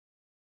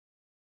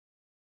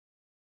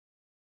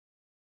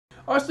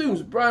Our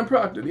students, Brian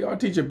Proctor, the art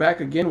teacher, back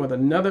again with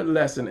another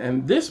lesson.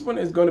 And this one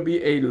is going to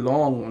be a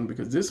long one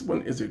because this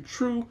one is a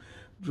true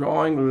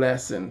drawing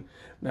lesson.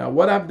 Now,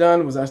 what I've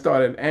done was I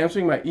started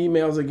answering my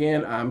emails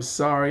again. I'm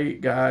sorry,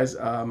 guys,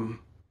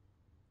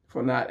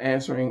 for not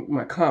answering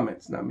my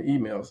comments, not my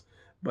emails.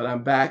 But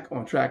I'm back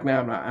on track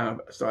now. I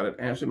started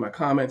answering my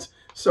comments.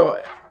 So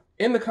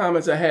in the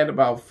comments, I had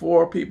about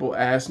 4 people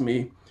ask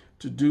me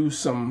to do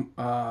some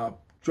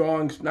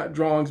drawings, not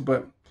drawings,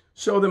 but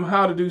show them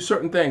how to do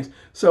certain things.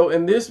 So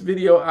in this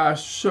video, I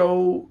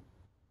show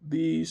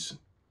these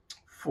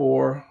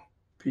 4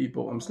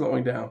 people. I'm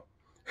slowing down.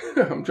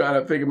 I'm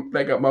trying to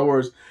make up my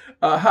words.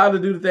 How to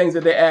do the things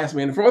that they asked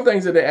me. And the 4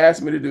 things that they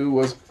asked me to do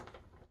was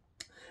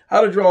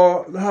how to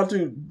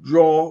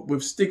draw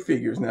with stick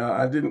figures. Now,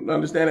 I didn't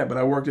understand that, but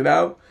I worked it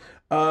out.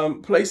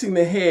 Placing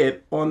the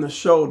head on the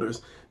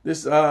shoulders.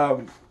 This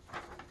young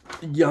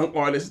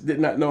artist did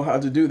not know how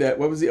to do that.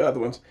 What was the other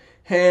ones?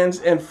 Hands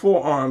and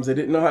forearms. They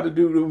didn't know how to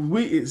do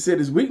it. Said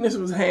his weakness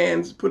was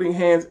hands, putting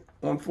hands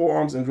on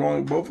forearms and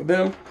drawing both of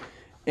them.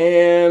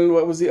 And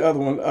what was the other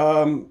one?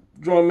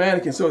 Drawing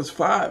mannequins. So it's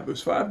 5.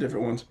 There's 5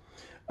 different ones.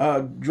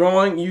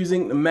 Drawing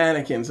using the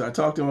mannequins. I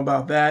talked to him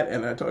about that,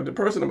 and I talked to the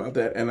person about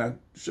that, and I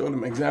showed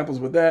him examples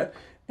with that.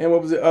 And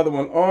what was the other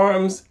one?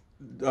 Arms,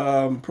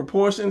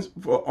 proportions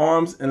for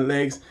arms and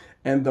legs,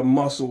 and the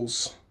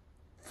muscles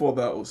for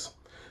those.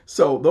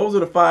 So those are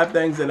the 5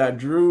 things that I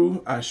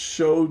drew. I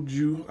showed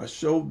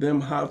them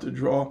how to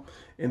draw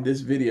in this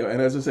video. And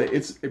as I say,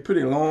 it's a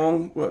pretty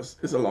long, well,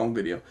 it's a long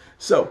video.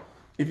 So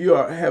if you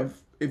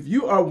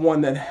are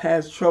one that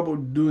has trouble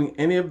doing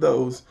any of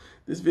those,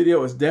 this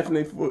video is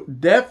definitely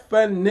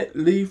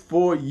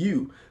for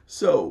you.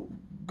 So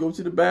go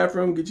to the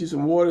bathroom, get you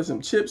some water,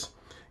 some chips,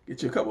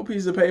 get you a couple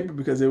pieces of paper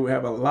because they will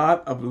have a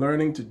lot of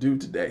learning to do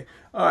today.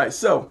 All right,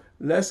 so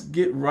let's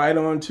get right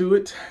on to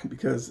it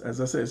because, as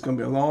I said, it's going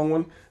to be a long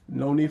one.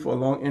 No need for a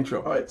long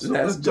intro. All right, so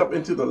let's jump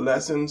into the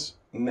lessons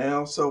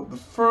now. So the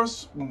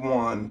first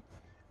one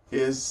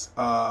is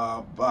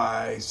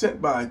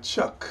sent by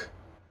Chuck.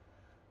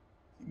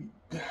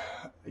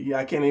 Yeah,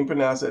 I can't even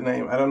pronounce that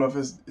name. I don't know if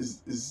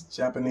it's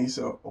Japanese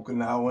or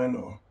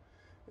Okinawan or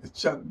it's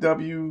Chuck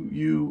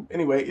W-U.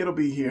 Anyway, it'll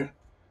be here.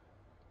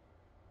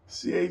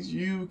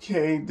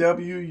 CHUKWUNEDU.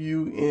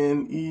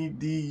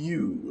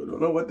 I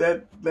don't know what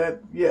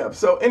yeah.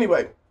 So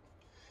anyway,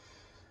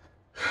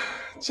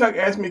 Chuck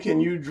asked me,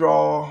 can you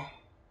draw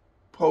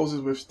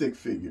poses with stick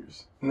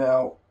figures?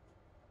 Now,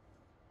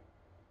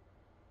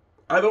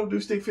 I don't do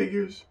stick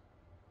figures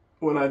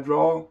when I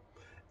draw,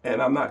 and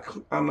I'm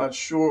not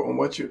sure on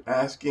what you're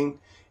asking.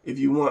 If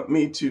you want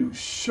me to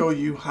show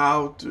you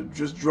how to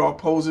just draw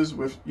poses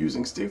with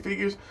using stick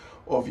figures,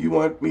 or if you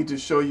want me to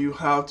show you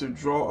how to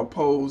draw a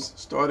pose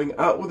starting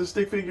out with a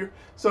stick figure.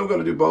 So I'm going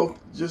to do both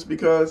just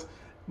because.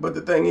 But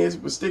the thing is,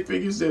 with stick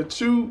figures, there are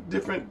 2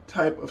 different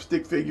type of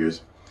stick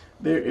figures.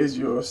 There is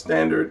your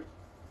standard,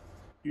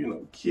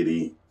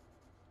 kitty.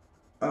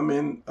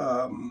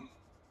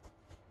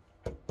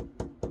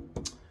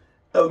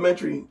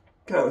 Elementary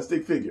kind of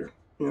stick figure,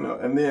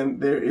 and then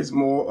there is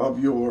more of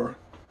your,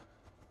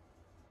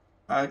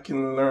 I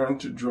can learn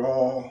to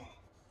draw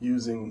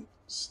using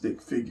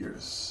stick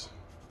figures.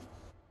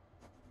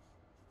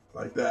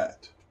 Like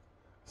that.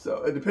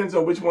 So it depends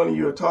on which one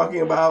you're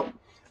talking about.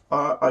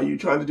 Are you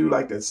trying to do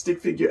like that stick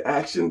figure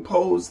action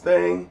pose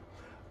thing?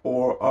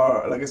 Or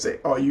like I say,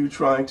 are you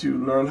trying to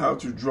learn how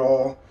to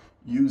draw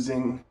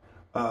using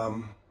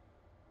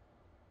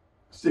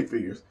stick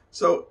figures?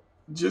 So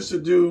just to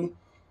do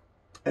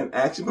an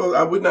action pose,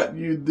 I would not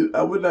do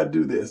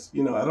this.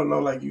 I don't know,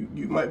 like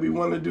you might be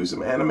wanting to do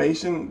some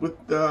animation with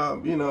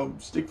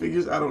stick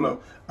figures. I don't know.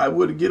 I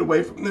would get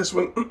away from this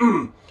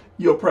one,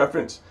 your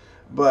preference,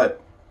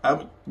 but I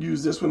would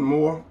use this one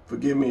more.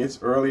 Forgive me,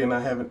 it's early and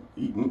I haven't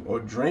eaten or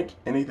drank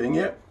anything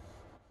yet.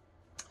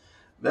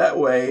 That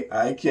way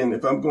I can,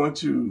 if I'm going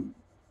to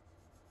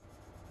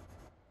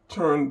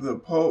turn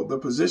the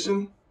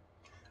position,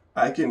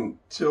 I can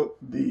tilt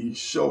the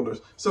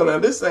shoulders. So now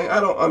this thing, I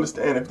don't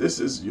understand if this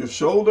is your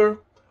shoulder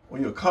or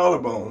your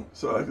collarbone.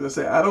 So like I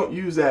say, I don't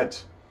use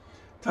that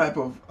type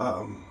of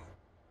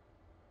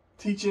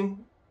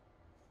teaching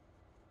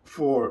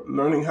for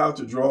learning how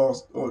to draw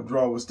or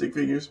draw with stick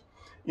figures.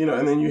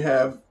 And then you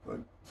have, I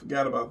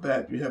forgot about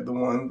that, you have the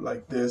one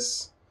like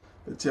this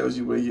that tells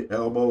you where your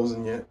elbows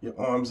and your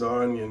arms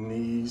are and your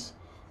knees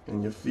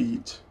and your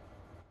feet.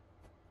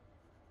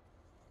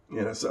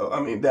 So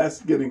I mean,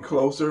 that's getting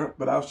closer,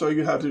 but I'll show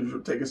you how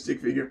to take a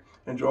stick figure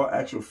and draw an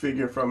actual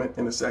figure from it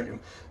in a second.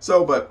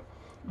 So, but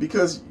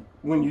because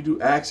when you do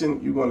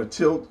action, you're going to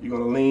tilt, you're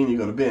going to lean, you're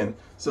going to bend.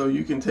 So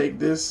you can take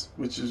this,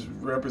 which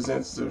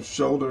represents the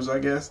shoulders, I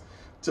guess,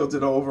 tilt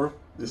it over.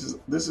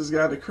 This has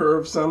got to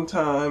curve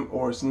sometime,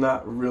 or it's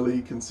not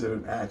really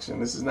considered action.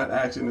 This is not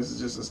action. This is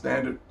just a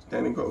standard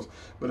standing pose.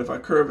 But if I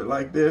curve it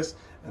like this,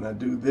 and I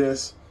do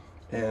this,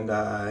 and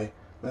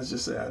let's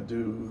just say I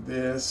do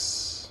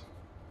this,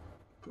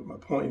 put my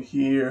point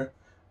here.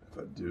 If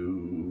I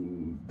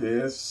do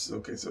this,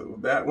 okay, so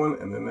that one,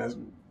 and then that's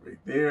right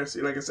there.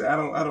 See, like I said, I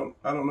don't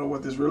know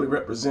what this really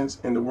represents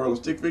in the world of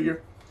stick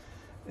figure.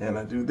 And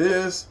I do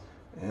this,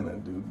 and I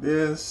do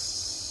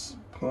this,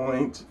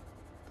 point,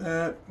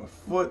 that, my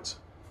foot,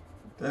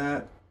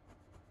 that,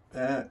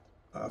 I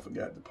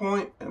forgot the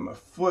point, and my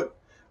foot,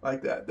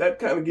 like that. That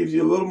kind of gives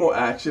you a little more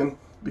action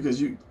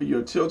because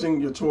you're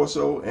tilting your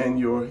torso and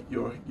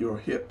your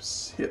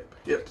hips.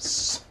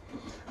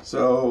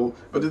 So,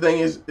 but the thing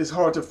is, it's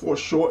hard to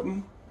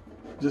foreshorten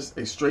just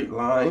a straight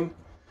line.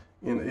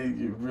 You know,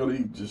 you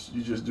really just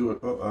do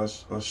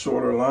a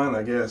shorter line,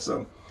 I guess.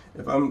 So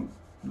if I'm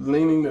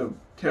leaning the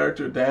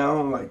character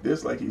down like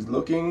this, like he's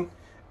looking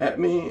at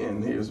me,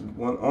 and here's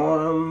one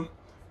arm,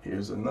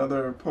 here's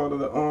another part of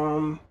the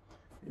arm,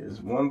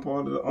 here's one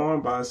part of the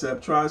arm,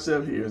 bicep,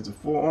 tricep, here's the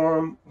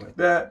forearm, like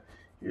that.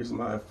 Here's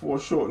my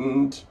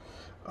foreshortened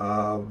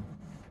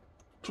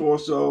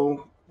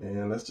torso,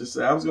 and let's just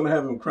say I was going to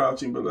have him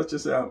crouching, but let's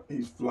just say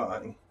he's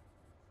flying.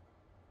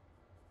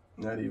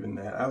 Not even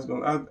that.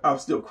 I'll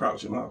still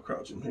crouch him. I'll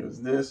crouch him. Here's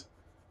this,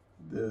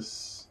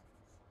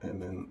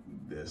 and then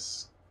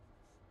this.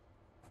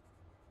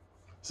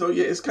 So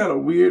yeah, it's kind of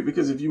weird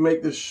because if you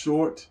make this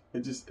short,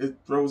 it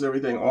throws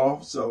everything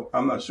off. So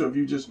I'm not sure if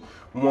you just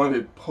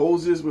wanted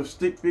poses with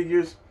stick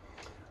figures,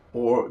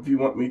 or if you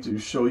want me to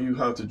show you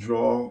how to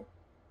draw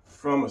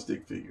from a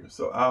stick figure.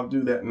 So I'll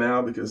do that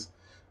now because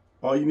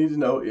all you need to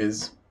know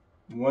is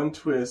one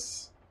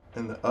twist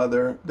and the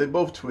other, they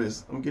both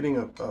twist. I'm getting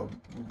a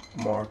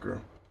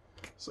marker.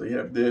 So you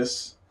have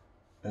this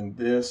and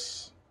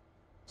this.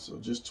 So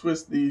just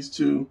twist these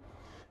two,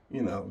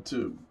 you know,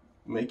 to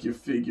make your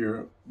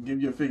figure,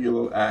 give your figure a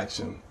little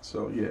action.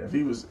 So yeah, if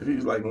he was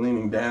like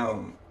leaning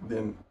down,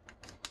 then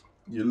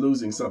you're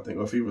losing something.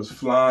 Or if he was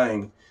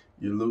flying,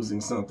 you're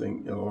losing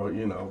something, or,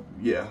 you know,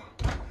 yeah.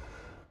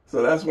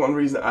 So that's one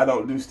reason I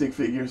don't do stick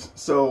figures.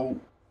 So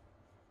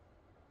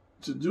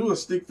to do a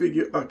stick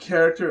figure,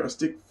 a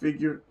stick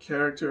figure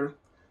character,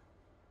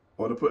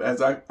 or to put,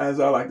 as I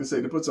like to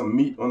say, to put some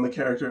meat on the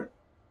character,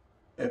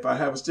 if I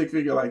have a stick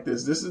figure like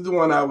this is the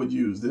one I would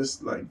use,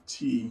 this like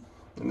T,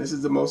 and this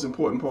is the most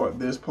important part.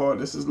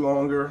 This is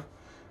longer,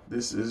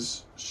 this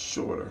is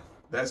shorter.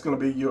 That's going to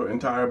be your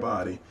entire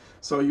body.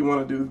 So you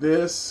want to do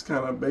this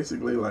kind of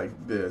basically like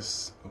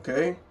this,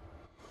 okay?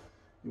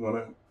 You want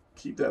to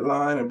keep that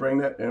line and bring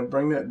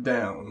that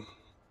down.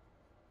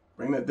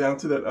 Bring that down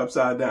to that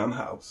upside down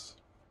house,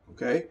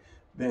 okay?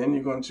 Then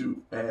you're going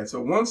to add,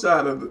 so one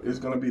side is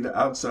going to be the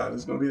outside.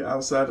 It's going to be the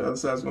outside. The other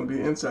side is going to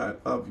be the inside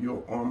of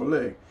your arm or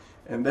leg.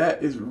 And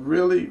that is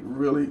really,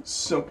 really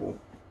simple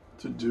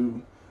to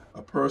do.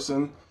 A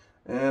person,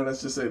 and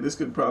let's just say this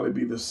could probably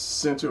be the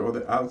center or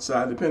the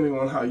outside, depending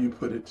on how you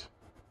put it.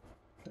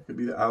 It could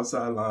be the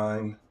outside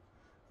line.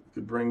 You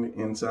could bring the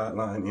inside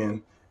line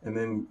in, and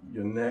then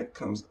your neck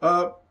comes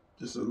up,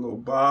 just a little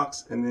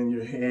box, and then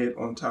your head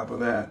on top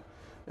of that,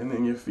 and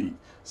then your feet.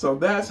 So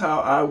that's how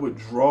I would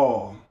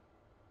draw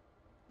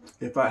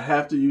if I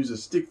have to use a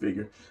stick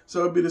figure. So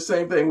it'd be the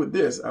same thing with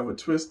this. I would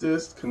twist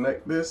this,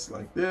 connect this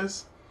like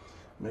this.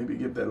 Maybe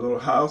give that little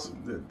house,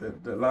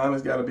 the line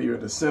has got to be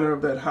at the center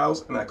of that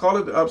house. And I call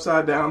it the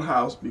upside down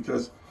house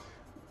because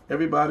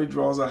everybody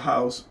draws a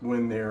house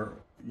when they're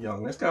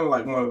young. That's kind of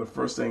like one of the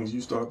first things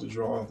you start to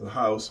draw, the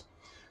house.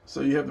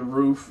 So you have the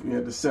roof, you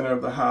have the center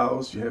of the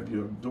house, you have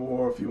your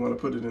door, if you want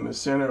to put it in the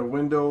center,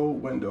 window,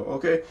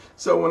 okay?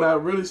 So when I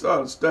really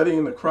started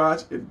studying the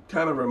crotch, it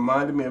kind of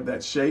reminded me of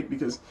that shape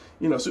because,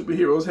 you know,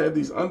 superheroes had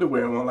these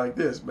underwear on like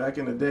this. Back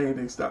in the day,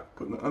 they stopped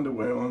putting the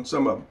underwear on,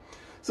 some of them.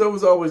 So it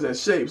was always that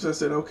shape. So I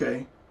said,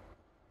 okay,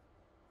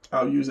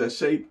 I'll use that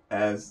shape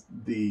as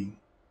the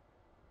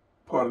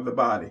part of the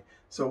body.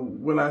 So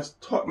when I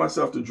taught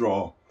myself to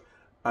draw,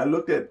 I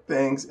looked at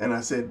things and I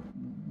said,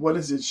 what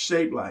is it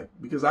shaped like?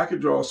 Because I could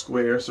draw a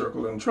square,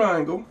 circle, and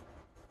triangle,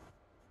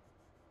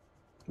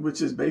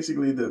 which is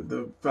basically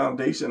the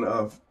foundation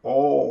of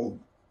all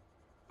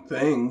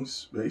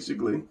things,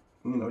 basically.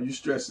 You know, you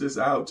stretch this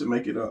out to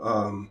make it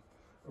a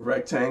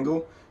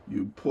rectangle.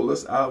 You pull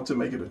this out to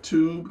make it a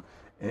tube.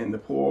 And the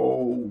poor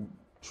old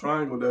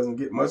triangle doesn't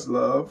get much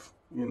love,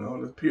 you know,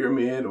 the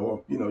pyramid,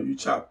 or, you know, you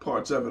chop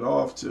parts of it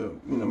off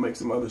to, you know, make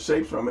some other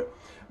shapes from it.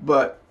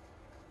 But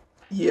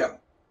yeah,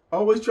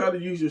 always try to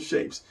use your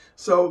shapes.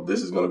 So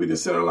this is going to be the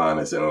center line.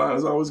 The center line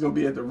is always going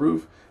to be at the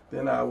roof.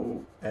 Then I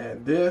will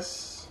add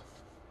this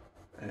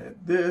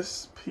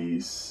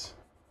piece,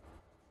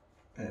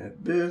 add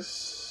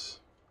this,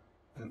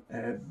 and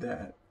add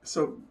that.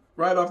 So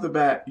right off the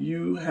bat,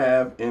 you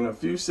have in a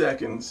few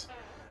seconds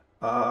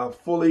not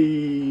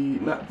fully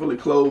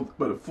clothed,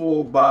 but a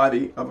full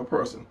body of a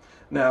person.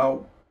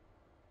 Now,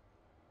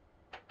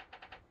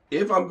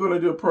 if I'm going to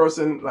do a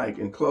person like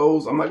in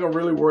clothes, I'm not going to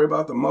really worry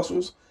about the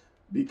muscles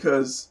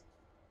because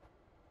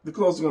the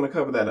clothes are going to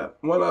cover that up.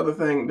 One other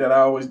thing that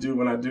I always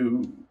do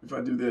if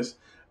I do this,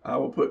 I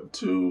will put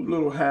two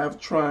little half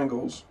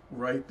triangles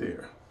right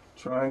there.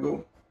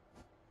 Triangle,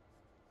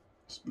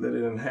 split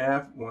it in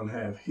half, one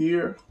half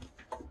here,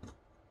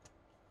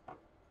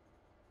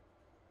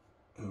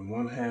 and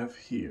one half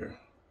here.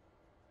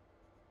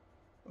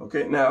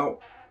 Okay, now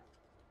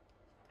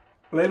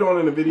Later on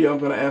in the video, I'm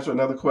going to answer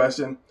another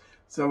question.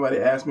 Somebody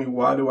asked me,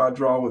 why do I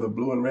draw with a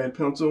blue and red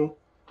pencil?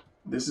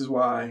 This is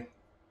why.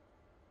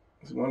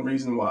 There's one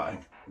reason why.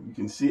 You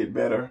can see it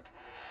better.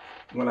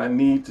 When I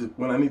need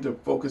to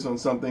focus on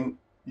something,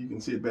 you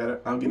can see it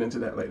better. I'll get into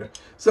that later.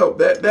 So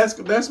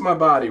that's my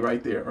body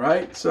right there,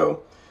 right?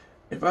 So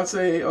if I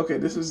say, okay,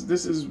 this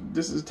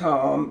is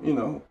Tom, you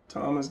know,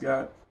 Tom has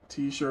got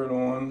t-shirt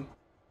on.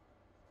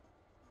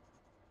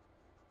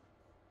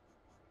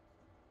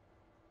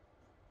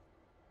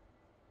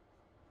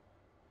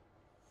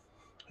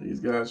 He's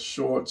got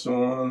shorts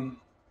on.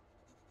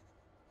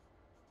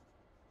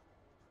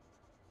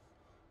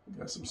 He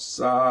got some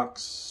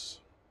socks.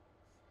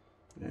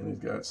 And he's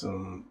got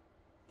some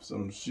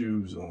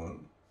shoes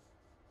on.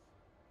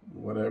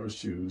 Whatever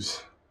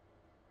shoes.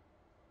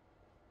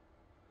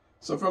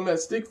 So from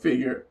that stick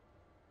figure,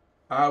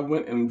 I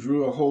went and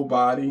drew a whole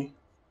body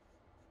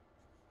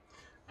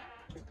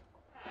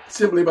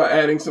simply by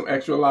adding some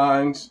extra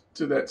lines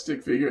to that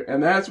stick figure.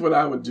 And that's what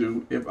I would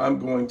do if I'm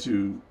going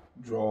to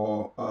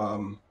draw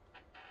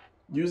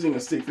using a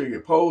stick figure,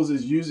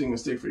 poses using a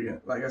stick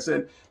figure. Like I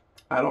said,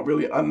 I don't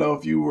know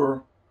if you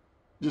were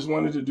just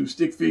wanted to do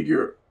stick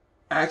figure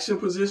action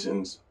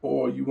positions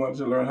or you wanted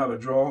to learn how to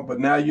draw, but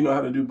now you know how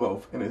to do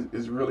both, and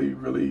it's really,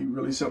 really,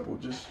 really simple.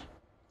 Just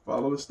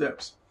follow the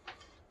steps.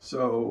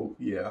 So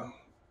yeah,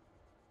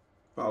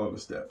 follow the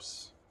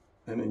steps,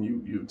 and then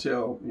you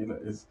tell, you know,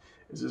 is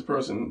this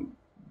person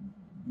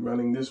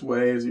running this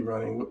way? Is he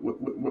running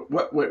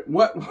what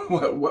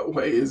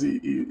way is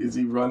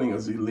he running?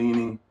 Is he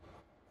leaning?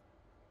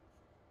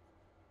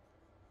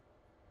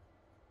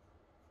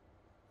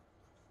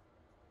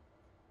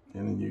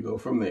 And then you go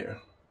from there.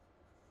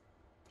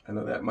 I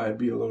know that might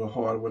be a little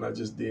hard what I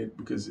just did,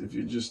 because if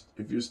you're just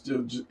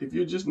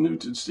new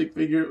to stick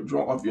figure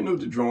draw, if you're new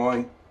to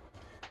drawing,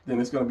 then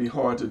it's going to be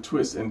hard to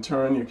twist and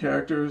turn your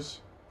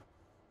characters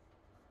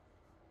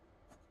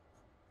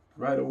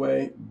right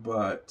away.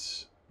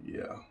 But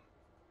yeah,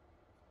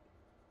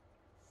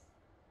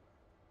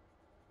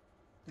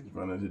 he's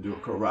running to do a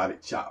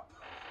karate chop.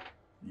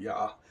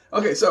 Yeah.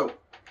 Okay, so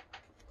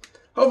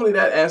hopefully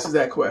that answers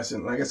that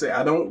question. Like I say,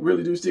 I don't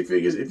really do stick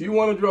figures. If you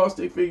want to draw a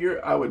stick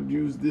figure, I would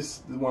use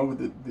the one with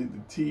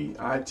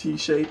the T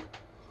shape.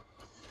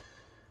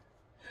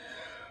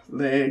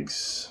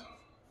 Legs,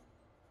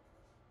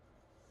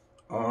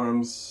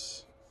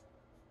 arms,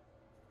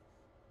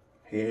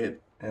 head,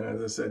 and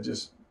as I said,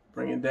 just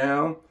bring it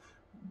down.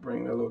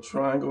 Bring a little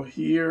triangle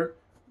here.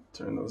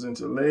 Turn those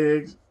into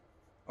legs,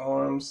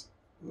 arms,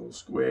 a little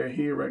square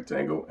here,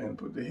 rectangle, and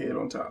put the head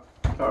on top.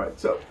 All right,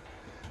 so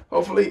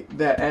hopefully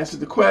that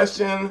answered the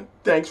question.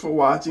 Thanks for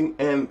watching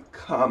and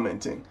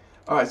commenting.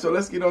 All right, so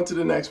let's get on to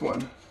the next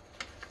one.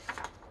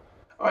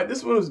 All right,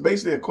 this one was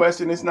basically a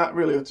question. It's not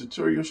really a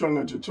tutorial, showing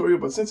a tutorial,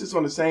 but since it's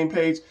on the same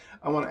page,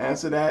 I want to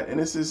answer that. And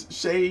this is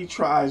Shay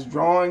Tries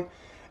Drawing.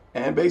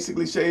 And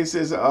basically Shay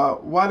says,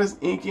 why does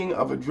inking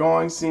of a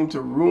drawing seem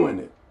to ruin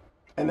it?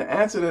 And the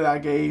answer that I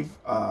gave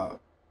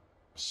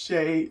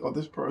Shay, or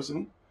this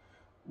person,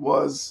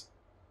 was,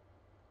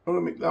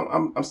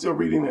 I'm still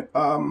reading it.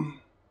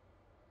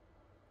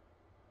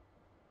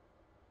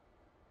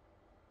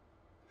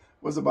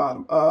 What's the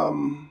bottom?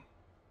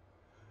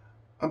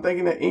 I'm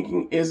thinking that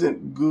inking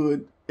isn't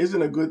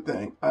a good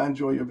thing. I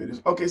enjoy your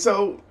videos. Okay,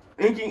 so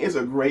inking is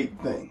a great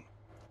thing.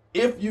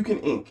 If you can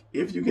ink.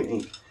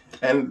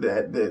 And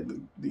that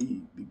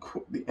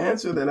the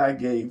answer that I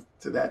gave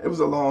to that, it was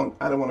a long,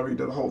 I don't want to read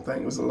the whole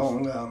thing. It was a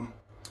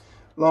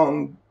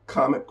long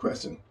comment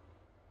question.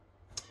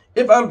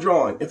 If I'm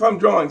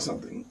drawing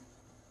something,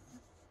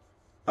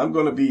 I'm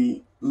going to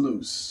be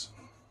loose.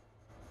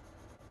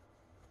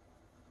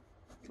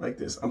 Like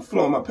this. I'm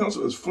flowing. My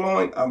pencil is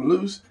flowing. I'm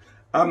loose.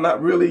 I'm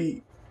not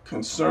really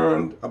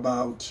concerned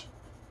about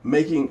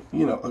making,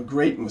 you know, a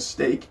great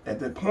mistake at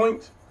that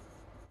point,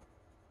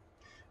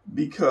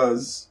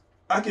 because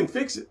I can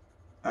fix it.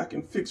 I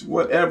can fix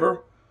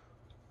whatever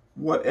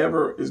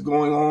is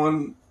going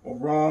on or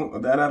wrong or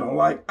that I don't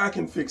like. I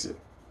can fix it.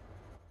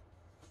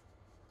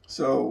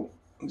 So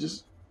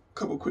just a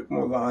couple quick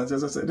more lines.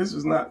 As I said,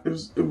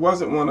 it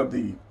wasn't one of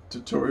the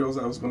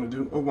tutorials I was going to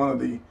do, or one of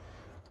the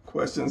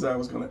questions I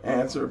was going to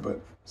answer, but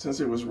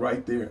since it was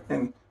right there,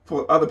 and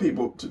for other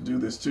people to do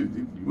this too,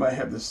 you might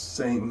have the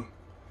same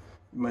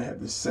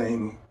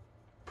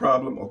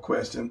problem or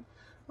question.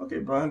 Okay,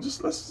 Brian,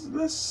 just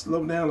let's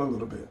slow down a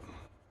little bit.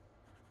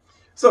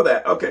 So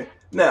that, okay,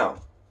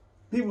 now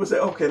people would say,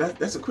 okay,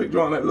 that's a quick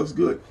drawing, that looks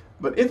good.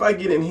 But if I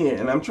get in here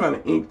and I'm trying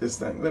to ink this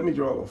thing, let me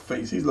draw a little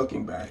face. He's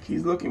looking back.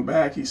 He's looking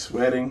back. He's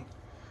sweating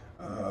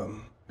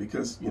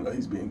because, you know,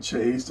 he's being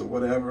chased or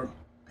whatever.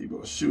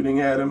 People are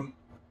shooting at him.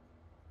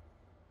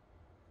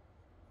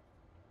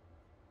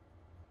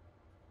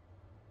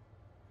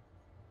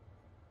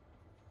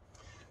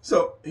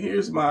 So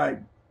here's my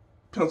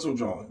pencil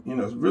drawing. You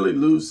know, it's really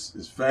loose,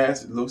 it's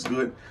fast, it looks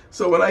good.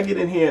 So when I get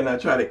in here and I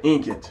try to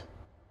ink it,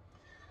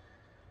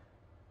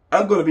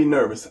 I'm going to be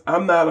nervous.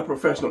 I'm not a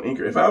professional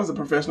inker. If I was a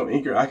professional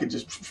inker, I could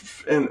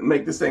just and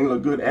make this thing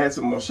look good, add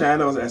some more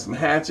shadows, add some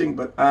hatching,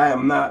 but I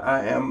am not.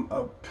 I am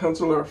a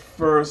penciler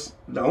first.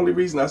 The only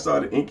reason I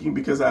started inking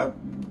because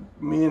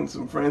me and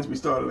some friends, we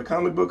started a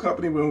comic book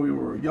company when we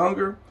were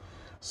younger.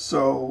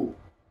 So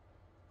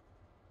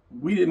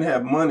we didn't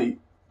have money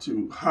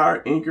to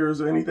hire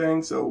inkers or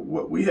anything. So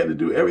what we had to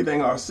do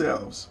everything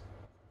ourselves.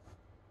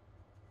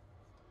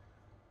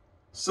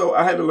 So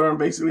I had to learn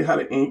basically how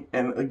to ink.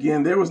 And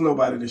again, there was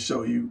nobody to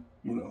show you,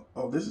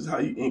 oh, this is how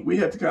you ink. We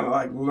had to kind of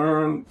like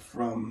learn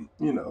from,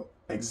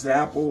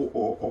 example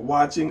or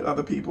watching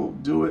other people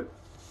do it.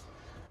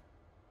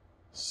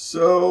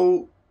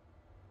 So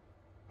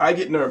I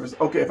get nervous.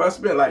 Okay, if I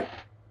spend like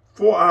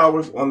 4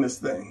 hours on this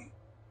thing,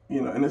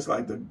 and it's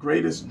like the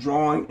greatest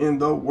drawing in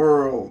the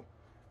world.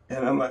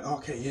 And I'm like,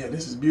 okay, yeah,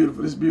 this is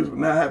beautiful. This is beautiful.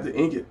 Now I have to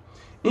ink it.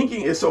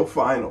 Inking is so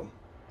final.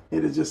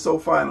 It is just so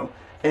final.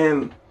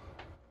 And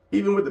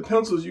even with the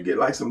pencils, you get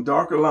like some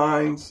darker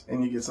lines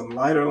and you get some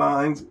lighter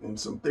lines and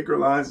some thicker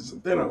lines and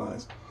some thinner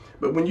lines.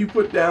 But when you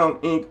put down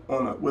ink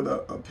on with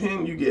a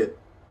pen, you get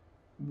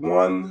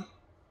one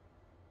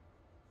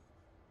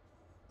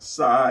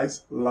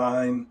size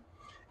line.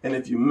 And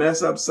if you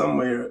mess up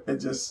somewhere,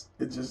 it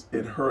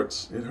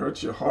hurts. It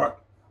hurts your heart.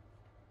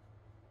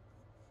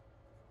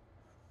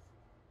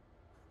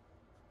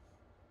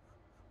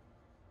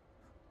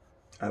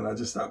 And I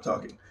just stopped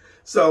talking.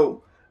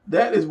 So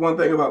that is one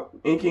thing about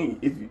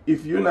inking.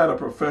 If you're not a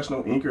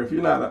professional inker, if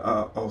you're not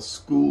a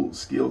school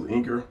skilled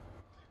inker,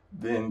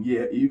 then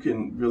yeah, you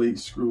can really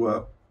screw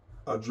up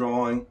a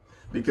drawing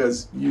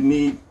because you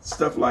need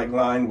stuff like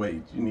line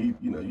weight. You need,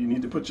 you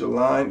need to put your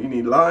line. You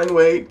need line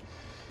weight.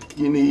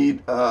 You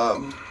need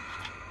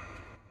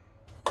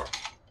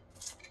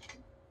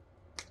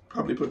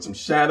probably put some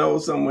shadow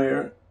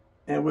somewhere,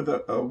 and with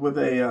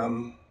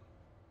a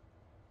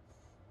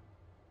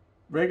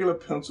regular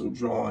pencil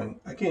drawing,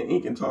 I can't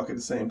ink and talk at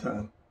the same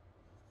time.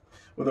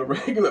 With a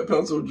regular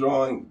pencil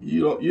drawing,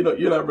 you're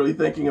not really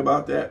thinking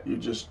about that. You're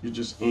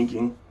just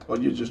inking or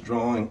you're just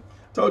drawing.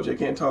 I told you I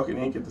can't talk and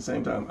ink at the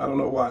same time. I don't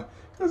know why.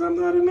 Because I'm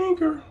not an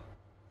inker.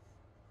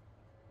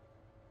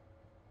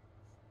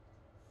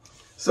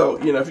 So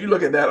if you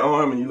look at that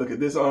arm and you look at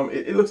this arm,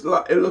 it looks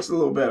a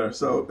little better.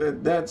 So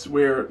that's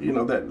where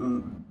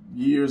that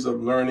years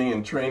of learning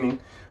and training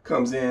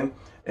comes in.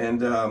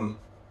 And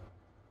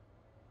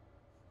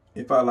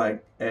if I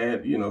like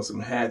add, some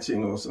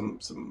hatching or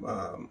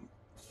some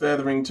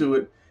feathering to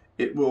it,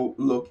 it will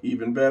look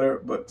even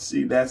better. But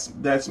see,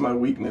 that's my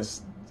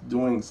weakness,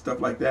 doing stuff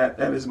like that.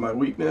 That is my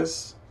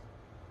weakness.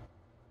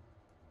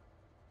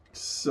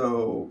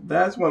 So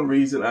that's one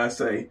reason I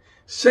say,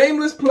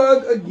 shameless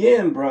plug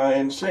again,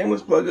 Brian,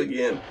 shameless plug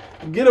again.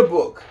 Get a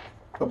book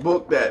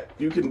that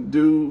you can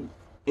do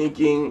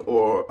inking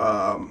or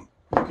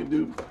you can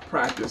do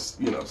practice,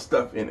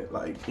 stuff in it,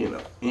 like,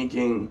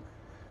 inking,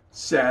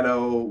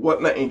 shadow,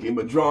 not inking,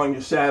 but drawing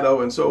your shadow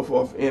and so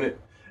forth in it.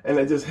 And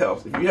it just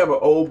helps. If you have an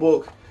old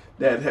book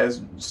that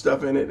has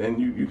stuff in it and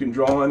you can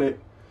draw in it.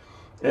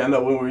 And I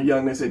know when we were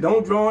young, they say,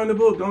 don't draw in the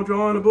book, don't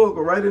draw in the book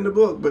or write in the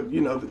book. But,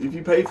 if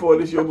you pay for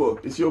it, it's your book.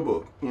 It's your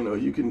book.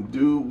 You can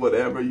do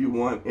whatever you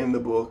want in the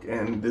book.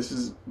 And this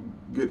is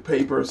good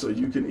paper, so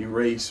you can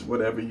erase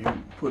whatever you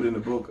put in the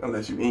book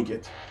unless you ink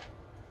it.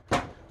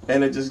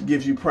 And it just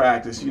gives you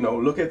practice.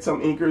 Look at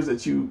some inkers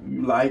that you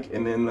like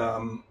and then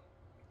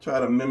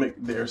try to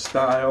mimic their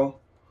style.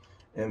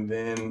 And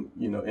then,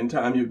 in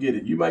time you'll get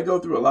it. You might go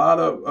through a lot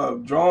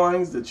of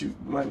drawings that you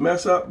might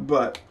mess up,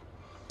 but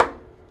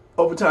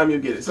over time you'll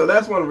get it. So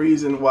that's one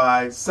reason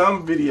why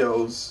some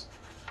videos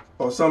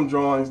or some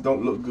drawings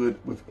don't look good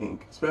with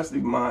ink, especially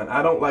mine.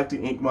 I don't like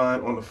to ink mine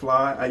on the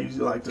fly. I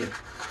usually like to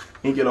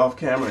ink it off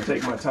camera and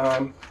take my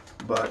time.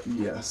 But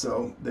yeah,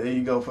 so there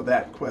you go for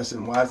that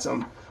question. Why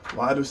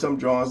do some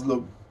drawings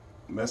look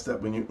messed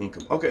up when you ink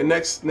them? Okay,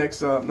 next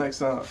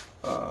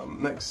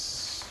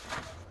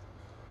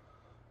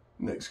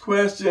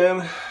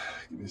question.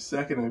 Give me a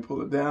second, let me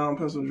pull it down.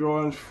 Pencil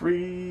drawing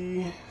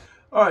free.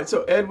 All right,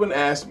 so Edwin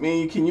asked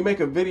me, can you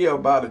make a video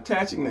about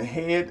attaching the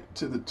head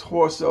to the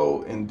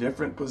torso in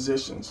different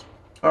positions?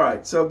 All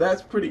right, so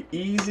that's pretty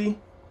easy.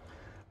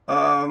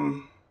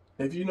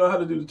 If you know how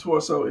to do the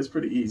torso, it's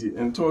pretty easy.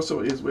 And the torso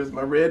is, where's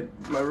my red?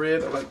 I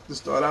like to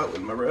start out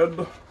with my red.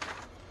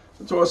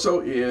 The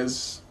torso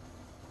is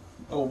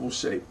oval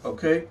shape,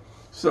 okay?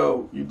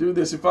 So you do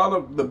this, you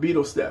follow the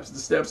beetle steps. The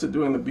steps of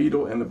doing the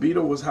beetle, and the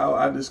beetle was how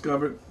I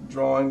discovered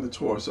drawing the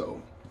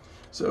torso.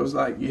 So it was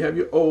like you have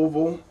your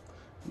oval,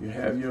 you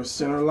have your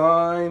center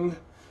line,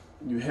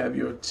 you have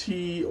your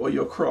T or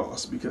your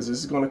cross, because this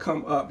is going to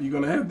come up. You're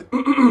going to have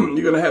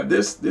you're going to have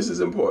this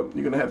is important.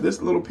 You're going to have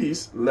this little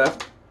piece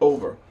left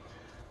over.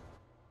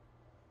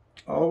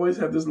 Always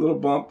have this little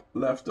bump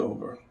left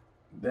over.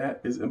 That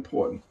is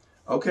important.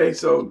 Okay,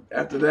 so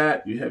after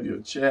that, you have your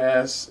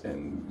chest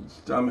and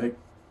stomach.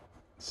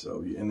 So,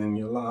 and then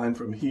your line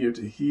from here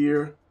to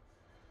here.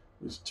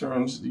 which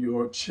turns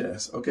your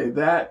chest. Okay,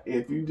 that,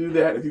 if you do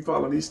that, if you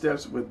follow these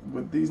steps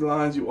with these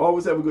lines, you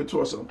always have a good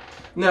torso.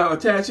 Now,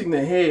 attaching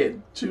the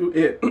head to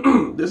it,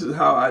 this is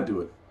how I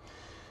do it.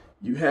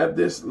 You have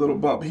this little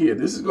bump here.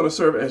 This is going to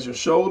serve as your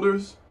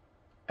shoulders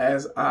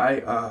as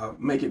I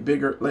make it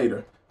bigger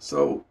later.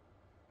 So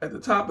at the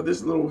top of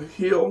this little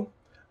hill,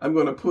 I'm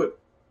going to put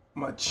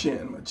my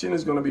chin. My chin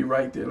is going to be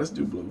right there. Let's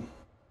do blue.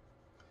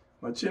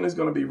 My chin is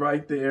going to be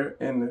right there,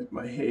 and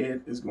my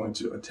head is going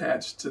to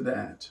attach to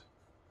that.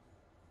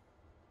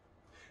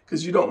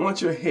 Because you don't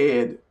want your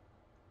head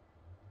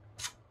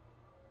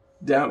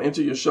down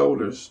into your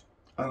shoulders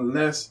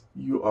unless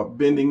you are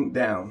bending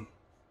down,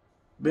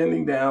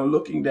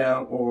 looking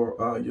down,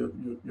 or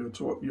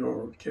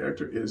your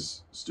character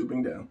is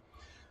stooping down.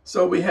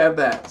 So we have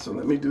that. So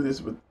let me do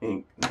this with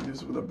ink. Let me do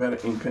this with a better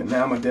ink pen.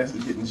 Now my desk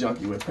is getting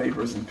junky with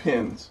papers and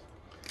pens.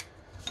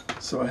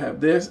 So I have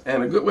this,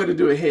 and a good way to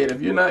do a head.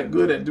 If you're not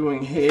good at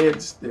doing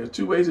heads, there are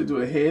two ways to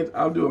do a head.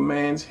 I'll do a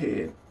man's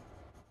head.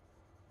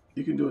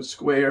 You can do it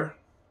square,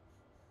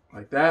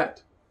 like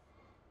that.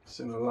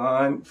 Center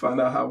line.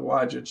 Find out how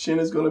wide your chin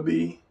is going to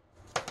be.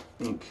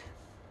 Ink.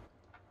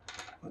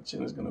 My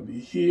chin is going to be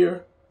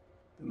here.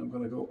 Then I'm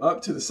going to go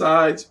up to the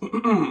sides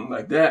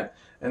like that.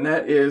 And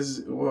that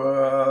is,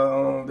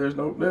 well, there's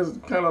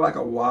kind of like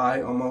a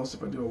Y almost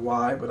if I do a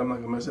Y, but I'm not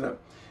going to mess it up.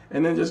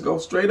 And then just go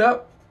straight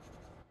up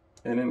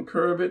and then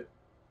curve it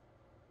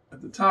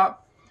at the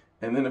top.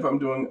 And then if I'm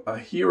doing a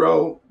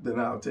hero, then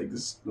I'll take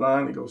this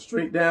line and go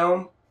straight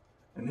down.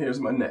 And here's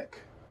my neck.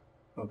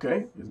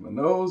 Okay, here's my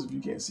nose, if you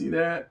can't see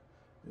that.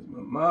 Here's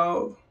my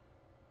mouth.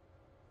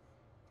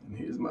 And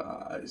here's my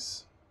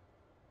eyes.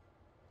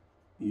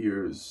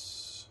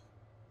 Ears.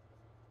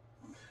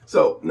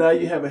 So now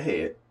you have a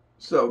head.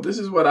 So this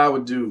is what I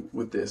would do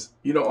with this.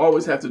 You don't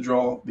always have to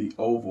draw the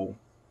oval.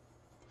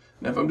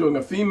 Now if I'm doing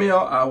a female,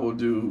 I will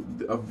do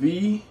a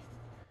V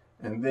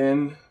and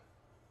then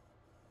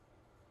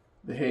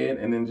the head,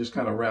 and then just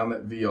kind of round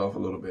that V off a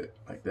little bit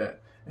like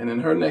that. And then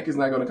her neck is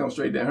not going to come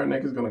straight down. Her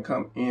neck is going to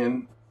come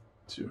in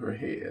to her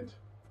head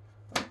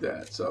like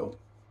that. So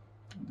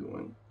I'm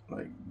doing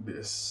like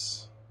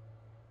this.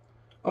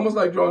 Almost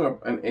like drawing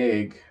an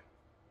egg.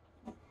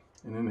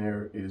 And then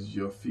there is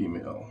your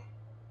female.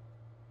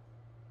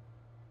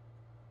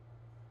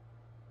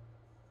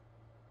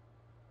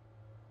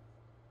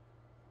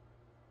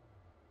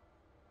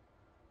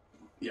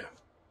 Yeah.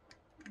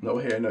 No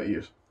hair, no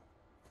ears.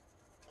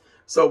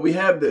 So we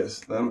have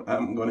this.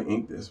 I'm going to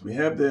ink this. We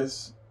have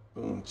this.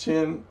 Boom,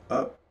 chin,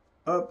 up,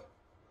 up,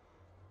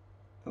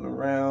 and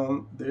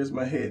around. There's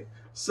my head.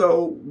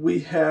 So we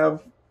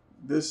have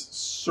this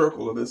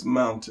circle of this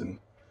mountain.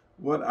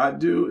 What I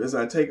do is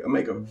I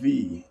make a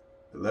V,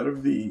 the letter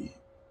V,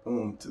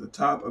 boom, to the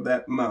top of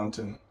that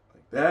mountain,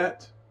 like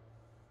that.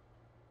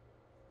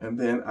 And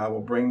then I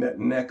will bring that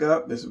neck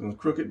up. This one's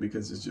crooked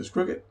because it's just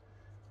crooked,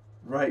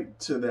 right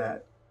to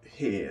that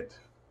head.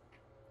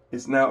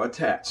 It's now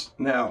attached.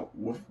 Now,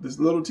 with this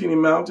little teeny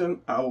mountain,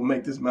 I will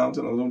make this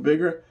mountain a little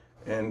bigger.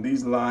 And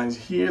these lines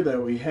here that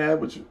we have,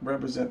 which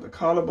represent the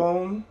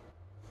collarbone,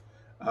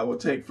 I will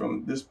take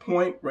from this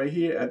point right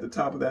here at the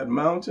top of that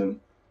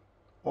mountain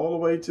all the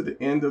way to the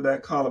end of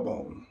that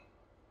collarbone.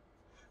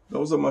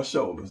 Those are my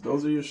shoulders.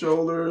 Those are your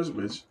shoulders,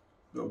 which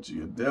go to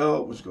your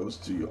delt, which goes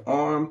to your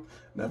arm.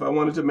 Now, if I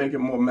wanted to make it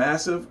more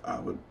massive, I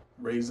would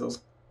raise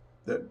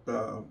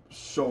that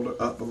shoulder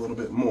up a little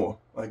bit more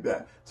like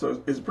that.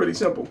 So it's pretty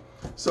simple.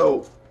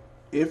 So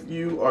if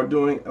you are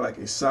doing like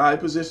a side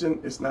position,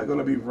 it's not going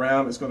to be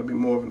round. It's going to be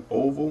more of an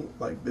oval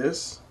like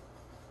this.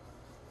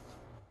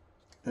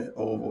 An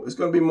oval. It's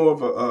going to be more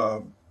of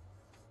a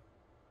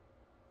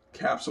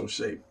capsule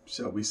shape,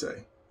 shall we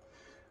say.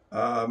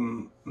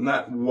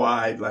 Not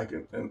wide like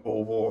an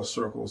oval or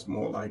circle. It's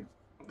more like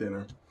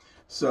thinner.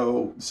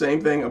 So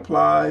same thing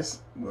applies.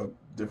 Well,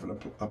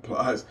 different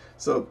applies.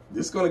 So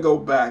it's going to go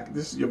back.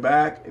 This is your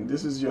back, and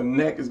this is your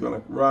neck. Is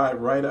going to ride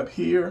right up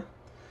here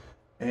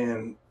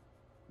and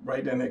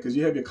right down there, because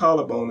you have your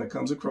collarbone that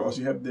comes across.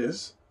 You have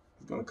this.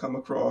 It's going to come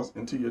across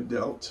into your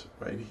delt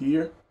right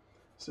here.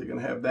 So you're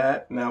going to have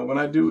that. Now, when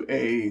I do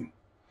a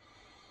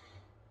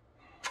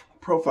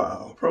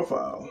profile.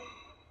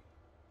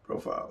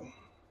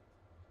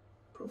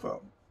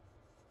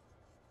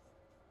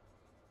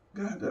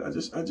 God, I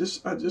just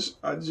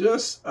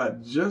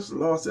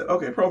lost it.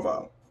 Okay,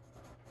 profile.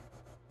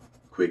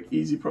 Quick,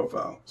 easy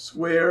profile.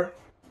 Square.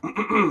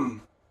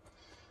 And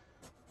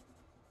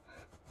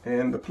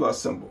the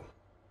plus symbol.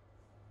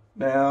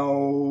 Now,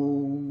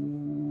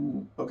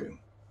 okay,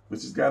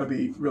 which has got to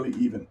be really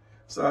even.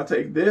 So I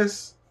take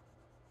this,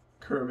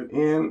 curve it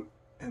in,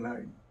 and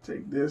I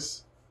take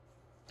this.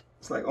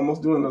 It's like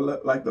almost doing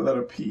like the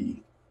letter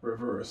P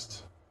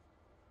reversed.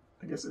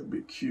 I guess it would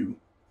be Q.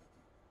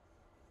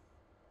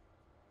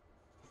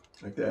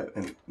 Like that,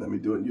 and let me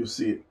do it, you'll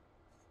see it.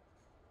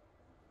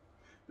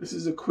 This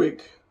is a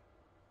quick,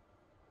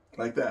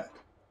 like that,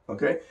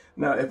 okay?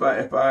 Now, if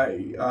I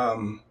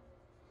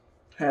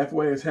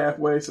halfway is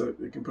halfway, so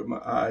you can put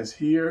my eyes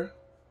here,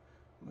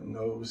 my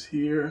nose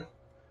here,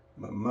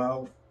 my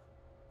mouth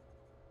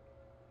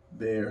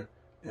there,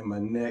 and my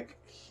neck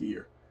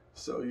here.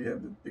 So you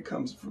have it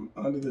comes from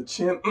under the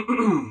chin,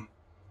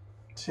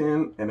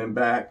 chin, and then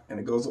back, and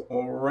it goes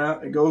all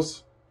around. It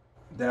goes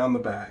down the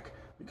back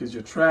because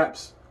your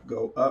traps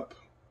go up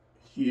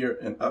here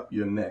and up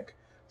your neck.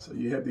 So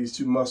you have these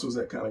two muscles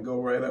that kind of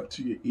go right up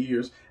to your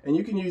ears, and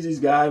you can use these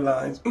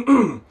guidelines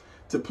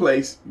to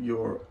place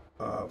your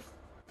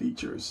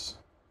features.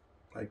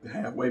 Like the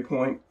halfway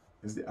point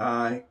is the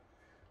eye,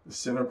 the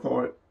center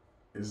part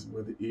is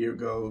where the ear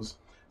goes.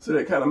 So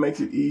that kind of makes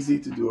it easy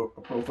to do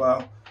a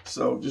profile.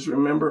 So just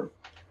remember,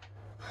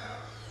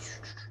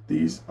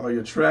 these are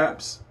your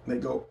traps. They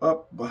go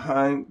up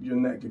behind your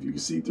neck. If you can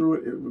see through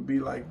it, it would be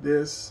like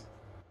this,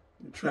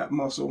 your trap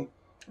muscle,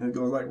 and it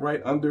goes like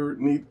right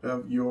underneath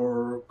of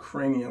your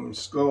cranium,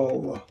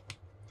 skull.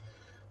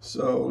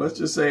 So let's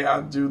just say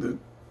I'll do the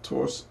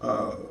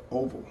torso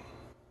oval.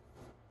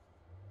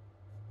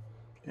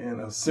 And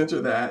I'll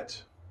center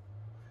that,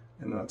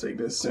 and then I'll take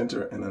that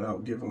center, and then I'll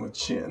give them a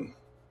chin.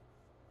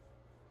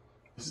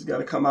 This has got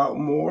to come out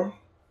more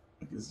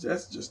because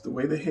that's just the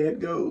way the head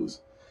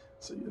goes.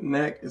 So your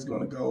neck is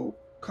going to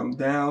come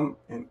down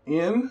and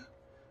in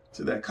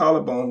to that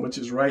collarbone, which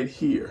is right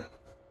here.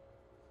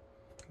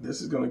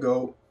 This is going to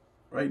go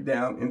right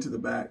down into the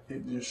back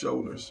of your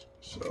shoulders.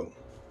 So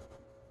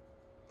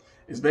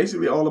it's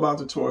basically all about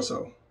the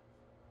torso.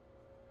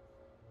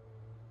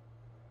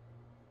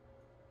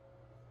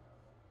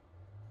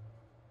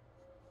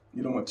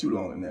 You don't want too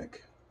long a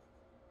neck.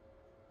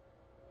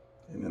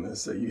 And then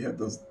let's say you have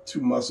those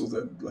two muscles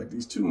that, like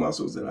these two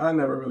muscles that I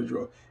never really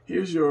draw.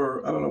 Here's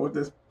your, I don't know what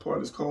this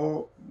part is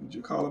called,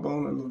 your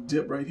collarbone, a little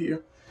dip right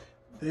here.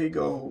 They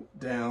go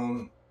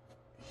down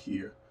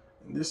here.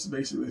 And this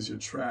basically is your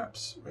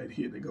traps right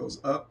here that goes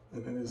up.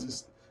 And then there's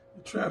this,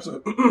 your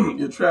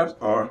traps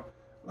are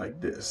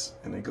like this.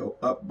 And they go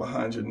up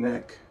behind your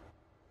neck.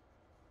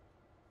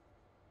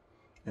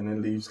 And it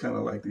leaves kind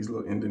of like these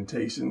little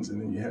indentations. And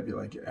then you have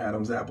your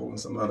Adam's apple and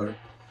some other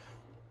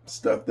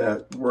stuff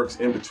that works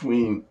in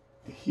between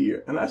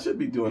here. And I should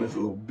be doing this a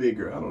little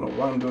bigger. I don't know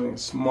why I'm doing it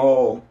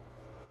small,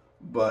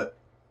 but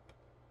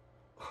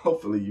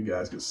hopefully you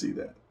guys can see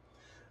that.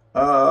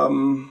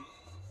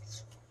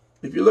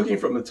 If you're looking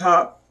from the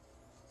top,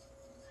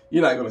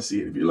 you're not going to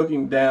see it. If you're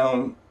looking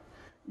down,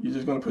 you're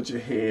just going to put your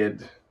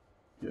head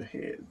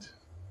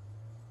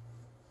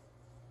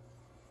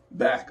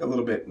back a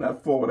little bit,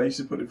 not forward. I used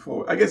to put it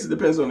forward. I guess it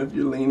depends on if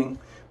you're leaning,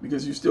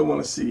 because you still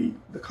want to see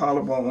the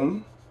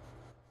collarbone,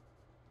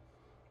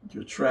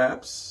 your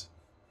traps,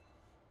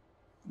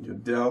 your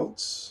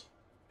delts,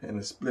 and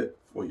a split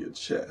for your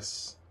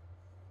chest,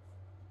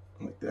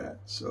 like that.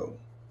 So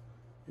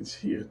it's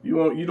here.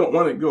 You don't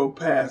want to go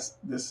past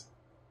this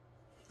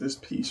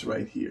piece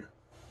right here.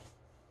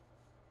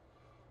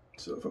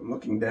 So if I'm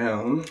looking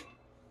down,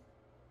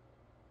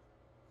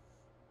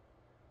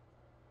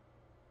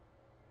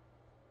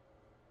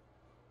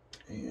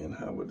 and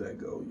how would that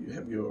go? You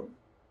have your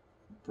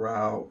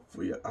brow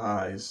for your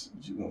eyes.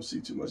 You won't see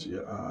too much of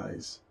your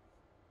eyes.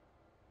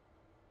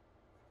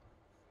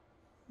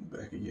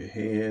 Back of your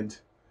head,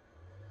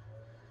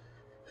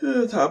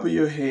 top of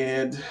your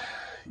head,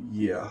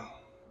 yeah,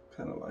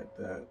 kind of like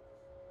that.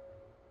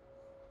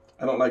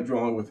 I don't like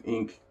drawing with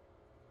ink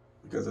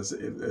because,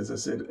 as I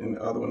said in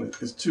the other one,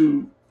 it's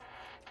too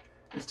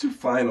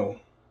final.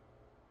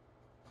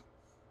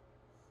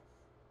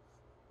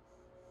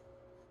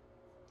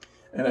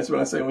 And that's what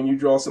I say when you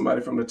draw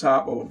somebody from the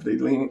top, or if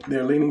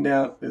they're leaning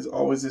down, there's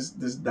always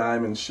this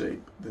diamond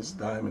shape,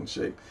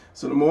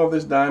 So the more of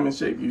this diamond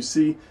shape you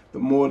see, the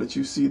more that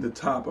you see the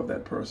top of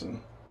that person,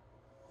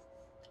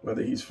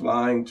 whether he's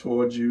flying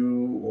towards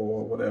you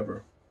or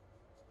whatever.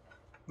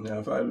 Now,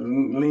 if I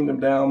lean them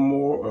down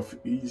more, or if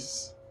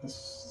he's,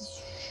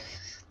 let's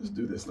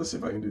do this. Let's see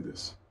if I can do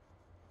this.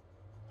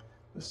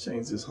 Let's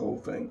change this whole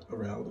thing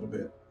around a little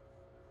bit.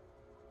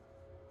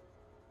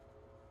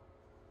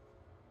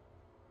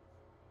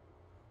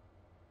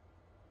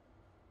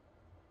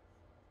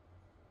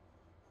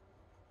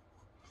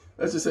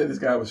 Let's just say this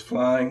guy was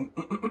flying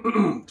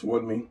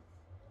toward me.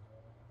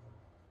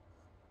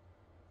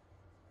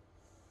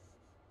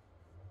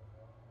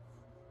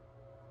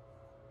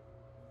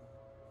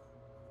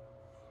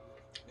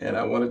 And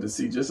I wanted to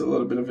see just a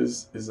little bit of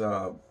his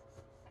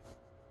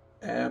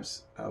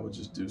abs. I would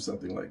just do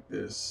something like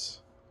this,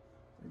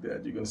 like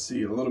that. You're gonna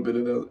see a little bit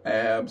of those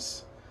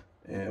abs,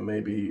 and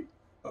maybe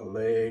a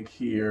leg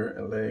here,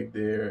 a leg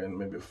there, and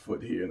maybe a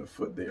foot here and a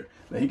foot there.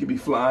 Now he could be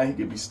flying, he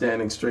could be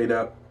standing straight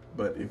up.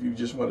 But if you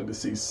just wanted to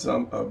see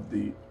some of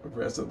the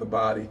rest of the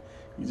body,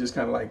 you just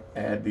kind of like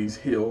add these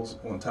hills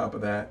on top of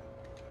that.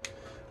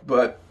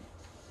 But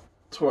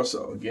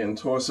torso, again,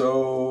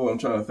 torso, I'm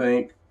trying to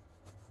think.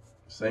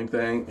 Same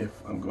thing.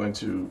 If I'm going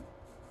to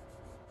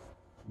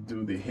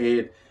do the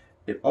head,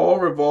 it all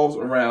revolves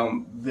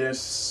around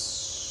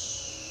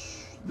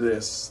this.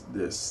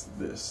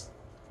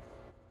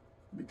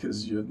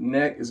 Because your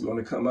neck is going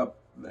to come up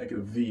like a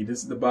V.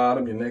 This is the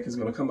bottom. Your neck is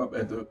going to come up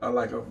at the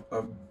like a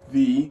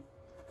V.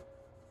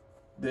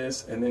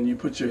 This, and then you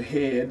put your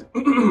head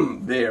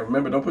there.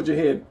 Remember, don't put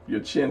your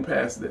chin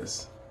past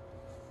this.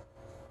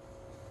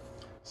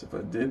 So if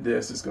I did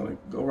this, it's going to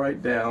go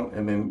right down,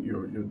 and then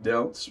your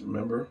delts,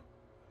 remember,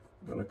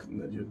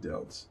 your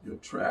delts, your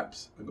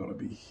traps are going to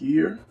be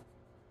here,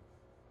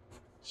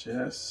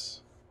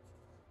 chest,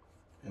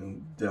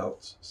 and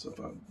delts. So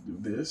if I do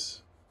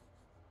this,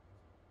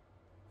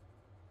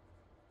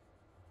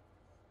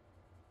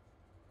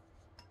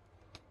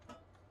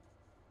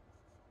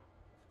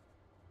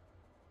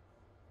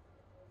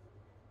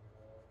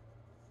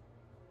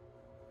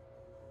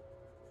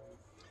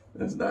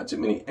 there's not too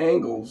many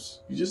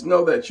angles. You just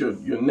know that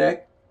your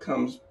neck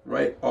comes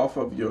right off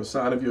of your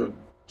side of your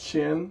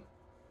chin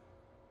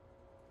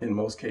in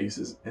most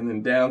cases, and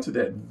then down to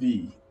that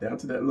V, down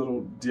to that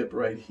little dip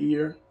right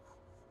here.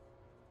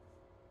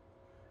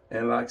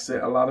 And like I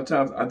said, a lot of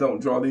times I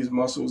don't draw these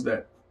muscles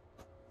that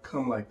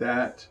come like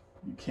that.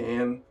 You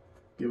can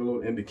give a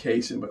little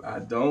indication, but I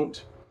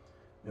don't.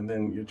 And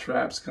then your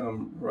traps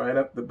come right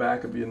up the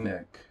back of your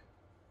neck.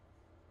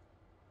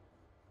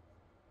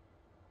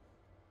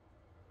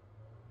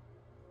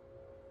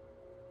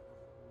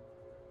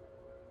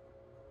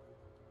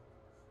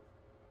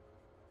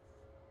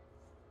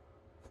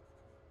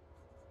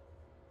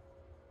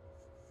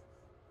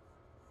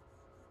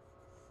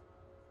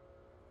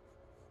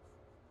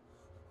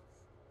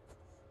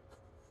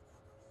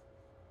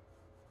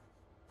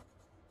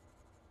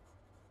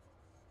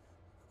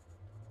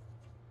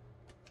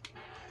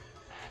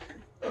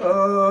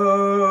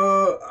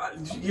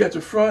 You got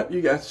your front,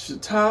 you got your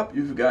top,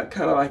 you've got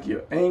kind of like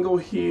your angle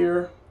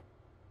here.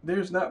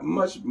 There's not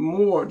much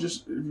more,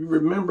 just you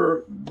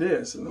remember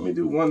this. And let me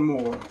do one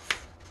more,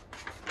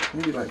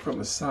 maybe like from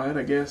the side,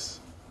 I guess.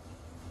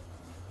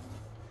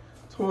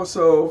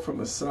 Torso from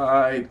the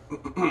side.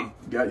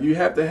 You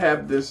have to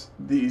have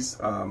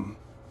the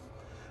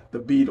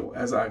beetle,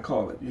 as I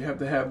call it. You have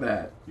to have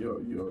that. Your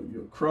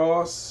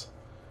cross,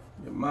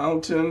 your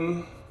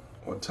mountain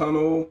or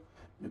tunnel.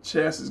 Your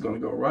chest is going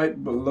to go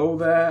right below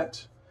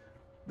that.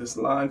 This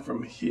line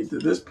from here to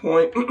this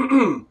point,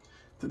 to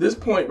this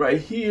point right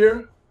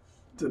here,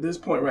 to this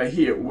point right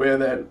here, where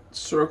that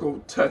circle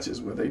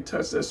touches, where they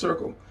touch that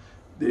circle,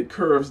 it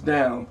curves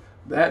down.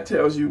 That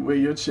tells you where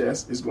your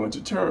chest is going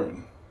to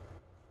turn.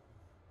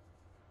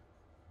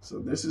 So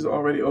this is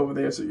already over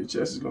there, so your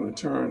chest is going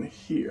to turn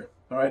here.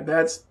 All right,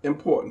 that's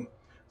important.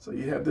 So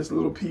you have this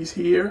little piece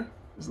here,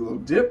 this little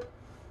dip.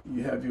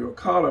 You have your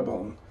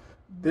collarbone.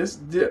 This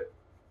dip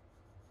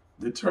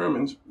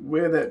determines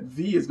where that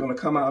V is going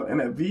to come out, and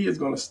that V is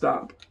going to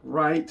stop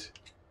right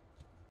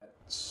at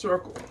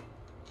circle.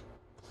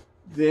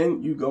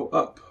 Then you go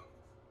up,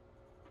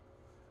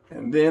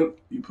 and then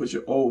you put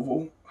your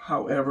oval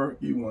however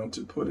you want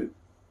to put it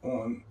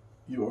on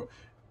your,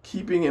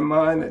 keeping in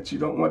mind that you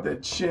don't want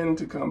that chin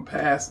to come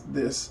past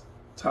this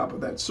top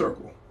of that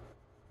circle.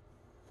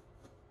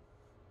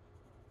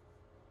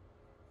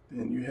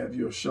 Then you have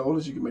your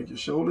shoulders. You can make your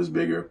shoulders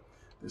bigger.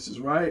 This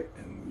is right,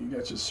 and you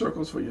got your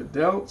circles for your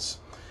delts.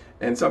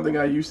 And something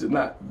I used to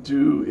not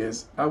do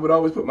is I would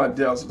always put my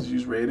delts, let's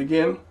use red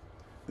again.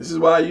 This is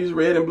why I use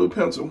red and blue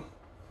pencil.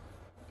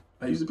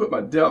 I used to put my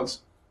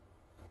delts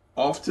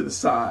off to the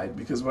side,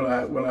 because when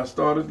I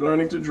started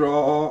learning to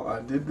draw,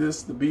 I did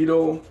this, the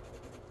beetle,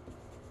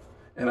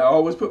 and I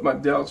always put my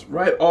delts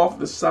right off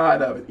the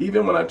side of it.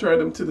 Even when I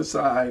turned them to the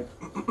side,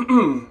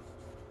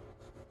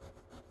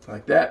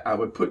 like that, I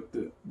would put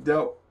the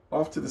delt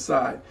off to the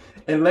side.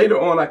 And later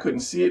on, I couldn't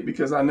see it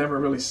because I never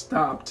really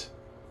stopped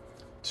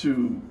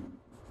to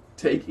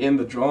take in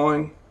the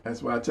drawing.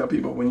 That's why I tell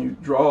people, when you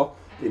draw,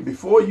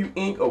 before you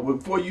ink or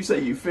before you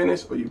say you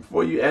finish or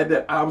before you add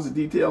that hours of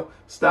detail,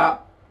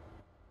 stop,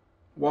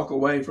 walk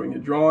away from your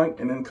drawing,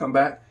 and then come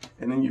back,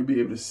 and then you'll be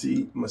able to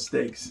see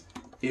mistakes.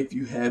 If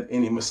you have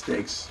any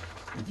mistakes,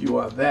 if you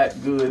are that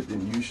good,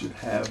 then you should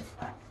have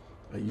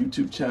a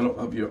YouTube channel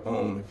of your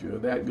own. If you're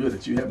that good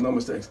that you have no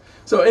mistakes.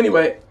 So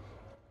anyway,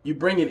 you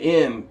bring it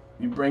in,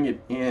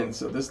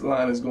 so this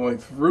line is going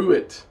through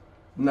it,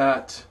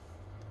 not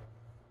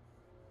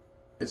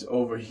it's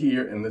over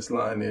here, and this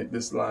line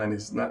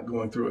is not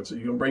going through it. So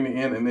you're gonna bring it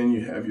in, and then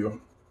you have your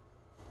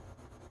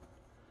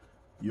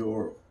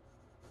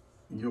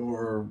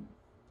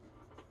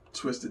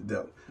twisted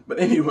delt. But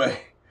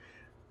anyway,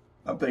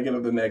 I'm thinking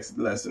of the next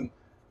lesson.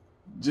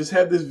 Just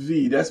have this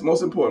V, that's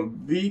most important.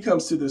 V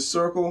comes to the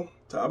circle,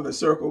 top of the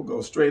circle,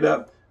 go straight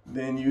up.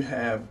 Then you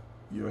have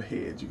your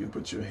head. You can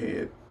put your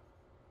head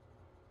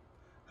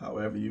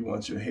however you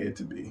want your head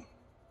to be.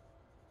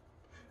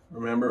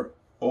 Remember,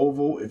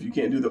 oval, if you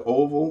can't do the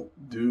oval,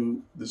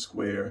 do the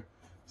square.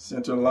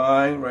 Center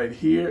line right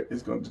here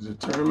is going to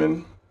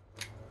determine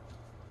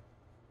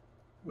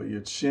where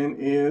your chin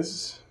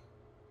is.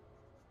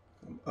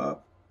 Come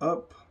up,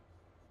 up,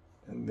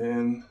 and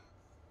then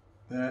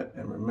that.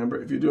 And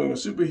remember, if you're doing a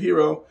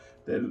superhero,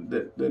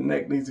 the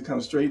neck needs to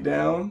come straight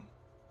down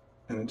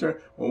and then turn.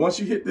 Well, once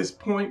you hit this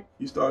point,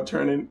 you start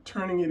turning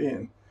it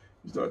in.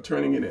 You start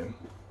turning it in.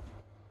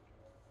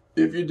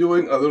 If you're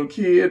doing a little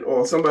kid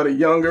or somebody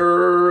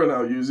younger, and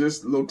I'll use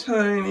this little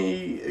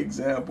tiny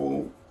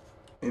example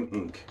in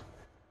ink.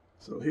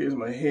 So here's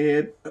my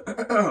head.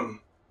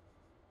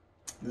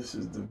 This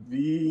is the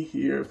V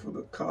here for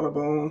the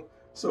collarbone.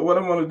 So what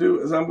I'm going to do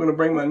is I'm going to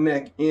bring my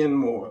neck in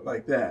more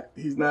like that.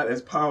 He's not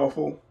as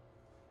powerful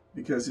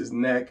because his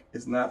neck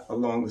is not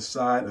along the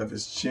side of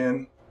his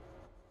chin.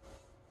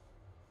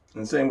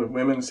 And same with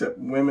women, except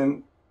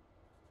women,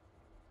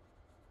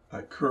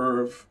 I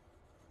curve.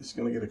 It's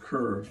going to get a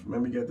curve.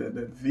 Remember, you get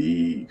that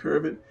V,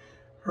 curve it.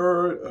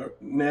 Her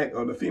neck,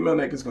 or the female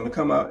neck, is going to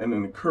come out and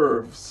then it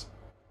curves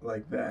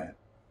like that.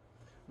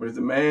 Whereas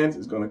the man's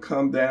is going to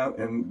come down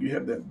and you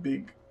have that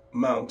big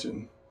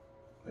mountain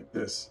like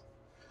this.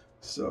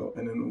 So,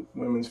 and then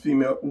women's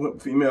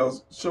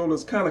females'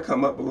 shoulders kind of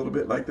come up a little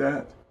bit like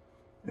that.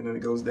 And then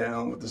it goes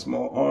down with the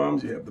small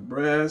arms. You have the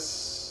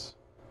breasts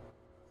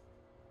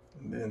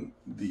and then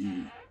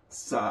the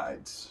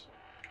sides.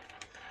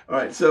 All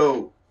right,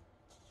 so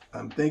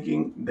I'm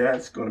thinking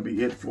that's going to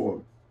be it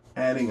for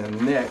adding a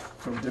neck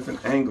from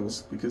different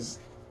angles, because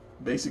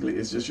basically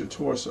it's just your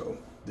torso.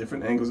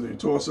 Different angles of your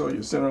torso,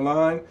 your center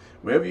line.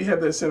 Wherever you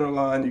have that center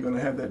line, you're going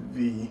to have that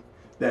V,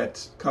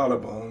 that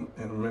collarbone.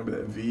 And remember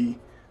that V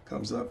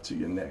comes up to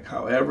your neck.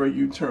 However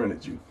you turn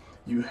it,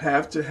 you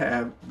have to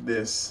have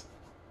this.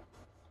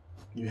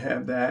 You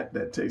have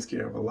that takes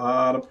care of a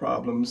lot of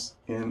problems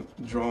in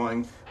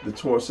drawing the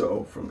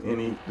torso from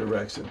any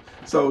direction.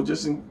 So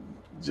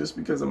just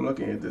because I'm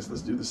looking at this,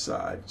 let's do the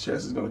side.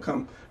 Chest is going to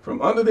come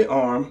from under the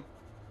arm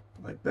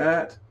like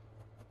that.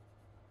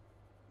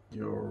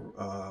 Your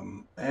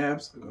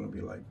abs are going to be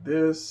like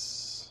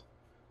this.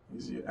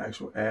 These are your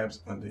actual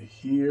abs under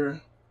here.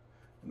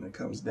 And it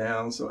comes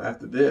down. So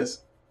after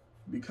this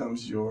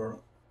becomes your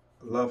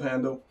love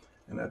handle.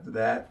 And after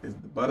that is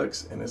the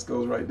buttocks. And this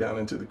goes right down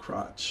into the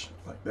crotch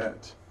like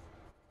that.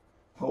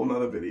 Whole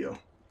nother video.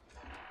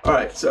 All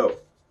right, so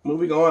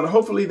moving on.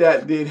 Hopefully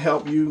that did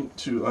help you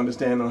to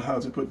understand on how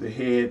to put the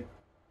head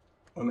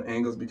on the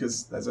angles,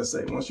 because as I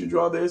say, once you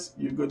draw this,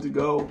 you're good to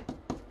go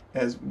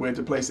as where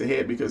to place the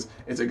head, because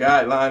it's a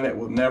guideline that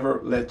will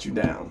never let you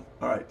down.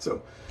 All right,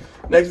 so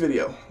next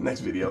video,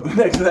 next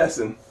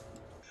lesson.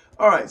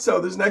 All right, so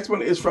this next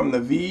one is from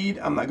Naveed.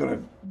 I'm not going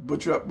to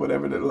butcher up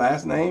whatever the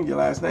last name, your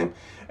last name.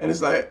 And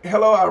it's like,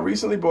 hello, I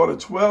recently bought a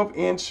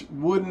 12-inch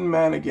wooden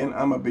mannequin.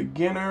 I'm a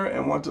beginner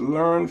and want to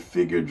learn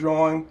figure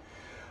drawing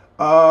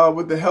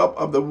with the help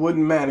of the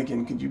wooden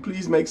mannequin. Could you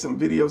please make some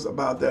videos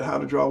about that, how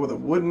to draw with a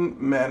wooden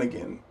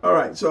mannequin? All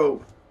right,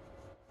 so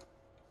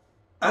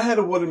I had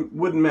a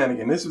wooden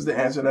mannequin. This was the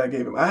answer that I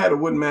gave him. I had a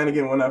wooden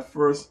mannequin when I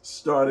first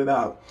started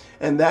out.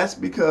 And that's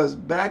because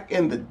back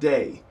in the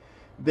day,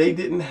 they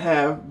didn't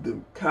have the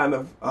kind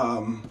of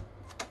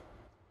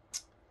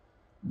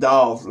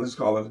dolls, let's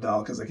call it a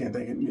doll because I can't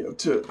think of,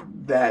 to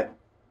that.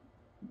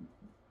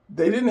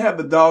 They didn't have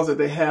the dolls that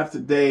they have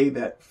today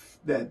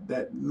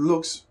that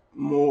looks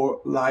more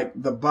like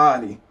the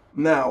body.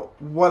 Now,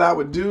 what I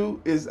would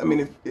do is, I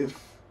mean, if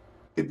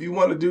you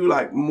want to do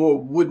like more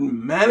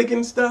wooden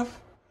mannequin stuff,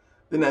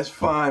 then that's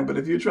fine. But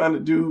if you're trying to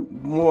do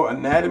more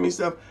anatomy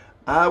stuff,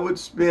 I would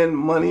spend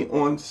money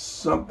on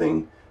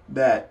something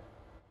that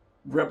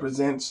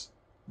represents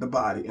the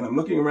body. And I'm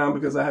looking around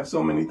because I have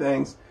so many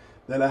things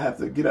that I have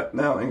to get up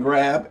now and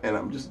grab, and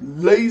I'm just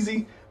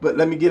lazy. But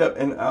let me get up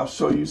and I'll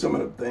show you some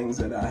of the things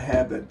that I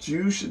have that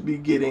you should be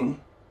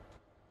getting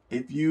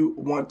if you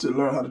want to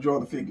learn how to draw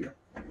the figure.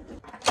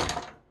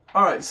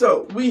 All right,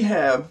 so we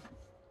have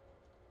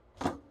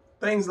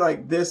things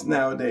like this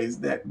nowadays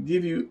that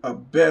give you a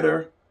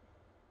better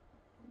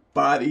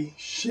body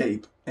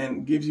shape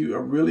and gives you a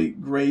really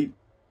great,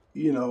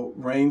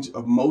 range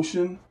of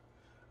motion.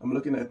 I'm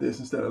looking at this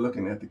instead of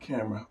looking at the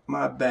camera.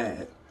 My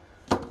bad.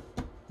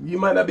 You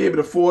might not be able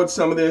to afford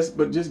some of this,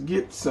 but just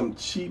get some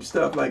cheap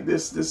stuff like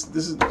this. This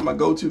is my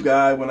go-to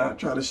guide when I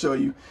try to show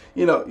you.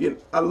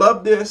 I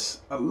love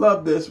this. I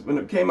love this when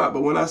it came out,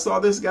 but when I saw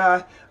this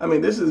guy, I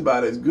mean, this is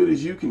about as good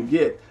as you can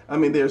get. I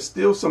mean, there's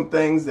still some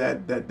things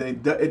that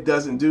it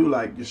doesn't do,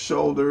 like your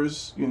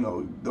shoulders.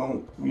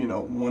 Don't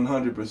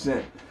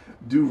 100%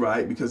 do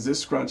right, because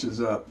this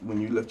scrunches up when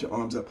you lift your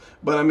arms up.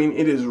 But I mean,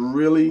 it is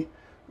really,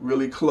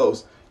 really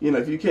close.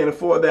 If you can't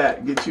afford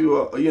that, get you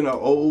a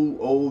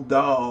old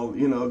doll.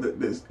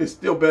 It's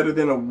still better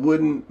than a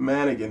wooden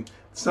mannequin.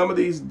 Some of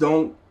these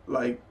don't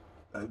like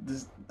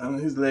this. I don't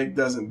know, his leg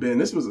doesn't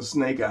bend. This was a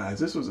snake eyes.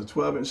 This was a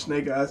 12-inch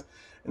snake eyes,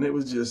 and it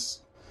was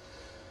just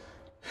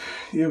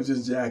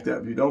jacked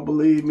up. If you don't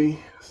believe me,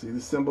 see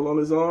the symbol on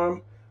his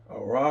arm,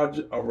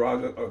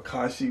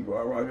 Akashi,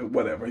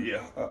 whatever.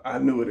 Yeah, I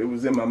knew it. It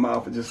was in my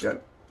mouth. It just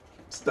got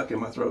stuck in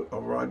my throat.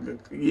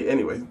 Yeah.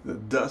 Anyway, the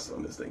dust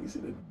on this thing. You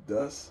see the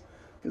dust?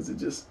 Because it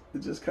just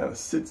kind of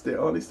sits there.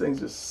 All these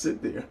things just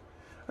sit there.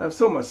 I have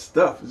so much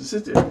stuff. It just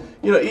sits there.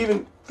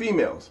 Even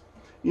females.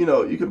 You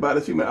can buy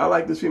this female. I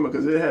like this female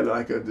because it had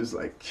like this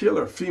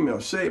killer female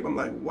shape. I'm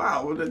like,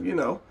 wow,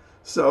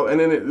 So, and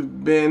then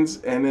it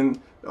bends, and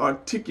then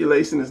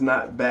articulation is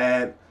not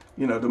bad.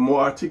 The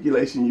more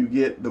articulation you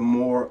get, the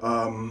more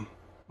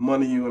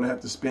money you're going to have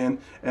to spend.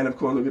 And of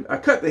course, look, I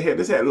cut the hair.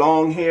 This had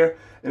long hair,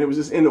 and it was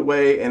just in the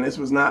way, and this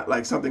was not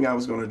like something I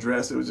was going to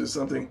dress. It was just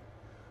something,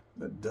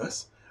 the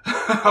dust.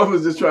 I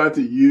was just trying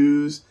to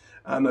use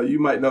I know you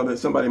might know that,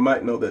 somebody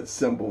might know that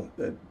symbol,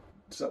 that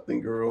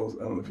something girls.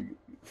 I don't know if you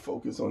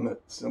focus on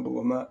that symbol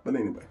or not, but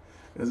anyway,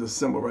 there's a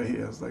symbol right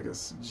here. It's like a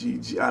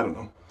GG, I don't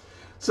know.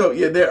 So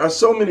yeah, there are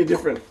so many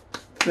different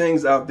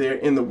things out there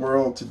in the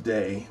world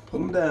today. Pull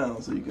them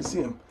down so you can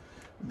see them,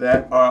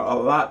 that are a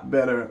lot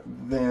better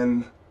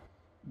than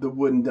the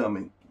wooden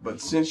dummy. But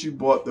since you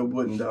bought the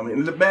wooden dummy,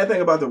 and the bad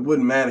thing about the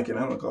wooden mannequin,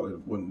 I'm gonna call it a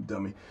wooden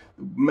dummy.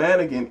 The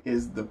mannequin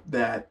is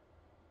that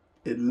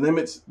it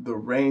limits the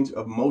range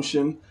of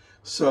motion.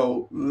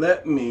 So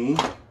let me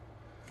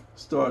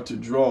start to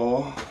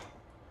draw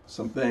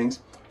some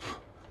things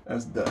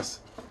as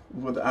dust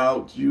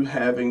without you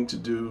having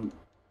to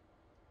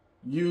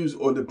use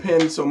or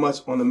depend so much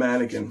on the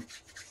mannequin.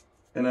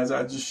 And as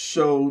I just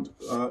showed,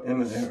 in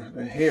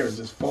the hair is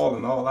just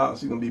falling all out.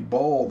 She's gonna be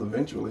bald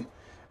eventually.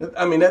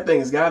 I mean, that thing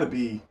has got to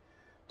be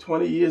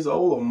 20 years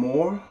old or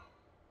more.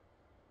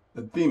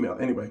 The female,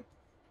 anyway.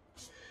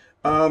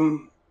 I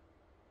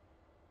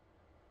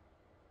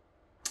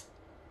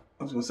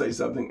was going to say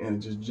something and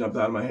it just jumped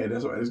out of my head.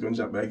 That's why it's going to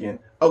jump back in.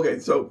 Okay,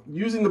 so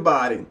using the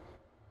body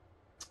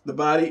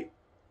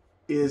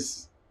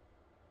is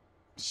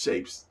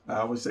shapes.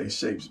 I always say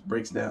shapes,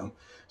 breaks down.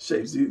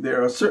 Shapes.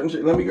 There are certain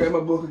shapes. Let me grab my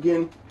book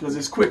again because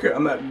it's quicker.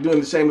 I'm not doing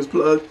the shameless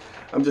plug.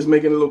 I'm just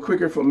making it a little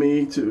quicker for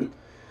me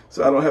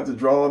so I don't have to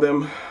draw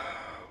them.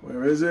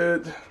 Where is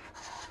it?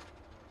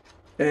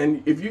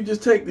 And if you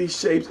just take these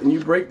shapes and you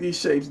break these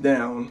shapes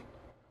down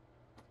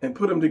and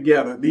put them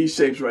together, these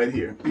shapes right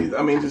here.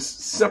 I mean,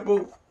 just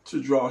simple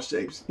to draw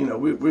shapes. You know,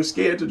 we're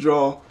scared to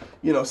draw,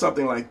 you know,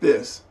 something like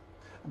this,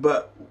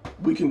 but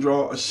we can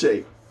draw a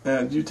shape.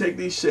 And you take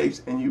these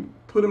shapes and you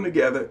put them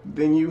together,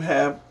 then you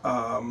have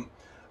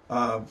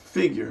a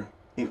figure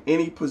in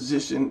any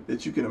position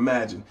that you can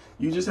imagine.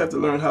 You just have to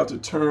learn how to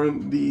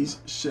turn these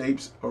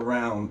shapes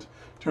around.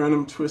 Turn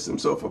them, twist them,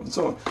 so forth and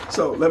so on.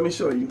 So let me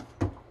show you.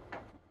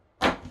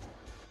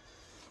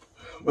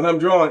 When I'm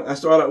drawing, I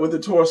start out with the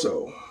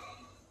torso,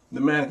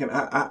 the mannequin.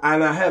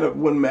 I had a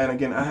wooden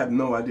mannequin. I have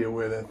no idea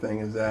where that thing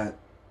is at.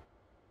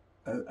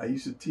 I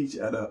used to teach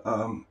at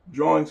a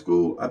drawing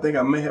school. I think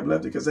I may have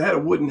left it because I had a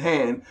wooden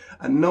hand.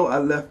 I know I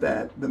left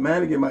that. The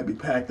mannequin might be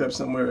packed up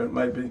somewhere. It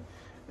might be.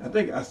 I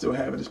think I still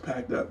have it. It's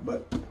packed up.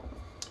 But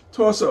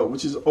torso,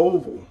 which is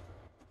oval.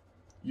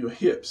 Your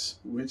hips,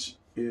 which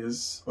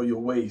is, or your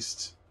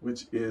waist,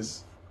 which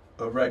is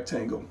a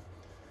rectangle.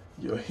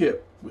 Your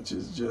hip, which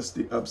is just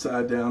the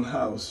upside down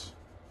house.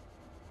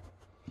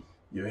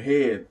 Your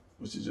head,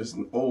 which is just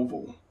an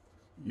oval.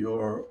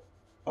 Your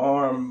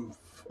arm,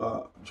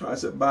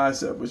 tricep,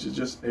 bicep, which is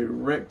just a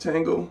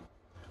rectangle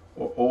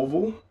or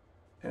oval.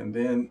 And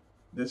then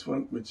this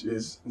one, which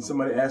is, and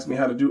somebody asked me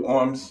how to do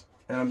arms,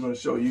 and I'm going to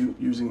show you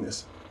using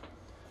this.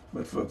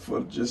 But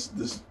for just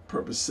this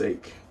purpose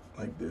sake,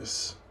 like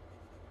this.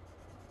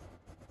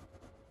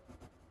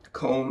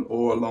 Cone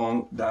or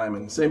long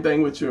diamond. Same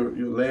thing with your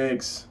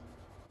legs.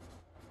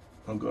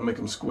 I'm going to make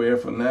them square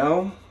for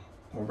now,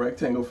 or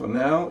rectangle for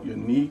now. Your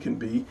knee can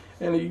be,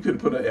 and you could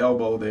put an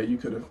elbow there. You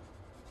could have,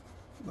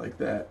 like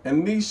that.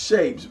 And these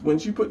shapes,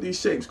 once you put these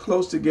shapes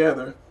close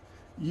together,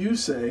 you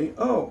say,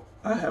 oh,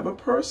 I have a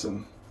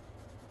person.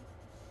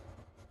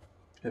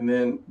 And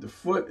then the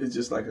foot is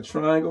just like a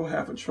triangle,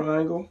 half a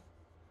triangle.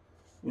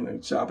 You know,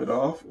 chop it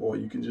off, or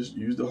you can just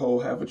use the whole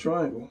half a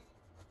triangle.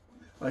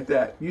 Like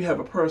that. You have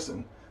a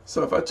person.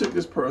 So if I took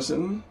this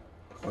person,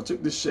 I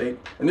took this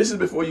shape, and this is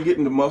before you get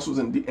into muscles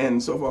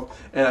and so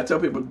forth. And I tell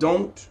people,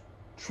 don't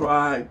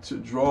try to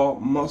draw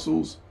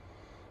muscles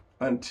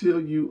until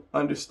you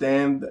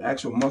understand the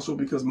actual muscle,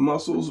 because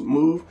muscles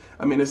move.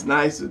 I mean, it's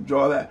nice to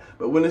draw that,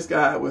 but when this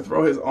guy would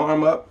throw his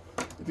arm up,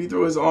 if he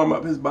threw his arm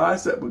up, his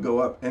bicep would go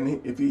up,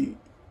 and if he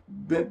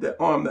bent that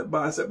arm, that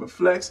bicep would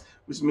flex,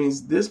 which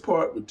means this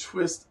part would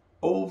twist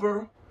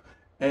over,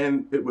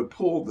 and it would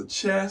pull the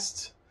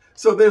chest.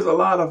 So there's a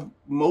lot of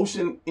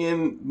motion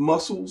in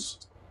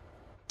muscles.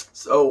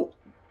 So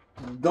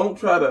don't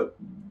try to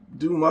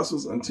do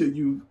muscles until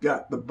you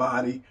got the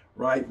body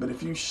right. But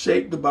if you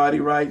shape the body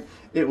right,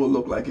 it will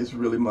look like it's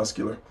really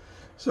muscular.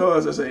 So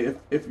as I say,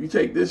 if you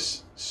take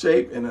this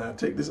shape and I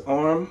take this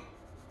arm,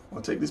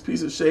 I'll take this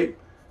piece of shape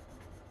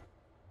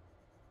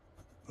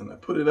and I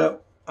put it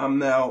up, I'm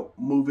now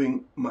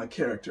moving my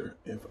character.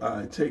 If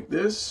I take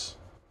this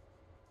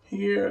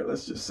here,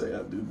 let's just say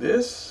I do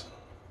this.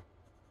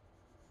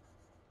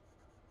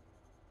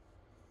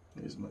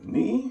 Here's my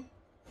knee.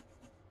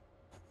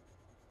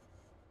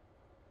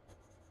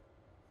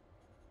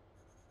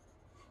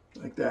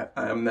 Like that,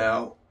 I am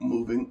now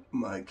moving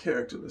my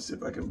character. Let's see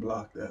if I can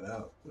block that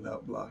out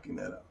without blocking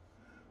that out.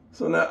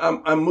 So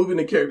now I'm moving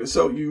the character.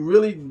 So you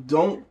really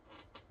don't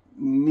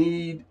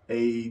need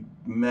a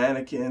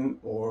mannequin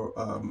or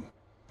a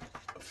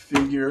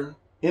figure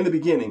in the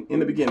beginning.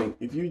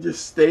 If you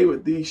just stay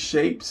with these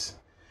shapes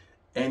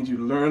and you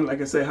learn,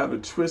 like I say, how to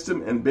twist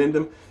them and bend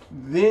them,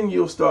 then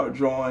you'll start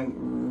drawing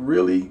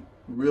really,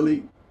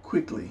 really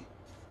quickly.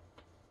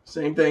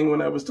 Same thing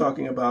when I was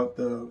talking about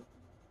the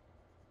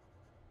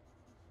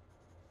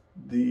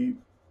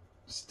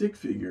stick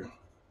figure.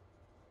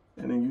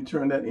 And then you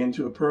turn that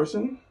into a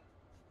person.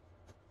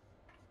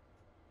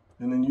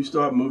 And then you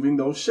start moving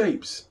those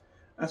shapes.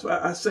 That's why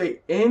I say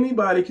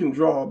anybody can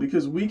draw,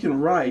 because we can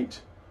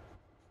write,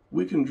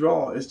 we can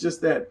draw. It's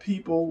just that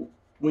people,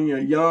 when you're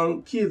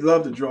young, kids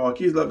love to draw.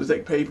 Kids love to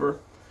take paper,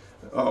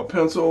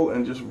 pencil,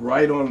 and just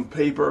write on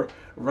paper,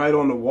 write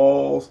on the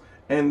walls.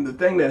 And the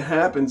thing that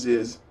happens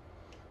is,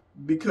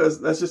 because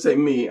let's just say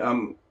me,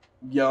 I'm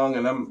young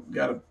and I'm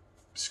got a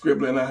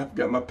scribbling, I've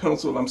got my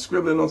pencil, I'm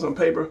scribbling on some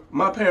paper.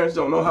 My parents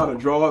don't know how to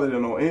draw, they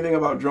don't know anything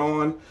about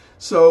drawing,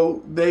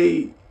 so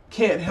they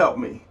can't help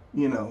me.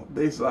 You know,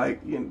 they's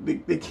like, you know,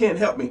 they can't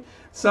help me.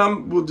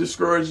 Some will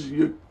discourage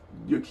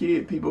your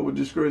kid, people will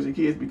discourage the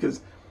kids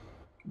because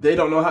they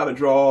don't know how to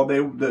draw,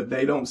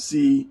 they don't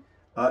see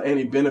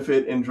any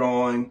benefit in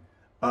drawing.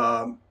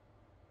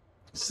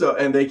 So,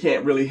 and they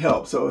can't really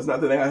help. So it's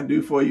nothing I can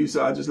do for you.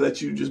 So I just let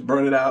you just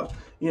burn it out.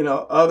 You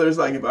know, others,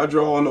 like if I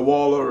draw on the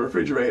wall or a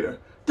refrigerator,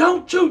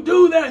 don't you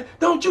do that.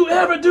 Don't you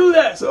ever do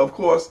that. So of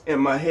course, in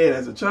my head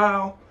as a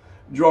child,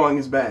 drawing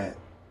is bad.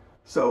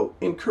 So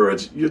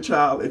encourage your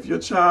child. If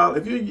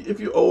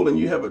you're old and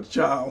you have a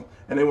child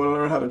and they want to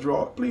learn how to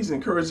draw, please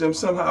encourage them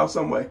somehow,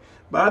 some way.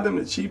 Buy them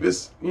the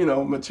cheapest, you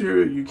know,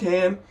 material you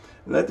can.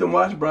 And let them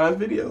watch Brian's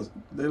videos.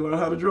 They learn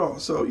how to draw.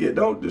 So yeah,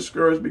 don't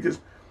discourage, because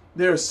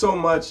there's so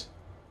much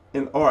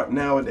in art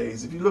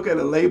nowadays. If you look at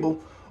a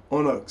label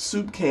on a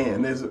soup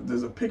can, there's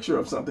a picture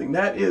of something.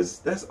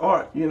 That's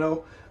art. You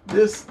know,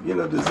 this, you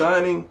know,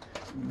 designing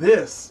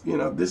this, you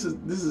know, this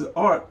is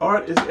art.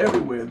 Art is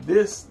everywhere.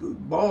 This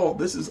ball,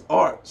 this is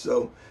art.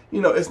 So, you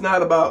know, it's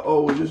not about,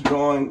 oh, we're just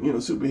drawing, you know,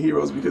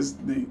 superheroes, because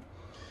the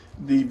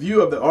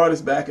view of the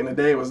artist back in the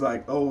day was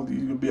like, oh,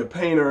 you'll be a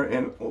painter,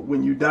 and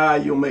when you die,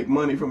 you'll make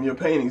money from your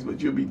paintings, but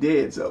you'll be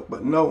dead. So,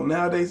 but no,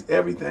 nowadays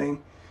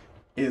everything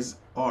is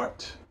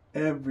art.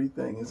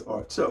 Everything is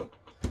art. So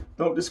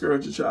don't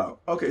discourage your child.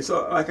 Okay,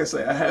 so like I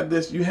say, I have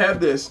this, you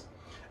have this.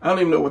 I don't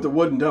even know what the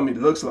wooden dummy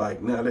looks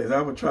like nowadays.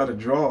 I would try to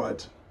draw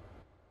it,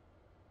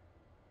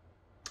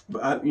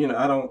 but I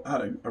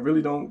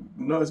really don't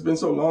know. It's been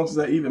so long since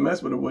I even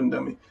messed with a wooden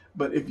dummy.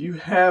 But if you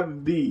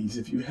have these,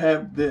 if you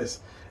have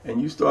this,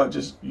 and you start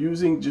just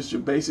using just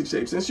your basic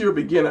shapes, since you're a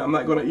beginner, I'm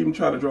not going to even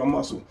try to draw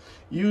muscle.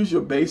 Use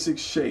your basic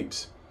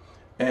shapes,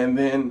 and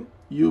then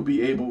you'll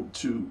be able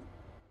to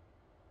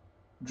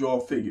draw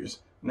figures.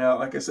 Now,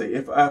 like I say,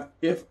 if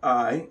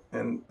I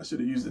and I should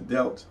have used the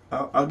delt.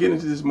 I'll get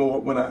into this more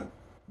when I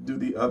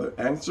do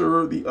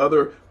answer the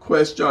other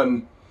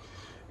question.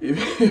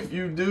 If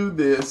you do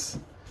this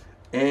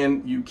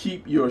and you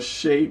keep your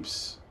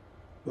shapes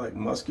like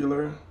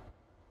muscular,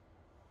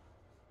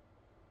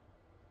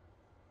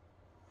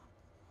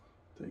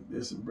 take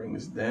this and bring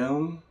this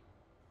down.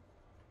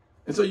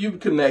 And so you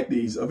would connect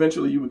these.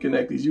 Eventually you would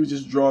connect these. You would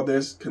just draw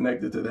this,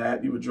 connect it to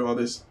that. You would draw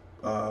this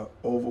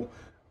oval,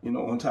 you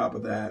know, on top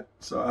of that.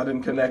 So I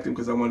didn't connect them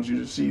because I wanted you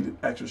to see the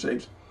actual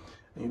shapes.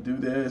 And you do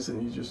this,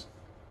 and you just,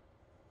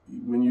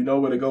 when you know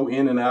where to go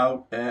in and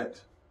out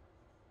at,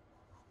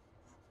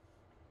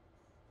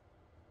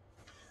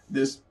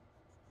 this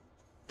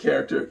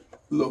character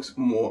looks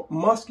more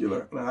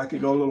muscular. Now I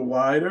could go a little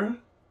wider,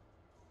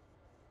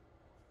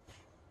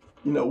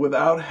 you know,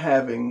 without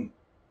having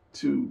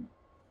to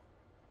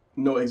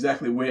know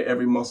exactly where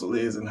every muscle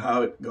is and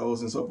how it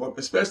goes and so forth,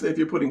 especially if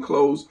you're putting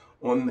clothes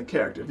on the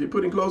character. If you're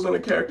putting clothes on the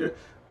character,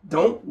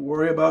 don't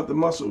worry about the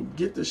muscle.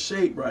 Get the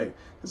shape right.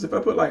 Because if I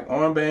put like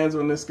armbands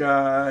on this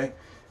guy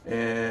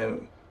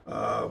and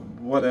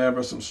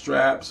whatever, some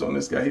straps on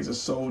this guy, he's a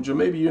soldier.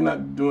 Maybe you're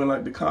not doing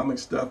like the comic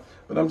stuff,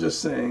 but I'm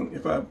just saying,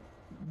 if I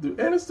do,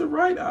 and it's the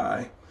right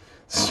eye,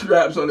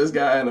 straps on this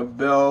guy and a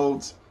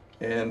belt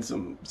and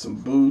some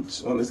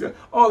boots on this guy,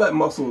 all that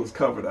muscle is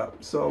covered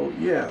up. So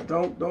yeah,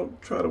 don't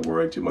try to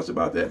worry too much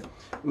about that.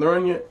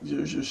 Learn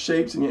your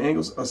shapes and your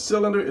angles. A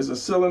cylinder is a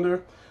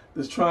cylinder.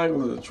 This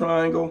triangle is a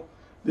triangle.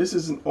 This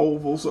is an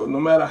oval, so no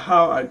matter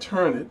how I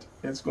turn it,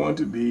 it's going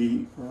to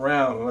be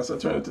round, unless I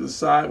turn it to the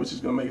side, which is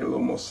going to make it a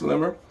little more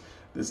slimmer.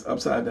 This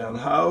upside down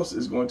house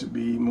is going to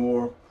be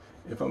more,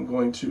 if I'm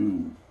going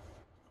to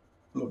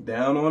look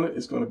down on it,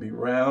 it's going to be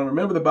round.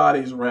 Remember, the body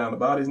is round. The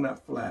body is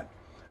not flat.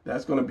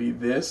 That's going to be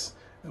this.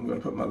 I'm going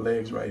to put my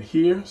legs right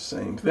here.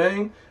 Same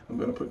thing. I'm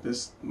going to put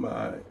this,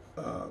 my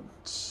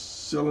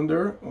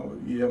cylinder, or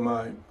yeah,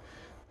 my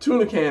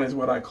tuna can is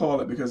what I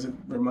call it, because it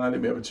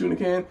reminded me of a tuna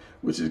can,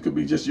 which it could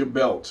be just your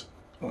belt.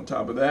 On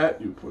top of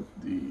that, you put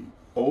the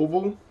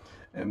oval,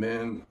 and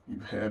then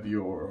you have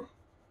your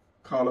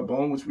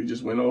collarbone, which we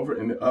just went over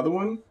in the other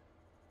one.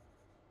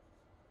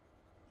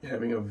 You're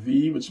having a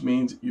V, which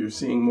means you're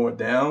seeing more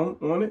down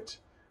on it.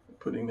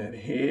 Putting that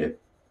head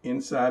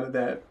inside of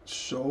that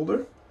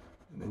shoulder.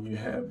 And then you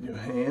have your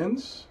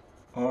hands,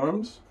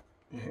 arms,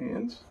 your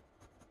hands.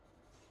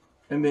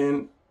 And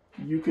then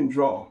you can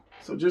draw.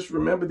 So just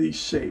remember these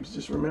shapes.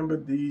 Just remember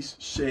these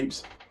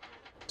shapes.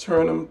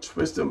 Turn them,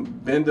 twist them,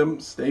 bend them.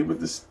 Stay with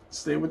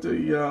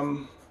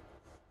the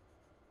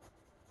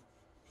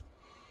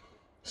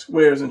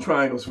squares and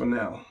triangles for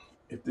now.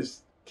 If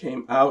this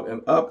came out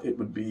and up, it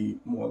would be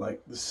more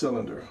like the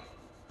cylinder.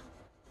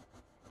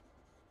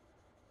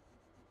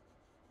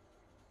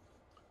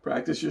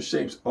 Practice your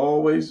shapes.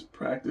 Always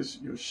practice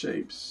your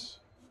shapes.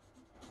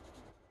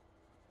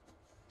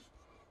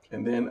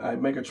 And then I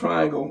make a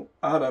triangle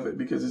out of it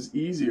because it's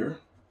easier.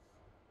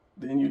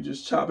 Then you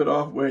just chop it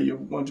off where you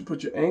want to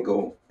put your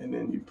ankle, and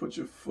then you put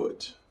your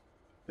foot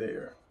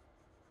there.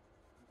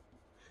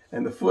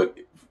 And the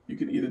foot, you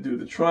can either do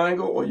the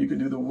triangle or you can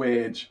do the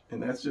wedge,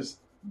 and that's just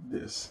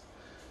this.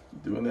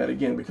 Doing that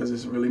again because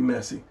it's really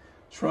messy.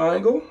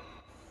 Triangle,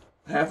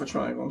 half a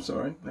triangle, I'm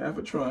sorry, half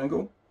a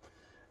triangle.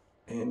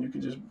 And you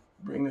can just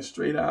bring this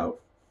straight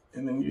out,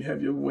 and then you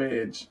have your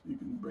wedge. You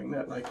can bring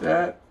that like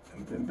that,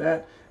 and then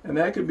that, and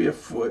that could be a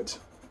foot.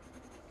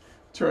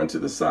 Turn to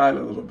the side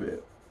a little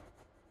bit.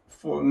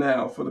 For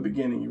now, for the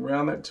beginning, you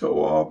round that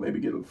toe off, maybe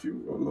get a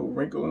little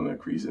wrinkle in the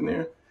crease in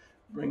there.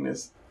 Bring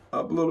this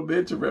up a little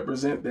bit to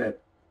represent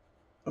that,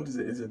 what is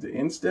it? Is it the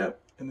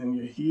instep? And then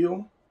your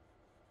heel.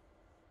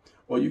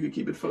 Or you could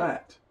keep it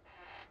flat.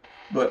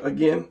 But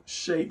again,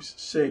 shapes,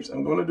 shapes.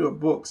 I'm going to do a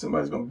book.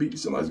 Somebody's going to beat me.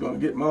 Somebody's going to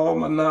get all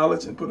my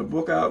knowledge and put a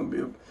book out and be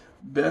a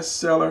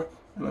bestseller.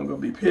 And I'm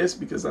going to be pissed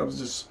because I was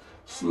just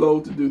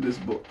slow to do this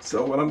book.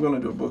 So what I'm going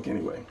to do a book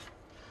anyway.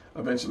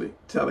 Eventually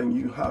telling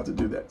you how to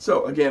do that.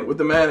 So again, with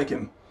the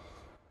mannequin,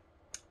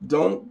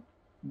 don't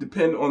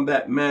depend on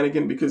that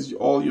mannequin because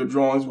all your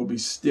drawings will be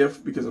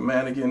stiff because a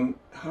mannequin,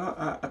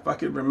 if I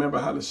could remember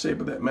how the shape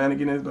of that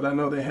mannequin is, but I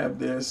know they have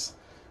this,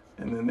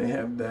 and then they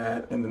have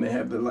that, and then they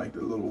have the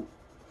little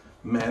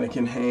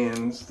mannequin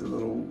hands, the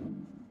little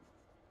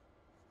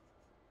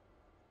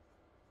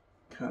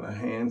kind of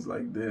hands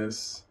like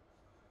this.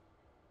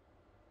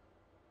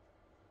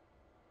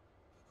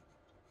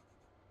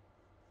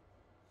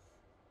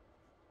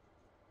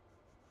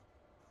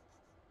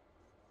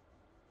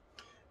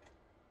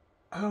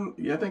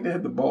 Yeah, I think they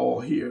had the ball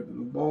here,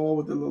 the ball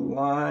with the little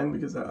line,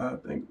 because I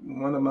think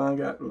one of mine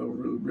got a little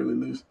really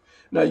loose.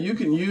 Now you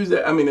can use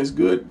that. I mean, it's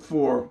good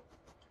for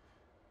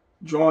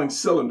drawing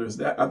cylinders.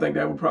 That I think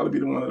that would probably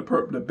be one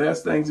of the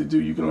best things to do.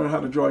 You can learn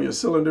how to draw your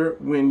cylinder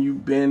when you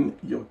bend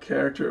your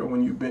character, or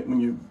when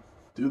you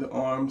do the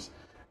arms.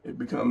 It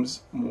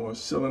becomes more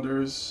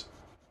cylinders,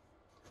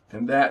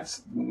 and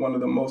that's one of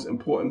the most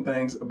important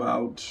things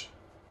about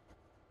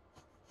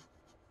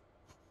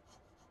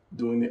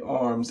doing the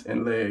arms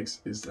and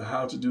legs, is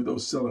how to do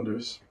those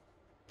cylinders.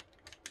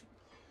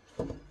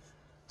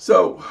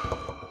 So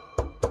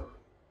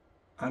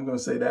I'm going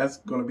to say that's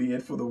going to be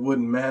it for the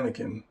wooden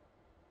mannequin.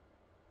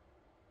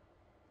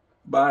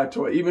 Buy a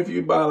toy. Even if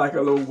you buy like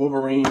a little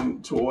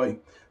Wolverine toy,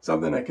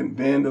 something that can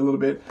bend a little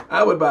bit.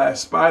 I would buy a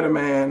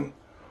Spider-Man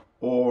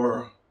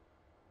or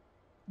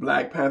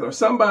Black Panther, or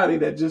somebody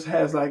that just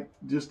has like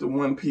just a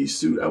one-piece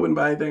suit. I wouldn't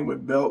buy anything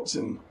with belts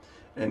and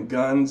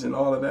guns and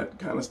all of that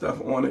kind of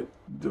stuff on it.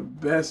 The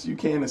best you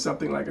can is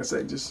something, like I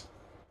said, just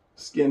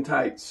skin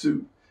tight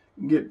suit.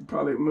 You can get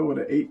probably with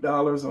an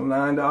 $8 or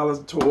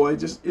 $9 toy.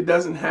 Just, it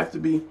doesn't have to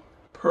be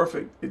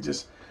perfect. It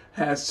just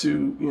has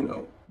to, you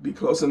know, be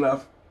close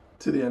enough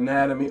to the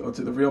anatomy or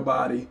to the real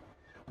body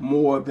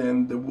more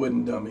than the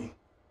wooden dummy.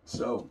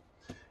 So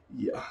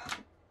yeah,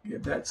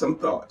 give that some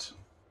thought.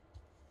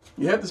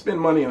 You have to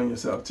spend money on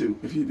yourself too.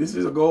 If this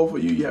is a goal for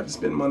you, you have to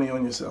spend money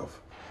on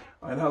yourself.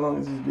 All right, how long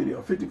is this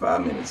video?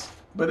 55 minutes.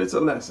 But it's a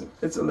lesson.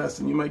 It's a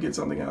lesson. You might get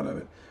something out of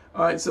it.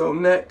 All right, so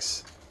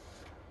next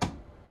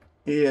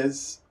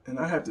is, and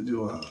I have to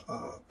do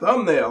a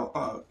thumbnail,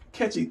 a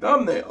catchy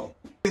thumbnail.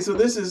 Okay, so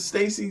this is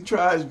Stacy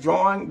Tries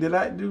Drawing.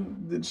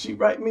 Did she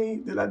write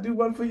me? Did I do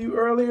one for you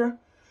earlier?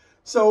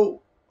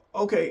 So,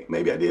 okay,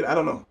 maybe I did. I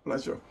don't know. I'm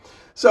not sure.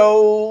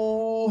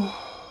 So,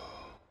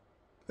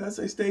 did I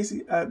say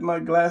Stacy? My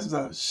glasses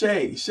are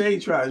Shay. Shay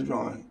Tries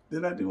Drawing.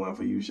 Did I do one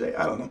for you, Shay?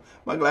 I don't know.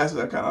 My glasses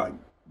are kind of like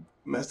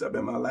messed up,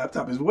 and my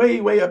laptop is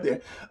way up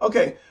there.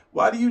 Okay,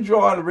 why do you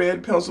draw on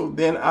red pencil,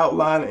 then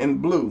outline in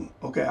blue?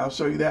 Okay, I'll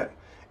show you that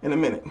in a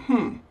minute.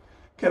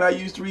 Can I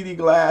use 3D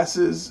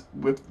glasses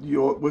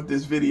with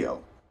this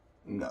video?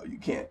 No, you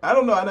can't. I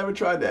don't know. I never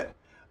tried that.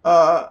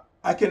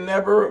 I can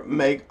never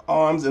make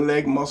arms and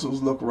leg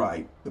muscles look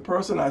right. The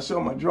person I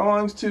show my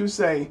drawings to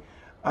say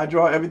I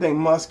draw everything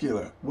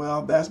muscular.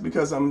 Well, that's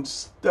because I'm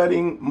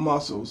studying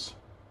muscles.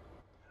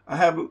 I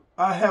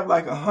have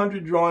like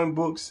 100 drawing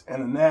books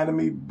and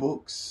anatomy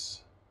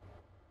books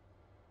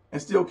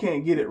and still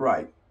can't get it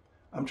right.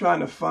 I'm trying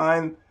to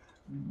find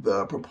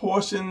the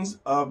proportions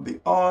of the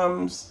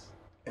arms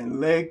and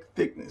leg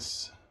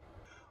thickness.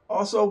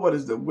 Also, what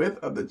is the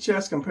width of the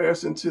chest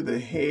comparison to the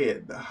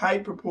head? The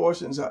height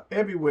proportions are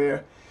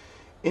everywhere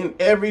in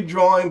every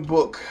drawing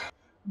book,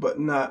 but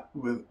not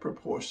with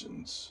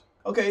proportions.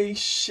 Okay,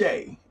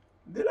 Shay,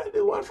 did I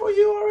do one for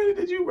you already?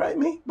 Did you write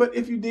me? But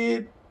if you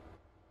did,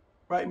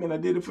 write me and I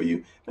did it for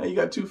you. Now you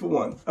got 2 for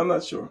 1. I'm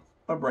not sure.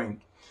 My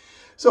brain.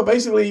 So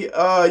basically,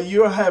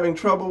 you're having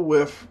trouble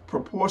with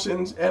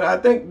proportions. And I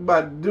think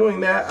by doing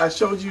that, I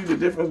showed you the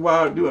difference why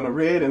I'm doing a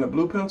red and a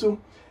blue pencil.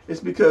 It's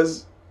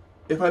because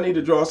if I need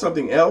to draw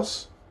something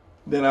else,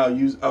 then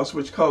I'll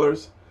switch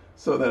colors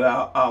so that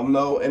I'll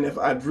know. And if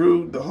I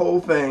drew the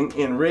whole thing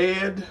in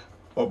red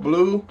or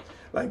blue,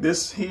 like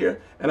this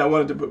here, and I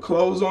wanted to put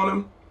clothes on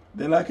them,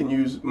 then I can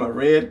use my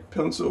red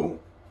pencil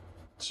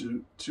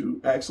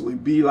to actually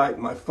be like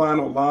my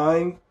final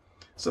line.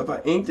 So if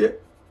I inked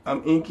it,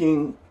 I'm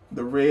inking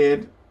the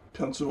red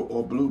pencil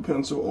or blue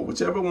pencil or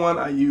whichever one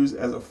I use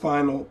as a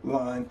final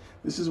line.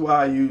 This is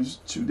why I use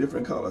 2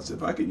 different colors.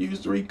 If I could use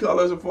 3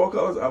 colors or 4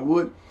 colors, I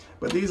would,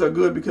 but these are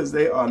good because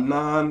they are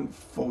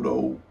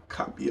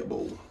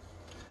non-photocopyable.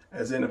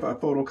 As in, if I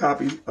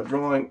photocopy a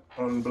drawing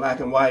on black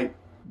and white,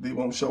 they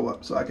won't show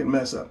up, so I can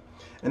mess up.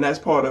 And that's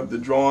part of the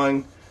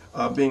drawing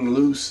being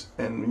loose.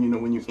 And you know,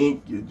 when you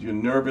ink, you're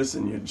nervous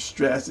and you're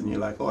stressed and you're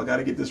like, oh, I got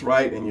to get this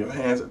right, and your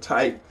hands are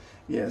tight.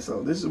 Yeah,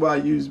 so this is why I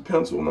use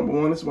pencil, number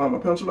 1. This is why I'm a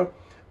penciler,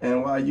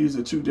 and why I use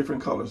the 2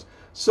 different colors.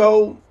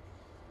 So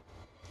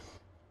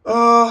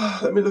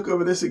let me look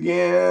over this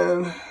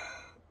again.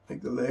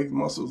 Make the leg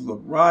muscles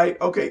look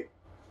right. Okay,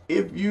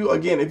 if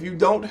you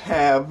don't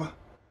have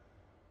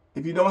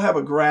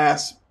a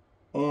grasp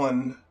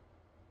on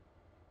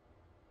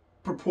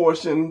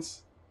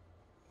proportions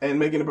and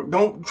making it,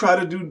 don't try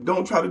to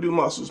do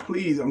muscles,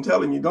 please. I'm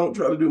telling you, don't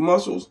try to do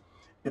muscles.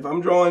 If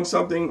I'm drawing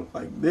something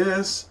like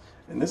this,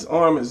 and this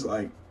arm is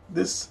like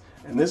this,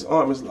 and this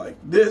arm is like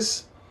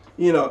this,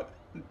 you know,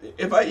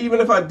 even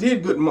if I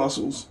did good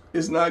muscles,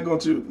 it's not going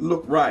to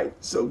look right.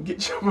 So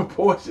get your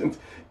proportions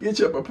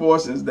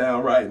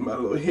down right. My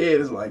little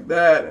head is like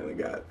that, and I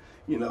got,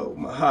 you know,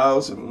 my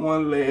house and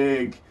one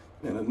leg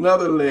and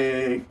another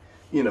leg.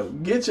 You know,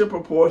 get your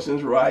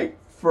proportions right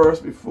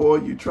first before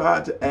you try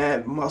to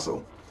add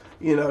muscle.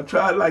 You know,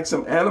 try like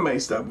some anime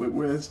stuff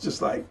where it's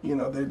just like, you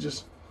know, they're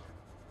just,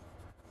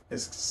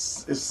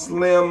 it's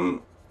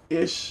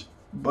slim-ish,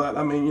 but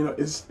I mean, you know,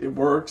 it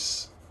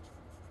works.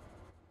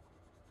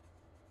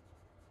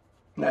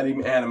 Not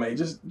even anime,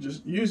 just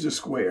use your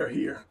square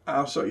here.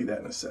 I'll show you that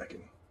in a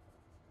second.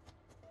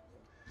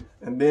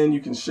 And then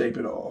you can shape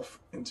it off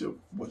into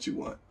what you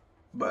want.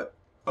 But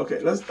okay,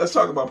 let's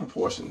talk about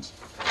proportions.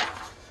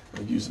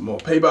 I'll use some more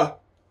paper.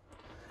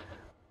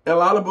 In a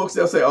lot of books,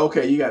 they'll say,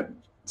 okay, you got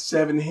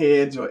 7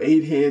 heads or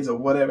 8 heads or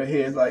whatever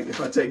heads. Like if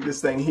I take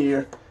this thing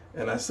here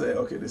and I say,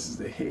 okay, this is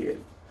the head.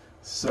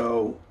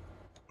 So,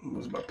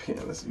 where's my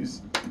pen? Let's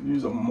use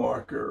a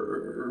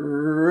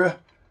marker.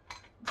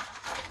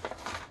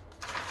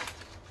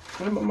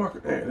 Where's my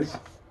marker? There it is.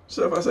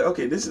 So if I say,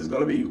 okay, this is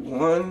going to be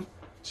 1,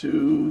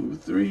 2,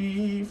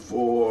 3,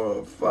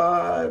 4,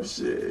 5,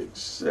 6,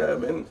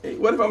 7, 8.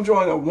 What if I'm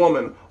drawing a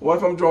woman? Or what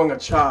if I'm drawing a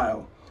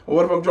child? Or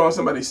what if I'm drawing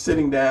somebody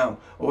sitting down?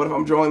 Or what if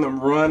I'm drawing them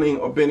running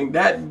or bending?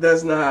 That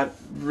does not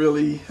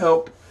really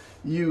help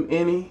you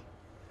any.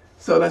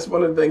 So that's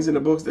one of the things in the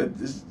books that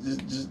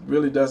just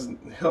really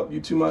doesn't help you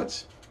too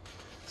much.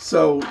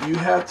 So you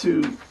have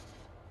to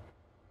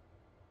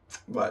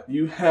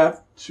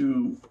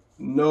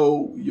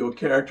know your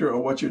character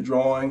or what you're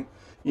drawing.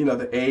 You know,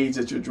 the age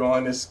that you're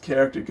drawing this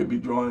character. Could be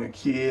drawing a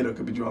kid or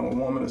could be drawing a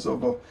woman and so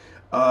forth.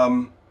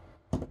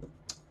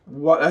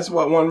 That's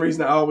one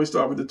reason I always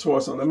start with the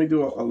torso. Let me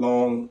do a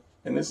long,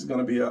 and this is going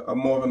to be a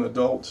more of an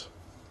adult.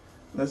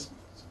 Let's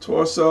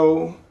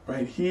torso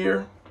right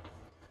here.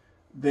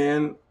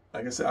 Then,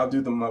 like I said, I'll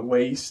do my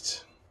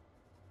waist,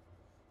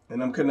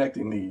 and I'm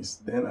connecting these.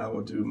 Then I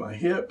will do my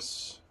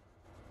hips.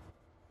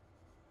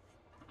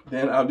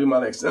 Then I'll do my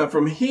legs. Now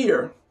from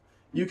here,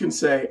 you can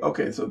say,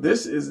 okay, so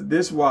this is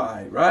this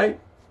wide, right?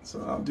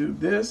 So I'll do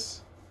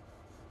this,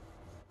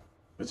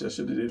 which I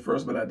should have did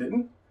first, but I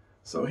didn't.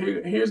 So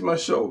here's my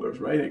shoulders,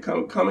 right? It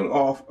coming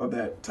off of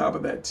that top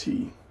of that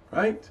T,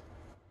 right?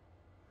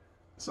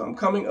 So I'm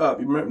coming up.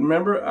 You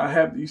remember,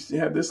 you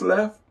have this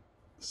left.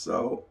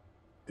 So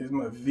here's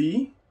my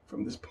V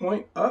from this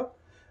point up.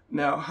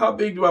 Now, how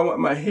big do I want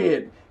my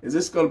head? Is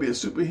this going to be a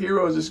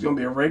superhero? Is this going to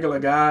be a regular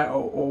guy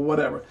or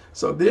whatever?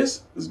 So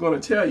this is going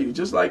to tell you,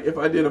 just like if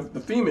I did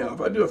the female.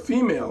 If I do a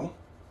female,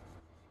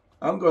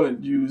 I'm going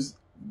to use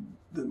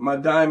my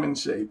diamond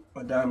shape.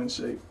 I'll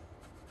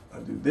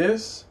do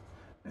this,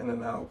 and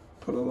then I'll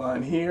put a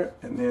line here,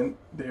 and then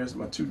there's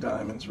my 2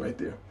 diamonds right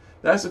there.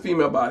 That's the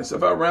female body. So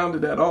if I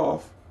rounded that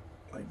off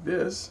like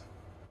this,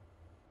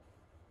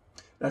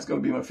 that's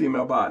going to be my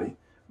female body.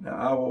 Now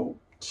I will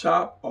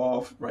chop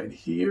off right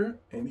here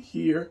and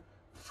here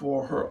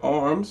for her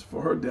arms,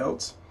 for her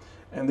delts,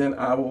 and then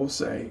I will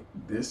say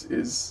this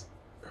is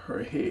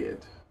her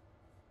head.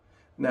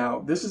 Now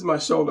this is my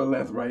shoulder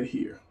length right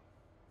here,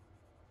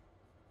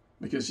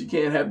 because she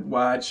can't have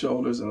wide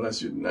shoulders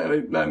unless you're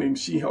not even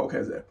She-Hulk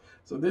has that.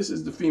 So this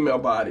is the female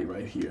body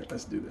right here.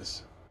 Let's do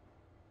this.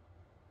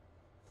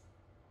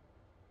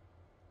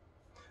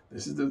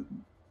 This is the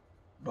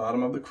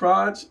bottom of the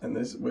crotch, and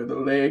this is where the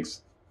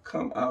legs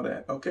come out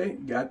at. Okay,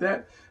 got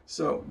that?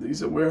 So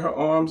these are where her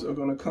arms are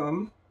going to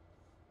come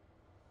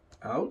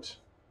out,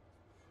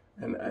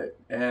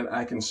 and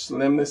I can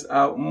slim this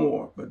out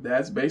more, but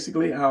that's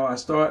basically how I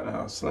start, and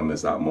I'll slim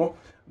this out more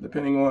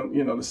depending on,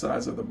 you know, the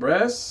size of the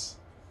breasts.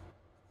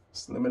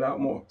 Slim it out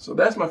more. So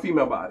that's my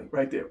female body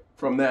right there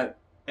from that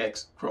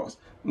X cross.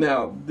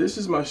 Now this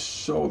is my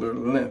shoulder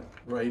length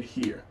right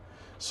here.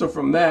 So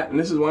from that, and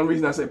this is one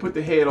reason I say put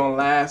the head on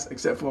last,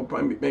 except for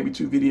maybe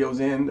 2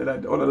 videos in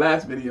that or the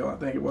last video I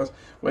think it was,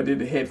 where I did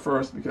the head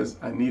first, because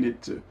I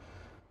needed to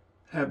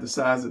have the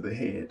size of the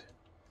head.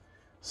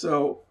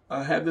 So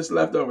I have this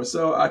left over,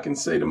 so I can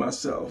say to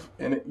myself,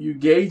 and you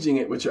gauging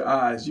it with your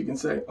eyes, you can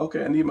say,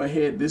 okay, I need my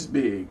head this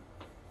big.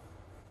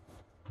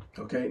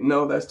 Okay,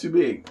 no, that's too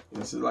big.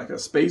 This is like a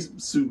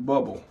spacesuit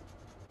bubble.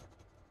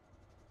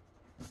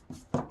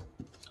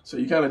 So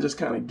you kind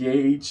of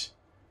gauge,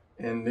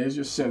 and there's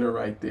your center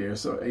right there.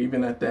 So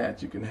even at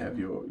that, you can have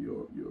your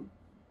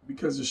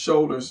because the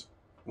shoulders,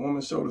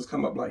 woman's shoulders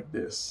come up like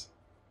this.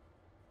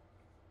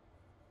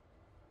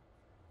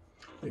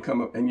 They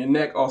come up, and your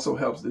neck also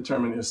helps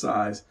determine your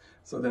size.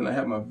 So then I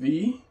have my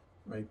V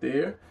right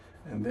there,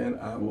 and then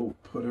I will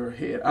put her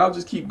head. I'll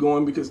just keep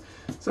going because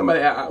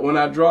somebody, when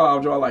I draw, I'll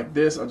draw like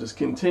this. I'll just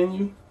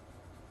continue.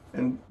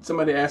 And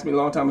somebody asked me a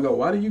long time ago,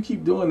 why do you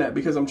keep doing that?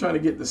 Because I'm trying to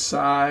get the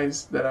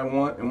size that I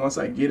want, and once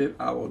I get it,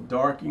 I will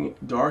darken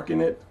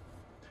it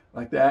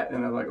like that,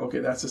 and I'm like, okay,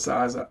 that's the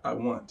size I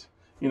want,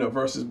 you know,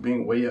 versus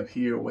being way up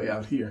here, way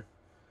out here.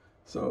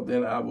 So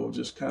then I will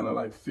just kind of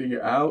like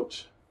figure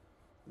out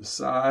the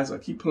size. I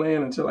keep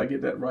playing until I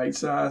get that right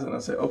size, and I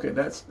say, okay,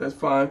 that's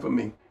fine for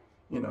me.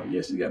 You know,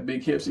 yes, you got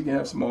big hips, you can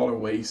have smaller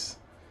waists.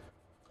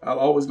 I'll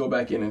always go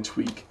back in and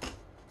tweak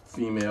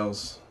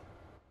females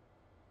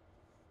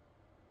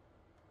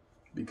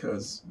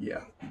because,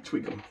 yeah, you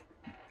tweak them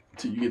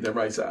until you get that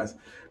right size.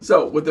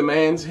 So with the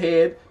man's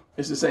head,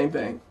 it's the same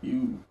thing.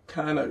 You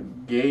kind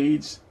of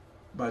gauge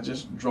by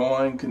just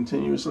drawing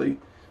continuously,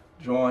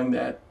 drawing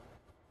that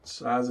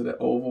size of the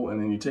oval, and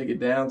then you take it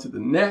down to the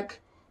neck.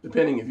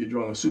 Depending if you're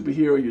drawing a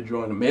superhero, you're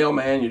drawing a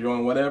mailman, you're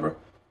drawing whatever.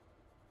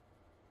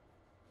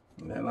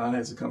 And that line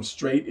has to come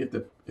straight if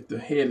the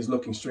head is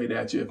looking straight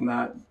at you. If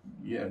not,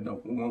 yeah, no,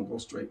 it won't go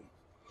straight.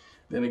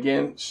 Then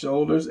again,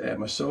 shoulders, add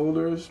my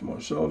shoulders, more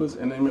shoulders,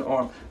 and then my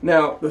arm.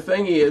 Now, the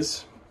thing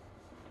is,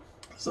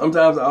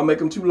 sometimes I'll make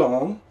them too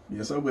long.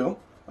 Yes, I will.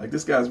 Like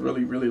this guy's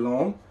really, really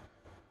long.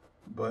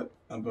 But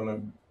I'm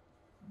gonna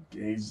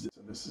gauge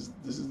this.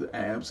 This is the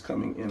abs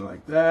coming in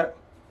like that.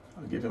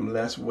 I'll give him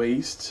less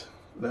waist,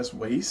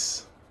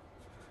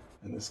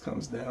 and this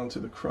comes down to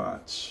the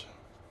crotch.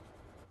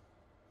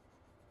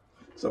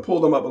 So I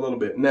pull them up a little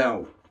bit.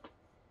 Now,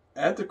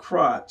 at the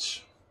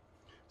crotch,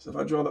 so if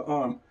I draw the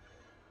arm,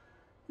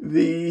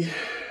 where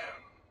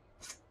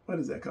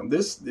does that come?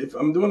 This, if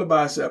I'm doing the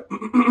bicep,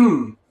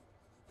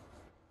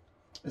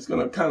 it's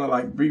gonna kind of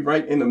like be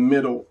right in the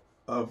middle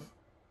of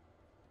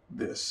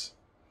this.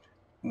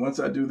 Once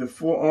I do the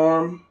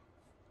forearm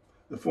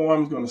is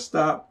gonna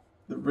stop,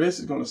 the wrist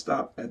is gonna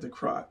stop at the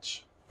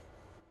crotch.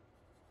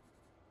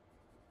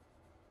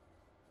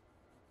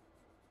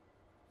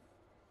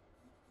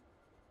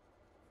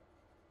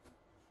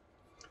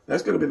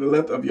 That's going to be the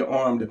length of your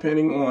arm,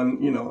 depending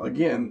on, you know,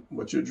 again,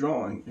 what you're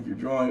drawing. If you're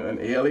drawing an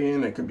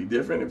alien, it could be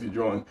different. If you're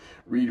drawing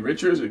Reed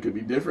Richards, it could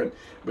be different.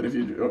 But if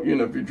you, you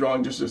know, if you're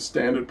drawing just a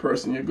standard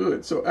person, you're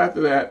good. So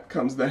after that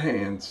comes the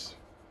hands.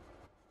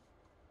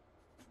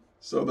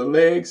 So the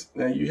legs,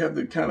 now you have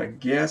to kind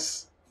of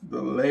guess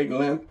the leg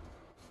length.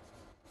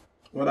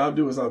 What I'll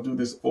do is I'll do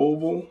this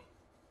oval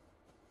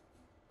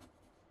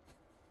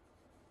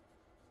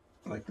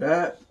like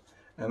that.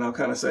 And I'll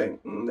kind of say,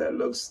 that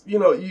looks, you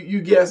know,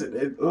 you guess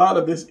it. A lot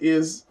of this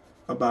is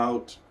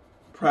about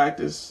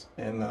practice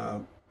and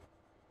not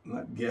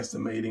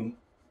guesstimating.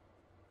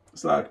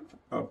 It's like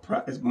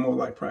it's more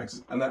like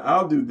practice. And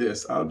I'll do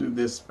this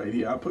right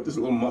here. I'll put this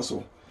little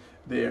muscle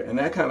there, and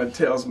that kind of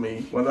tells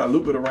me when I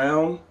loop it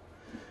around.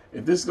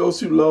 If this goes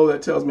too low,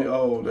 that tells me,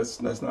 oh,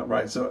 that's not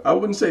right. So I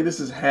wouldn't say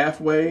this is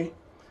halfway,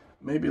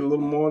 maybe a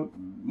little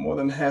more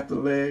than half the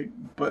leg,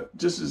 but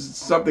just as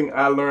something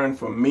I learned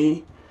from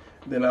me.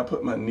 Then I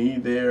put my knee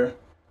there,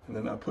 and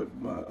then I put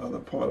my other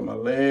part of my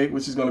leg,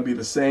 which is going to be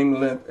the same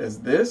length as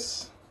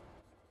this.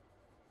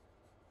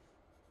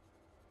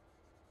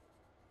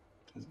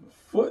 Here's my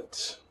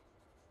foot.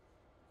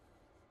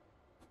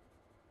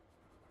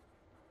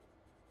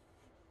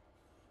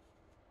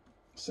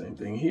 Same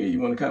thing here.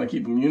 You want to kind of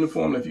keep them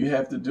uniform. If you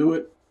have to do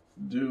it,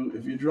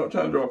 if you're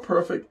trying to draw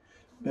perfect,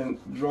 then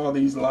draw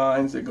these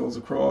lines that goes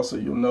across so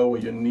you'll know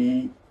where your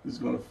knee is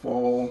going to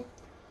fall.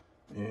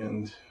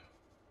 And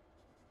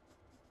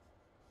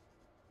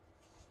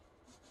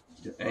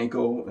your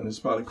ankle, and it's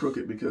probably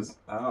crooked because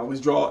I always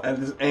draw at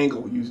this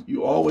angle.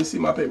 You always see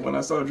my paper. When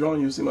I start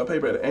drawing, you see my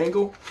paper at an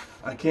angle.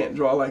 I can't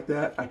draw like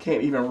that. I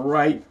can't even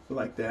write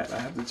like that. I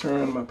have to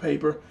turn my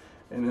paper,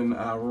 and then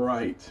I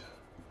write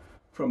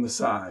from the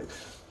side.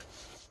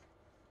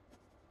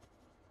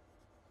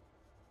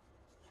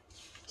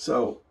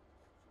 So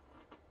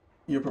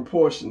your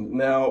proportion.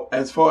 Now,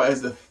 as far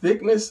as the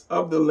thickness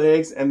of the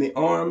legs and the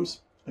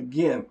arms,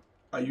 again,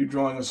 are you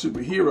drawing a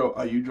superhero?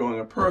 Are you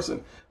drawing a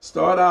person?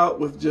 Start out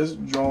with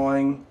just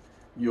drawing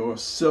your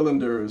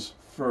cylinders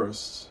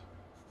first.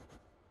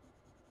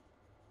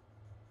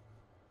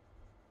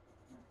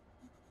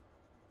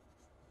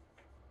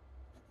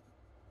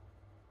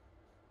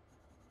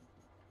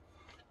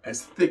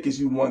 As thick as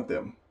you want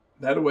them.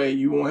 That way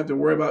you won't have to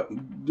worry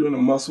about doing the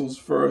muscles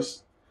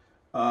first.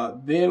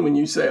 Then when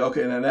you say,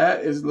 okay, now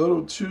that is a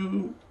little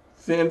too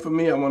thin for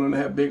me, I want them to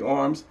have big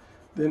arms,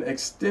 then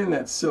extend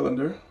that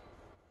cylinder.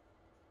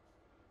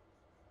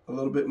 a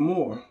little bit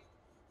more.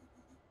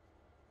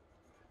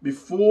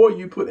 Before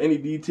you put any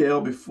detail,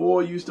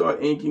 before you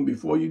start inking,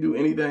 before you do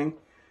anything,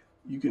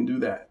 you can do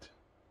that.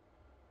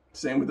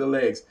 Same with the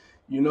legs.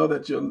 You know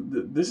that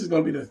this is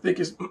going to be the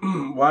thickest,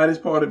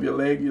 widest part of your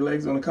leg. Your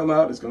leg's going to come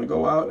out, it's going to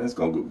go out, and it's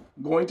going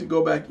to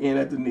go back in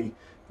at the knee.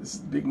 This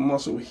is big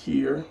muscle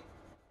here,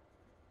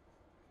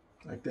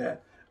 like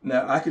that.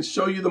 Now, I could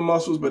show you the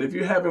muscles, but if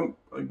you're having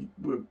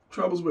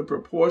troubles with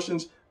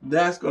proportions,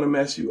 that's going to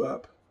mess you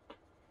up.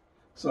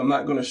 So I'm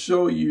not going to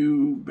show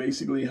you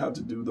basically how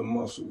to do the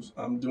muscles.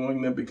 I'm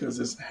doing them because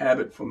it's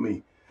habit for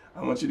me.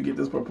 I want you to get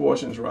those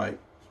proportions right.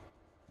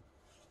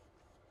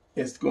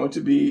 It's going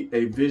to be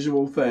a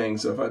visual thing.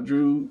 So if I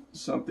drew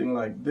something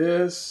like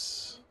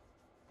this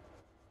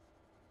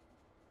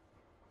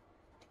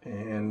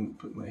and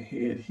put my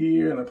head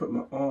here and I put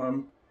my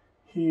arm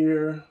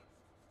here,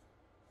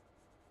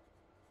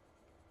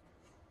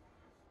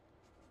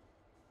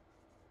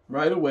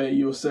 right away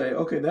you'll say,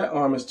 okay, that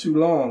arm is too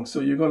long. So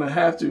you're going to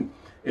have to,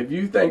 if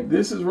you think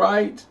this is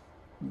right,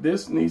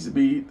 this needs to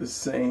be the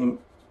same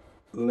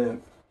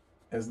length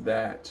as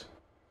that.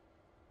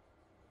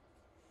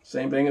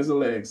 Same thing as the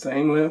leg,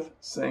 same length,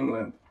 same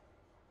length.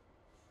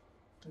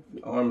 If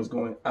the arm is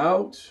going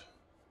out,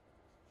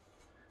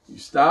 you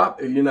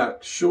stop. If you're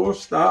not sure,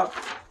 stop,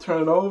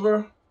 turn it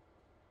over.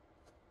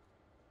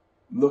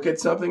 Look at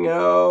something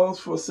else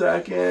for a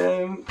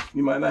second.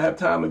 You might not have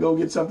time to go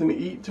get something to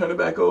eat. Turn it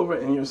back over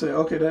and you'll say,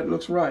 okay, that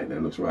looks right.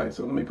 That looks right.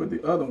 So let me put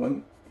the other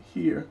one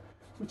here,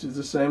 which is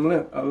the same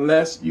length,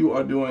 unless you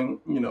are doing,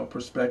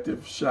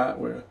 perspective shot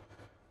where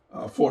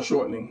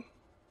foreshortening.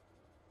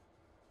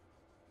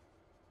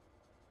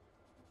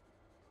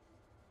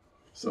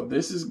 So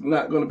this is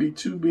not going to be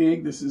too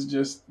big. This is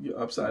just your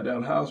upside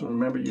down house.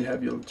 Remember, you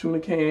have your tuna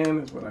can,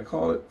 is what I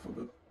call it,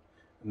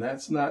 and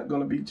that's not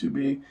going to be too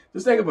big.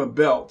 Just think of a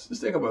belt.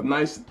 Just think of a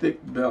nice thick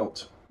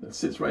belt that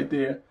sits right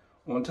there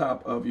on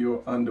top of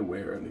your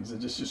underwear. And these are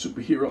just your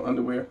superhero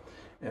underwear.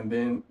 And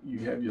then you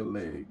have your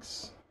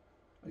legs.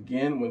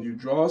 Again, when you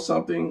draw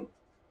something,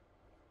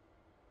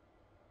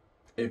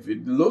 if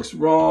it looks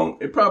wrong,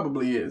 it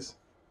probably is.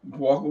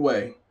 Walk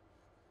away.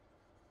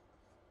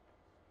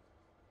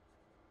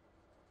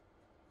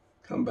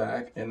 Come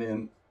back and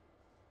then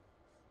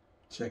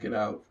check it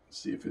out.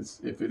 See if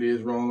it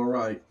is wrong or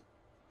right.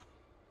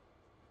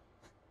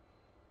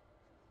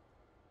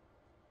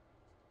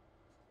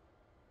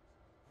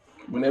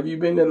 Whenever you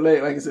bend that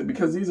leg, like I said,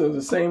 because these are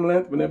the same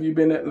length, whenever you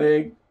bend that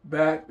leg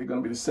back, they're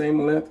going to be the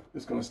same length.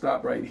 It's going to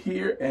stop right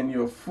here, and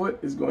your foot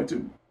is going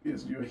to,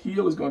 your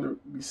heel is going to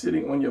be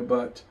sitting on your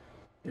butt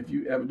if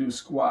you ever do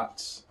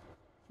squats.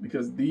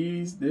 Because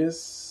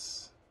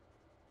this,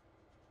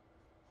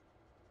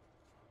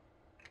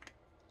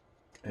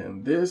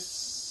 and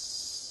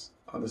this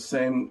are the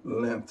same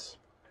lengths.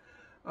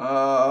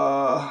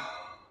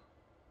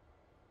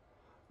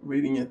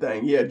 Reading your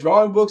thing. Yeah,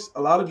 drawing books,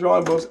 a lot of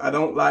drawing books I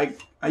don't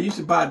like. I used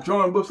to buy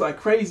drawing books like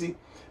crazy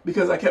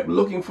because I kept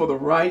looking for the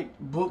right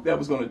book that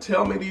was going to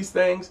tell me these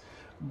things,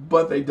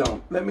 but they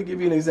don't. Let me give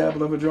you an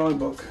example of a drawing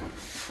book.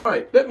 All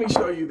right, let me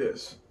show you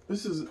this.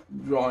 This is a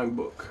drawing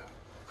book.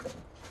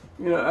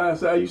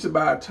 I used to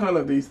buy a ton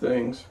of these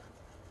things.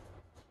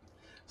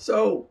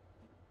 So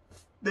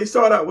they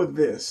start out with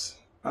this,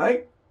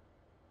 right?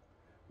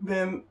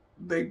 Then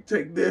they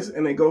take this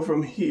and they go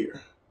from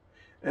here.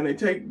 And they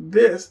take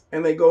this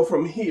and they go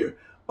from here.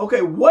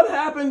 Okay, what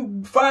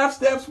happened 5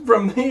 steps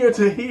from here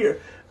to here?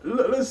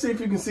 Let's see if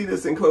you can see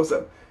this in close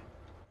up.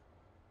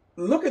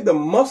 Look at the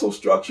muscle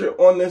structure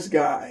on this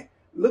guy.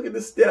 Look at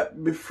the step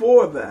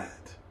before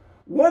that.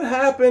 What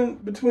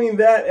happened between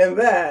that?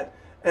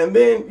 And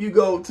then you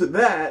go to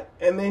that,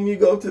 and then you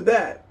go to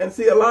that. And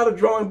see, a lot of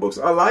drawing books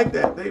are like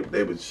that.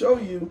 They would show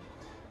you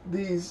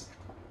these.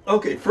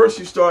 Okay, first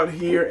you start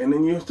here, and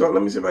then you start.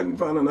 Let me see if I can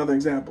find another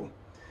example.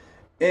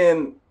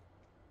 And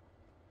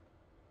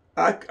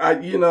like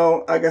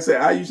I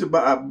said, I used to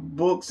buy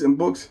books and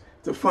books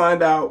to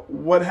find out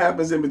what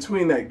happens in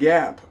between that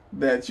gap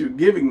that you're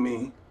giving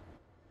me,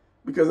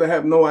 because I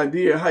have no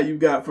idea how you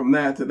got from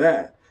that to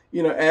that.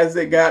 As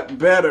they got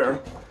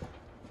better,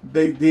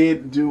 they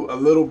did do a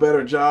little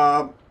better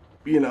job,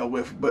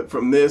 but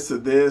from this to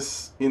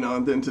this,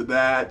 and then to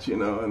that,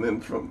 and then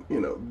from,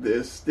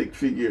 this stick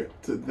figure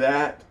to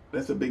that,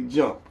 that's a big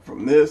jump.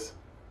 From this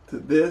to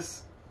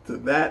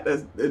that,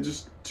 they're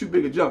just too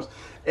big of jumps.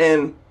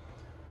 And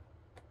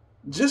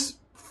just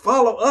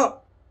follow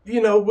up,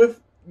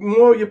 with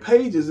more of your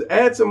pages.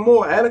 Add some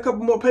more. Add a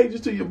couple more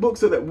pages to your book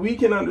so that we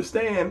can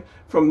understand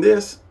from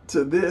this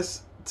to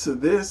this to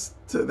this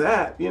to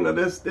that.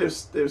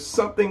 There's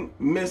something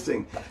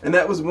missing. And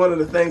that was one of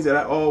the things that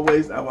I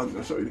wasn't going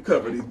to show you the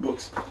cover of these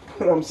books.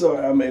 I'm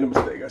sorry, I made a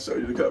mistake. I showed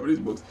you the cover of these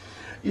books.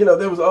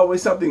 There was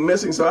always something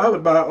missing. So I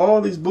would buy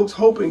all these books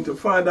hoping to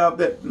find out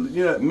that,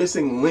 that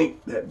missing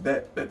link,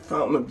 that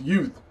fountain of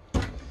youth.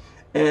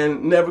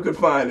 And never could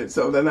find it.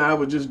 So then I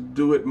would just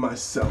do it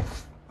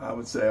myself. I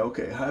would say,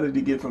 okay, how did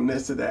he get from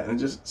this to that? And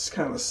just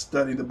kind of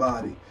study the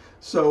body.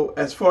 So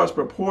as far as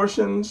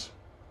proportions,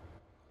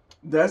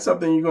 that's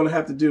something you're going to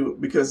have to do,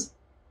 because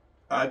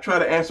I try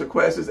to answer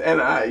questions, and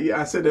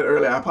I said that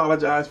earlier. I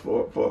apologize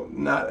for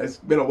not. It's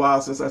been a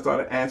while since I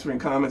started answering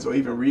comments or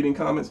even reading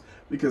comments,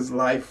 because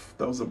life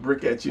throws a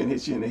brick at you and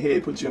hits you in the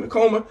head, puts you in a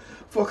coma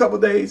for a couple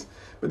of days.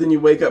 But then you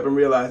wake up and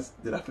realize,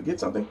 did I forget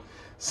something?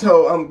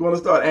 So I'm going to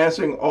start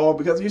answering all,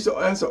 because I used to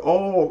answer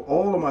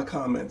all of my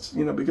comments.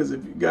 You know, because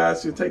if you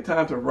guys can take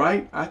time to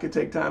write, I could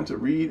take time to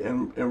read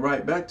and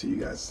write back to you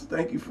guys.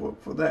 Thank you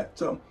for that.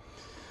 So,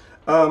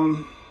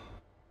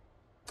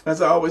 as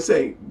I always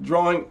say,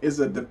 drawing is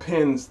a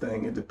depends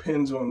thing. It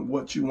depends on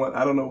what you want.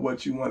 I don't know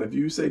what you want. If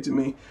you say to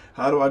me,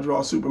 how do I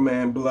draw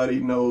Superman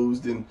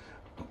bloody-nosed and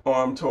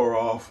arm tore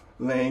off,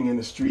 laying in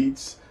the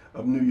streets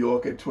of New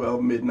York at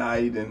 12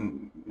 midnight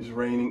and it's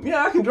raining?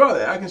 Yeah, I can draw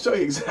that. I can show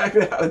you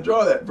exactly how to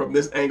draw that from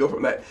this angle,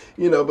 from that.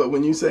 You know, but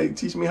when you say,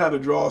 teach me how to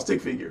draw a stick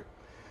figure,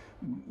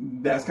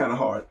 that's kind of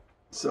hard.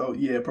 So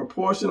yeah,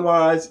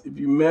 proportion-wise, if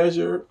you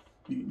measure,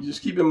 you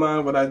just keep in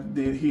mind what I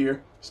did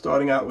here,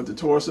 starting out with the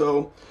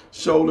torso.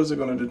 Shoulders are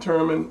going to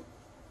determine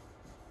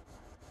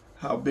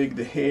how big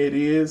the head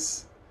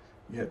is.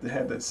 You have to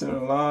have that center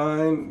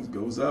line. It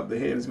goes up. The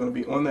head is going to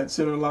be on that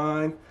center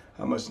line.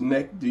 How much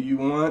neck do you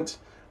want?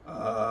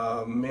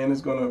 Men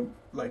is going to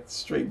like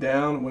straight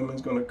down.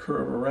 Women's going to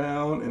curve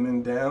around and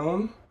then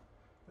down.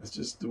 That's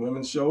just the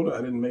women's shoulder.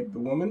 I didn't make the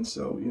woman,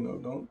 so you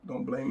know,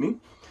 don't blame me.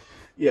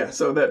 Yeah,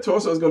 so that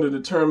torso is going to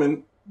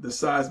determine the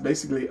size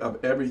basically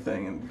of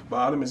everything, and the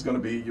bottom is going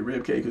to be your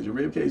rib cage, because your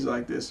rib cage is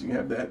like this. You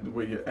have that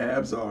where your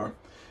abs are.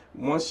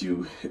 Once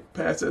you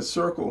pass that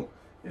circle,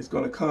 it's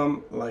going to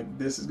come like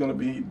this. Is going to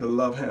be the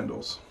love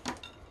handles.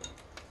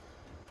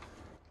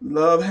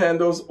 Love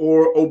handles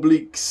or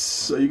obliques.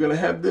 So you're going to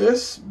have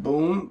this,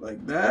 boom,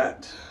 like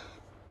that.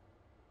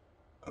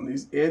 On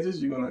these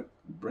edges, you're going to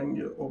bring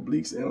your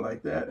obliques in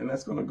like that, and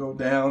that's going to go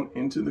down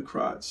into the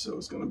crotch. So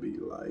it's going to be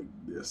like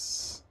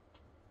this.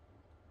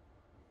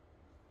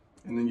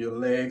 And then your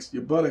legs,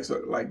 your buttocks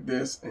are like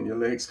this, and your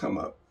legs come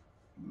up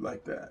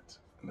like that.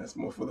 And that's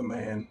more for the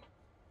man.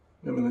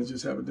 Women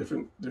just have a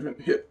different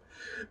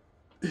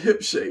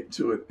hip shape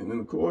to it. And then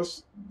of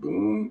course,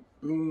 boom,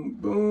 boom,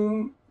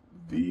 boom.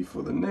 V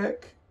for the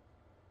neck,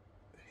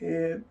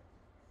 head,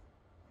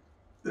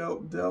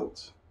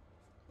 delt,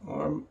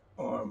 arm,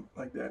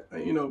 like that.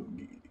 And, you know,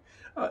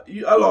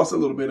 I lost a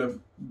little bit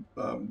of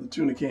the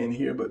tuna can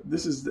here, but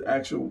this is the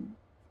actual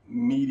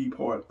meaty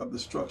part of the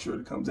structure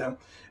that comes down,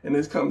 and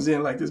this comes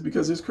in like this.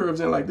 Because this curves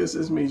in like this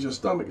means your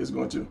stomach is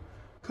going to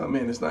come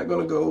in. It's not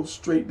going to go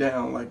straight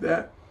down like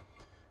that.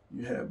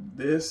 You have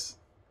this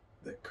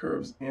that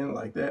curves in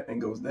like that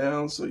and goes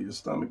down, so your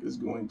stomach is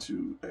going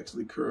to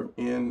actually curve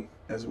in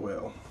as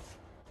well,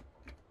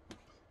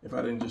 if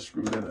I didn't just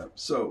screw that up.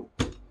 So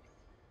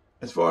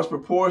as far as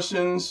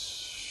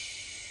proportions,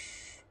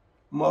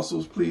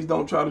 muscles, please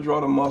don't try to draw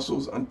the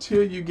muscles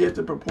until you get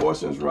the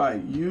proportions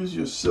right. Use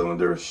your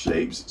cylinder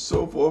shapes,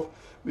 so forth,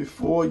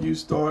 before you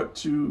start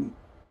to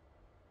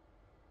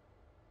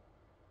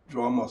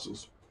draw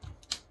muscles.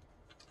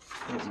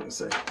 I was gonna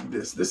say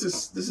this. This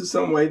is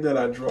some way that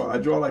I draw. I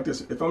draw like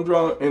this. If I'm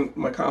drawing in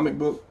my comic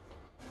book,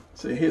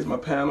 say here's my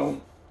panel.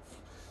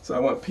 So I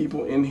want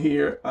people in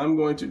here. I'm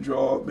going to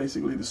draw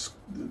basically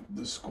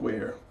the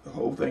square. The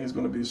whole thing is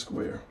going to be a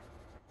square.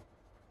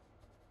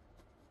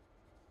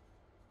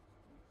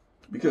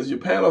 Because your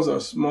panels are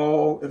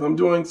small. If I'm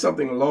doing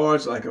something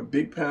large, like a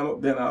big panel,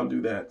 then I'll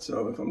do that.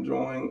 So if I'm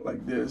drawing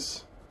like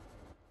this,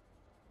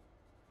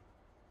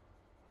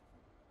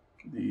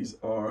 these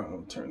are,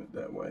 I'll turn it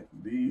that way.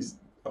 These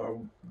are,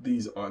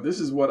 this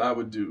is what I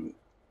would do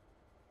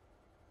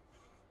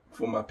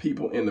for my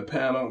people in the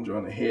panel. I'm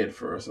drawing the head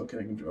first. Okay,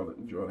 I can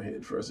draw the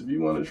head first if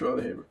you want to draw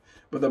the head.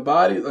 But the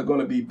bodies are going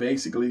to be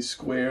basically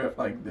square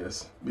like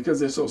this because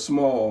they're so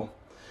small.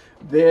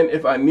 Then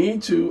if I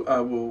need to, I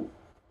will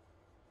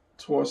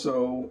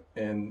torso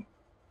and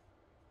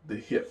the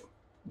hip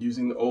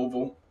using the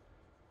oval.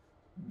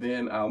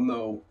 Then I'll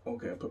know,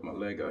 okay, I put my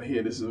leg out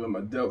here. This is where my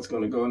delt's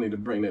going to go. I need to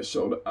bring that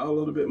shoulder out a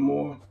little bit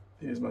more.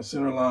 Here's my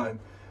center line.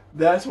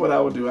 That's what I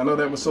would do. I know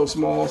that was so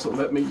small, so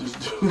let me just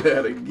do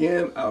that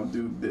again. I'll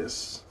do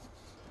this.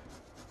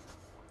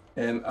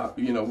 And,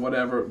 you know,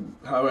 whatever,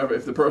 however,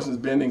 if the person's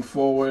bending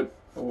forward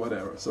or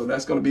whatever. So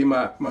that's going to be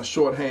my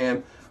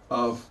shorthand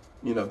of,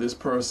 you know, this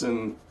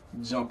person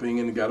jumping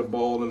and got a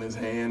ball in his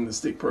hand, the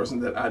stick person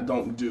that I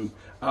don't do.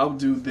 I'll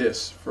do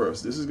this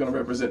first. This is going to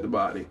represent the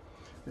body.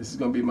 This is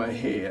going to be my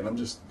head.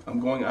 I'm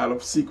going out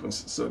of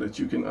sequence so that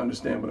you can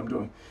understand what I'm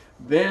doing.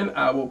 Then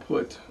I will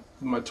put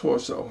my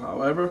torso.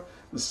 However,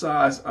 the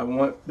size I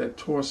want that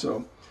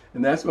torso,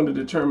 and that's going to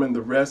determine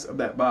the rest of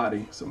that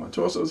body. So my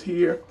torso is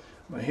here.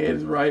 My head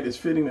is right. It's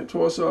fitting the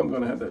torso. I'm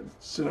going to have that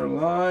center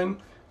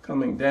line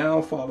coming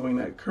down, following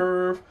that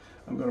curve.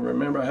 I'm going to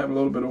remember I have a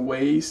little bit of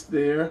waist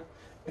there,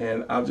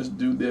 and I'll just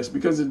do this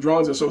because the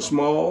drawings are so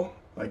small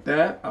like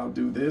that. I'll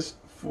do this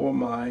for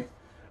my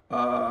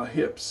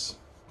hips.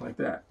 Like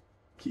that,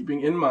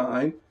 keeping in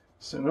mind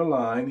center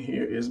line.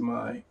 Here is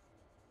my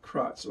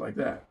crotch like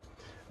that.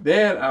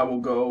 Then I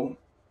will go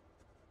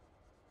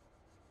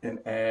and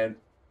add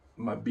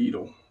my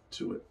beetle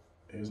to it,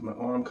 Here's my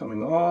arm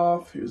coming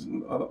off. Here's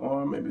the other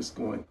arm. Maybe it's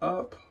going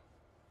up.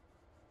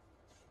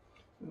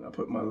 And I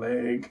put my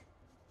leg,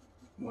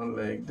 one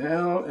leg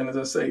down. And as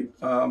I say,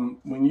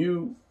 when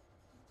you,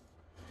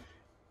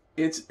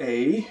 it's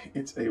a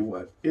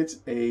what? It's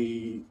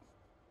a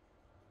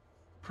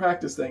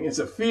practice thing. It's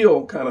a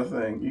feel kind of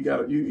thing.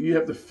 You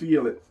have to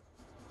feel it,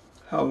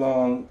 how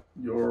long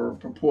your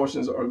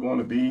proportions are going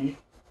to be.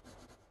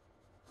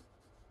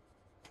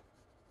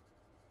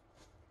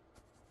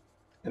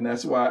 And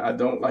that's why I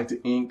don't like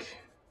to ink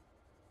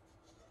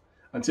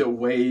until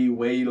way,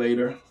 way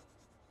later.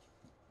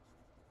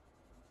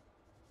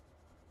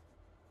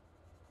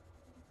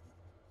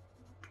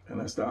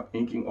 And I stopped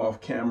inking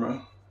off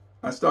camera.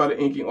 I started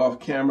inking off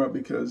camera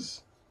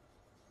because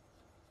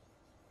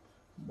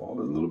the ball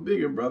is a little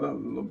bigger, brother, a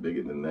little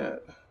bigger than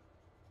that.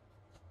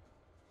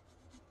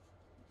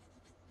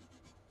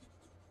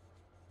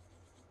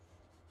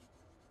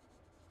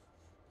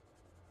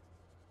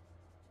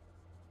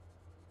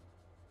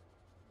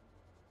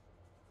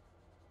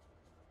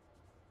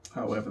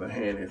 However the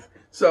hand is.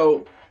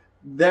 So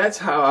that's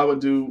how I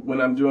would do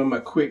when I'm doing my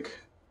quick.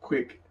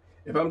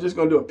 If I'm just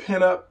going to do a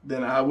pinup,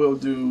 then I will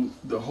do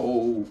the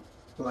whole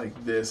like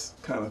this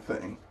kind of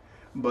thing.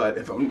 But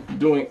if I'm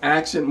doing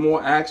action,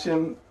 more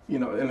action, you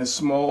know, in a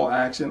small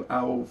action,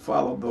 I will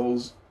follow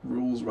those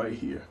rules right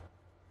here.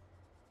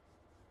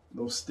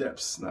 Those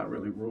steps, not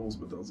really rules,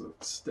 but those are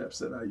steps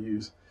that I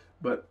use.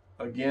 But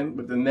again,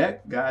 with the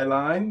neck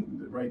guideline,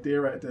 right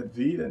there at that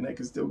V, that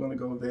neck is still going to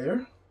go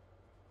there.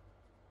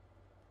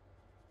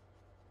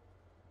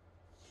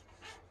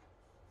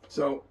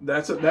 So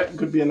that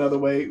could be another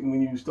way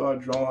when you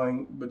start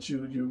drawing, but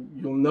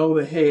you'll know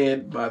the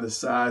head by the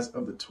size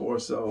of the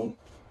torso,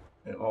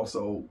 and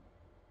also,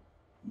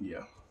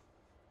 yeah.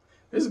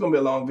 This is gonna be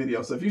a long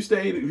video, so if you're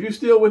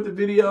still with the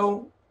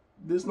video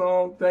this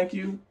long, thank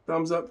you.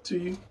 Thumbs up to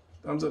you.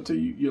 Thumbs up to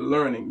you. You're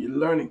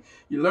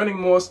learning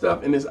more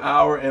stuff in this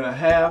hour and a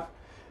half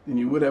than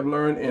you would have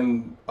learned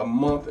in a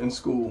month in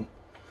school,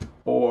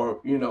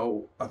 or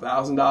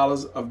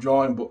 $1,000 of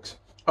drawing books.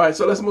 All right,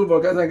 so let's move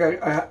on, guys.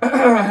 I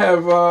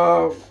have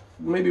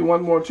maybe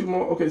one more, two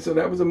more. Okay, so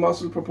that was the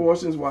muscle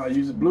proportions. While I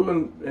use blue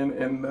and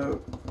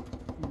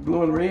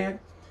blue and red.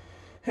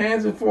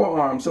 Hands and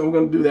forearms. So we're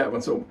going to do that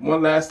one. So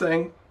one last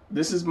thing.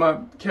 This is my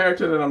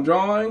character that I'm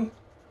drawing.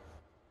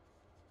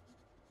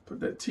 Put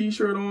that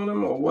T-shirt on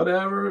him or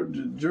whatever,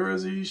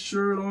 jersey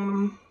shirt on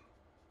him.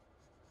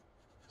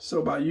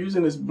 So by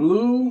using this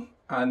blue,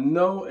 I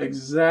know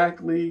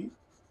exactly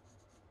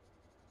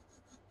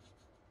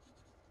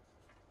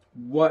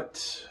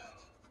what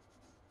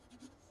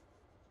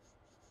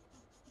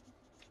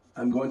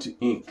I'm going to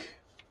ink.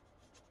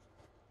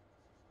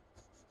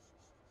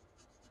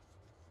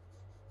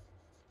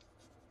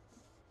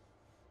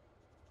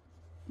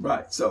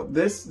 Right, so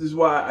this is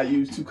why I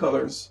use two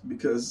colors,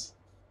 because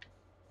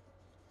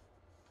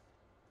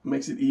it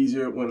makes it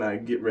easier when I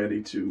get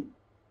ready to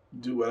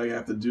do what I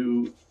have to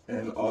do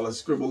and all the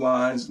scribble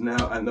lines.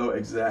 Now I know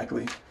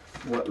exactly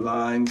what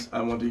lines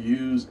I want to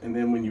use, and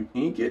then when you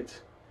ink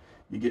it,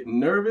 you get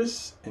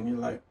nervous and you're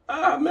like,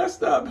 I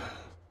messed up.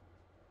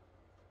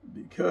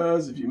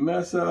 Because if you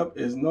mess up,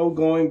 there's no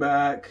going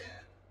back.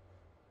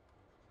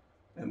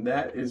 And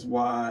that is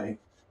why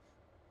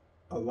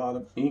a lot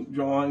of ink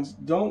drawings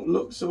don't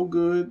look so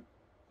good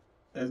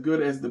as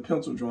the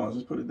pencil drawings,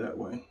 let's put it that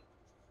way.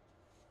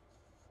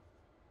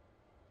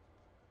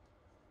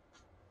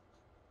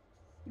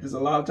 Because a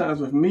lot of times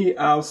with me,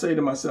 I'll say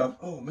to myself,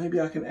 oh, maybe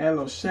I can add a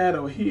little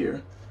shadow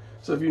here.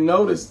 So if you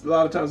notice, a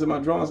lot of times in my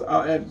drawings,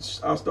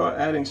 I'll start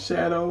adding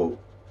shadow.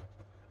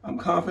 I'm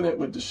confident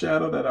with the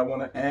shadow that I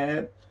want to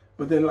add.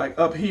 But then like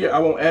up here, I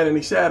won't add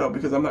any shadow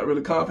because I'm not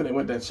really confident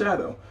with that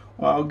shadow.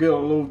 Or I'll get a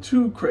little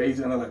too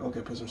crazy and I'm like,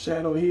 okay, put some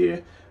shadow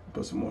here,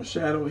 put some more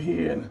shadow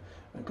here, and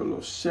I put a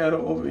little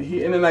shadow over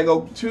here. And then I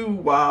go too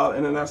wild,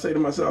 and then I say to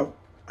myself,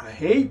 I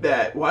hate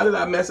that. Why did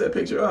I mess that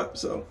picture up?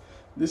 So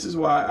this is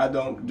why I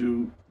don't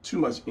do too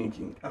much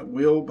inking. I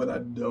will, but I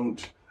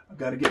don't. I've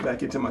got to get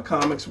back into my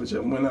comics, which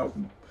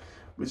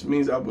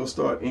means I will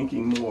start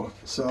inking more.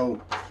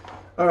 So,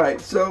 all right.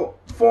 So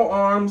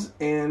forearms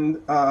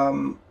and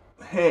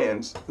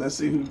hands. Let's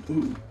see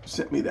who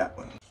sent me that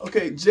one.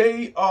 Okay,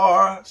 JR/HP.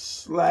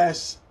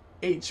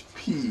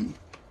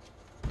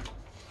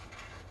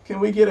 Can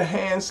we get a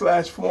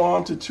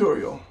hand/forearm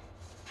tutorial?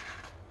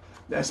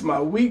 That's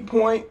my weak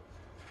point.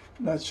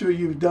 Not sure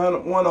you've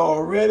done one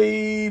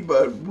already,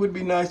 but would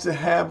be nice to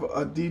have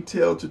a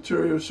detailed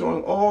tutorial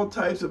showing all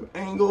types of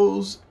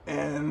angles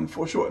and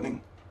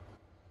foreshortening.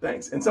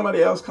 Thanks. And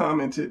somebody else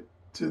commented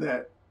to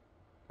that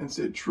and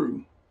said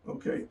true.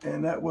 Okay,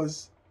 and that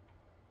was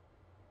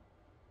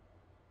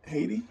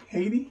Haiti.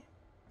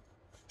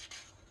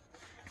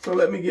 So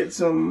let me get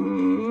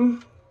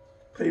some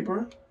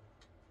paper.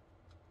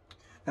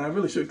 And I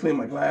really should clean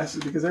my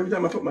glasses, because every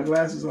time I put my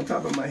glasses on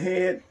top of my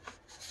head,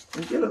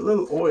 they get a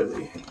little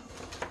oily.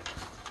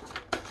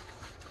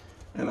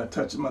 And I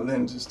touch my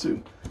lenses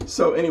too.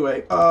 So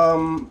anyway,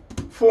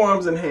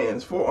 forearms and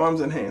hands.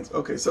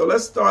 Okay, so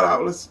let's start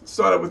out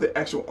with the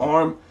actual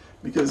arm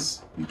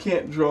because you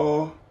can't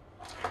draw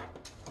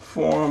a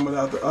forearm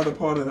without the other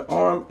part of the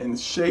arm. And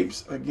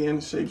shapes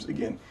again, shapes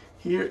again.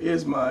 Here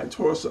is my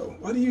torso.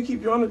 Why do you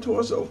keep drawing the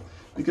torso?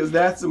 Because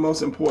that's the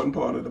most important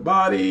part of the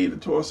body, the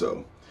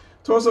torso.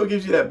 Torso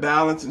gives you that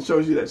balance and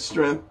shows you that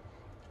strength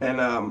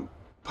and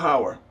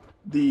power.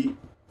 The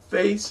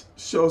face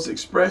shows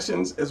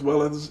expressions as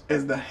well as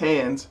the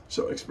hands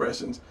show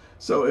expressions.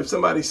 So if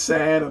somebody's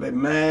sad or they're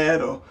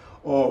mad or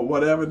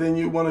whatever, then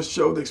you want to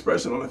show the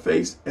expression on the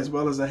face as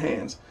well as the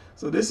hands.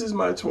 So this is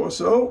my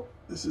torso.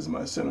 This is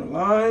my center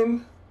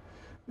line.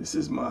 This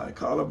is my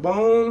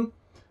collarbone.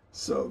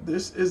 So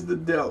this is the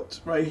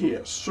delt right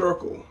here.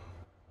 Circle,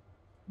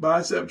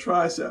 bicep,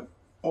 tricep,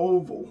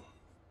 oval,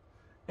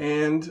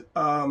 and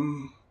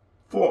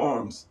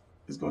forearms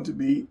is going to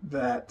be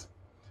that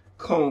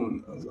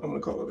cone. I'm going to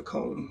call it a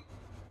cone.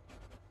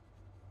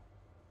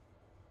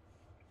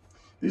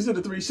 These are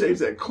the three shapes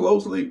that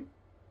closely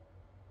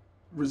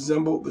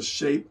resemble the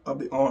shape of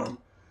the arm.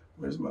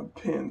 Where's my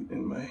pen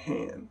in my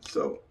hand?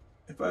 So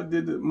if I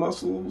did the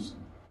muscles,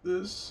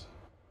 this,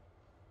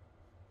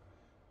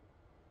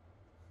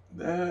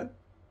 that,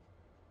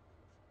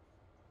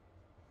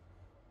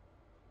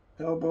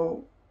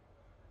 elbow,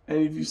 and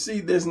if you see,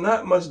 there's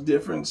not much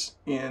difference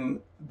in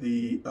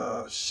the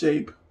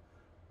shape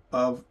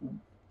of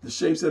the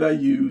shapes that I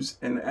use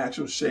and the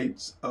actual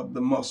shapes of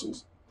the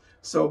muscles.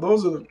 So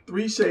those are the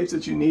three shapes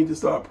that you need to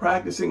start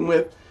practicing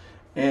with,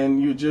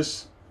 and you're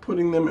just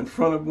putting them in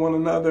front of one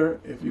another.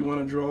 If you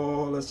want to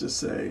draw, let's just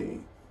say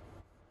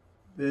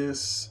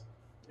this,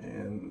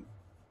 and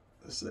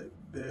let's say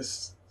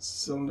this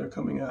cylinder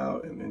coming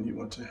out, and then you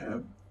want to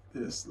have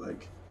this,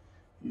 like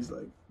he's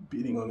like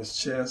beating on his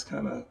chest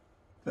kind of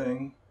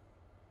thing.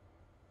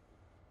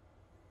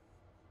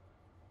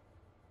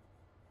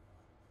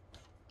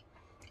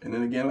 And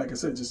then again, like I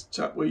said, just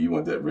chop where you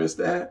want that wrist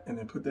at, and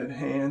then put that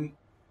hand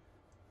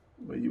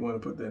where you want to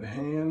put that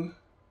hand.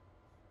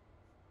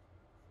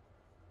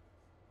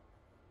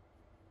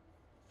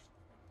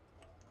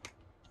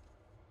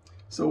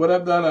 So what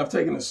I've done, I've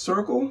taken a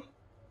circle,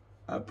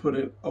 I put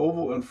an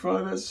oval in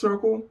front of that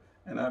circle,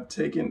 and I've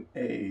taken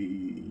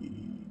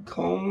a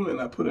cone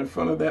and I put in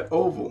front of that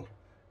oval.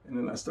 And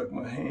then I stuck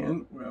my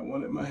hand where I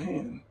wanted my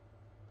hand.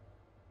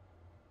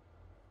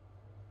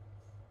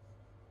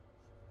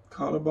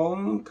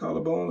 Collarbone,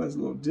 collarbone has a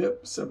little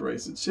dip,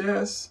 separates the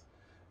chest.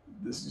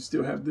 This, you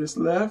still have this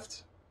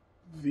left.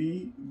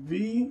 V,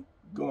 V,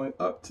 going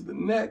up to the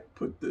neck,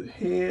 put the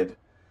head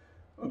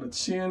or the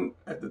chin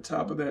at the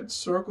top of that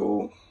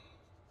circle.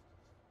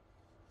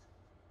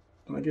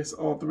 And I guess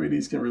all three of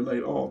these can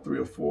relate, all three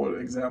or four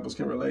examples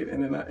can relate.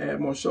 And then I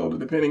add more shoulder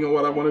depending on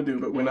what I want to do,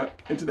 but we're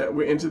not into that.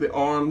 We're into the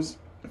arms,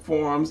 the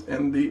forearms,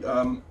 and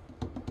the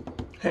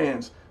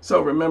hands.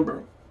 So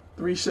remember,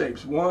 three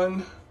shapes.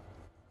 1,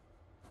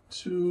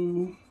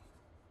 2,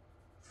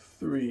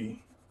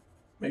 3.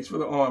 Makes for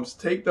the arms.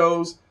 Take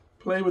those,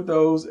 play with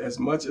those as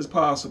much as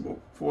possible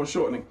for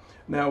shortening.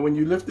 Now, when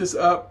you lift this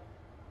up,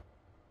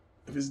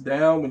 if it's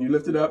down, when you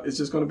lift it up, it's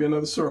just going to be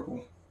another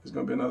circle. It's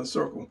going to be another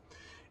circle.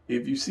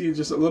 If you see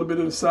just a little bit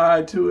of the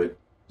side to it,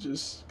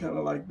 just kind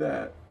of like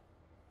that.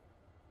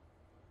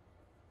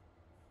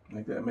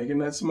 Like that, making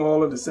that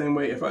smaller the same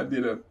way if I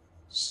did a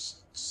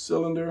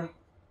cylinder,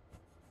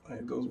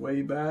 it goes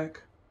way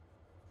back.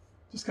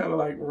 Just kind of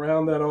like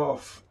round that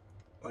off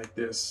like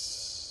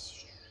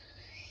this,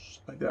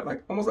 like that,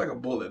 like almost like a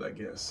bullet, I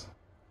guess.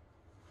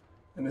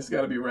 And it's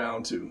got to be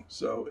round too.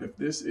 So if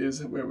this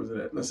is, where was it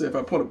at? Let's say if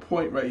I put a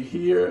point right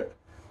here,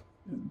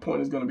 the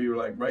point is going to be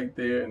like right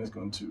there, and it's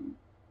going to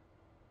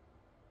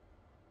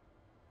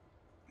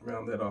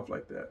round that off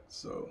like that.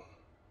 So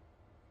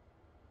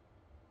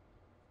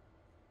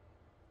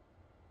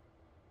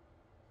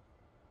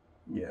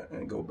yeah,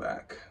 and go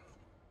back.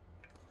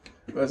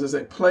 But as I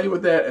say, play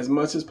with that as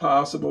much as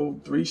possible.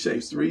 Three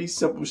shapes, three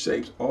simple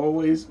shapes.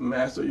 Always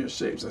master your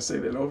shapes. I say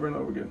that over and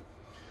over again.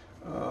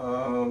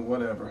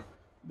 Whatever.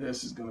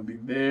 This is going to be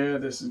there.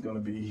 This is going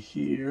to be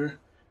here.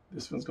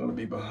 This one's going to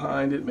be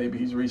behind it. Maybe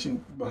he's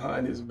reaching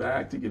behind his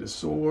back to get a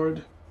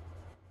sword.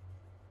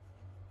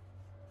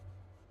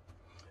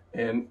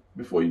 And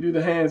before you do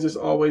the hands, just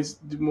always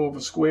do more of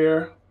a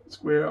square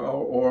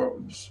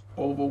or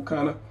oval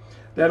kind of.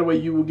 That way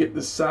you will get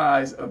the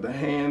size of the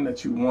hand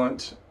that you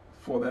want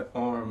for that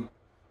arm.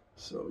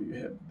 So you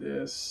have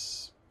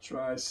this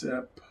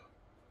tricep,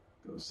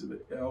 goes to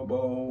the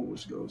elbow,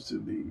 which goes to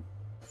the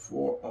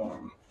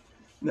forearm.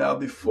 Now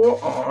the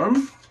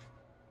forearm,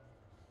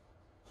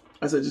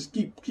 as I just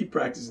keep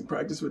practicing,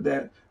 practice with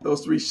that,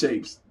 those three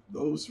shapes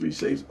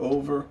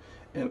over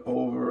and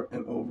over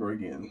and over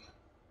again.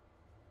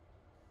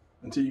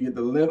 Until you get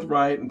the length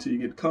right, until you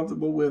get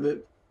comfortable with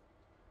it,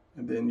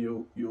 and then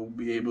you'll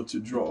be able to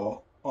draw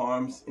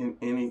arms in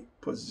any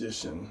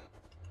position.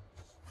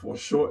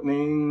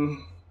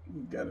 Foreshortening,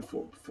 you got it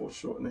for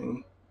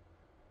foreshortening.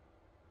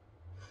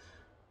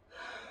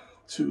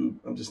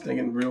 I'm just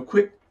thinking real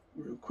quick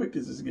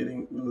because it's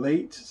getting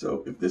late.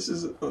 So if this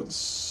is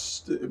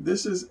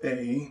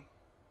a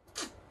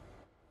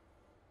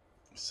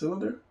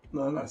cylinder,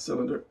 no, not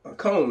cylinder, a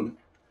cone.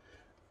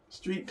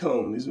 Street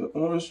cone. These are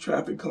orange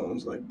traffic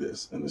cones like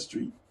this in the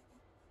street.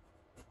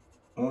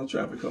 Orange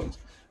traffic cones.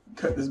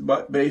 Cut this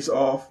base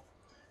off.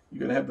 You're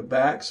going to have the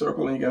back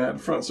circle and you're going to have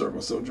the front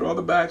circle. So draw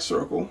the back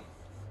circle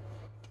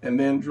and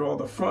then draw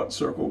the front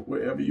circle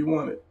wherever you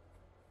want it.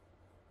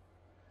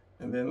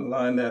 And then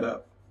line that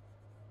up.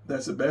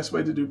 That's the best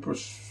way to do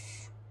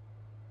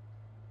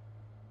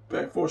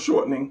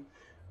foreshortening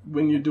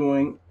when you're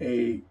doing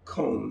a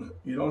cone.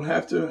 You don't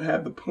have to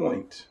have the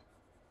point.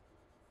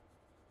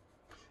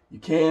 You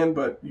can,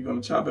 but you're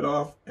going to chop it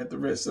off at the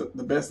wrist. So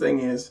the best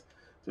thing is,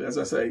 as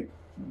I say,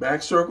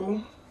 back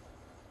circle,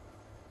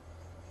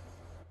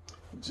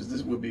 which is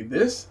this, would be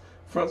this,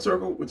 front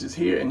circle, which is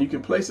here, and you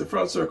can place the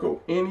front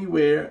circle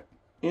anywhere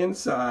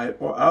inside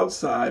or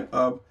outside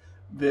of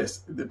this,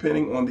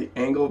 depending on the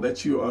angle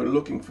that you are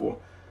looking for.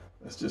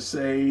 Let's just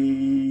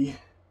say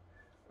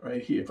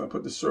right here. If I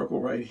put the circle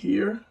right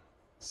here,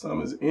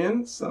 some is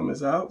in, some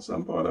is out,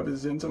 some part of it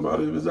is in, some part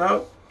of it is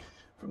out.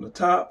 From the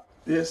top,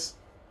 this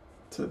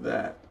to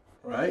that,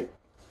 right?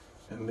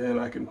 And then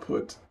I can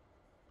put,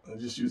 I'll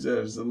just use that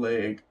as the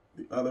leg,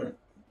 the other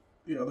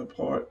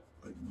part,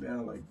 like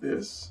down like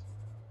this.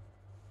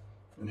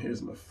 And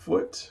here's my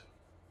foot.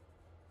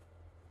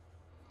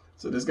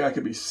 So this guy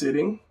could be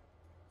sitting,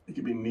 it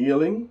could be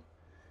kneeling.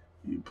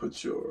 You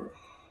put your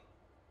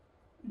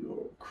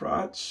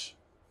crotch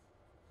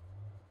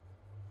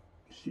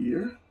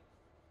here,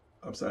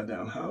 upside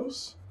down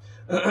house.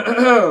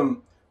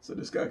 So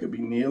this guy could be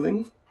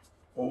kneeling,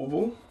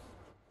 oval,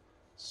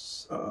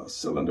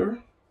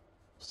 cylinder,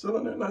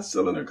 not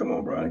cylinder. Come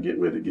on, Brian, get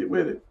with it, get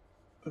with it.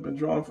 I've been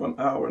drawing for an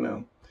hour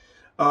now.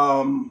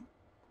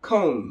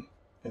 Cone,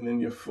 and then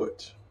your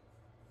foot.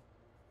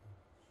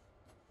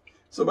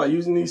 So by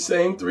using these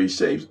same three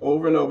shapes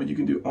over and over, you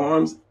can do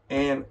arms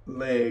and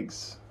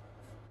legs.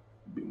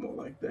 Be more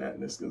like that,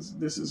 and this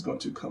is going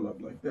to come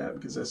up like that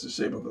because that's the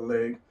shape of the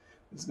leg.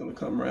 It's going to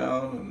come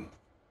around and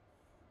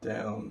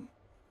down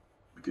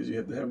because you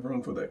have to have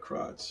room for that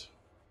crotch.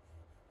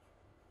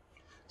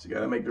 So you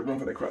got to make the room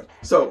for that crotch.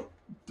 So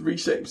three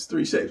shapes.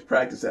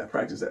 Practice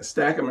that.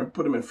 Stack them and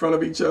put them in front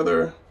of each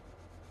other.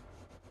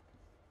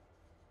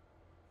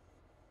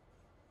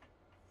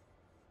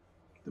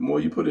 The more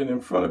you put it in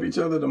front of each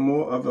other, the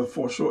more of a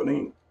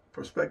foreshortening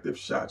perspective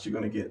shots you're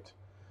going to get.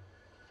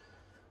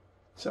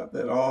 Chop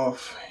that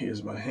off.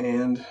 Here's my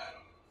hand.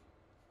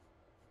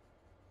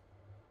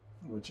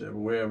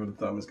 Wherever the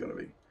thumb is going to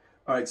be.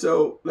 All right,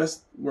 so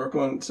let's work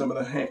on some of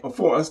the hand.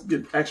 Let's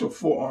get actual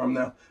forearm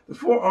now. The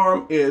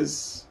forearm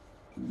is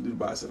the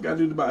bicep. Got to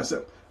do the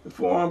bicep. The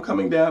forearm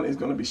coming down is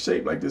going to be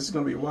shaped like this. It's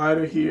going to be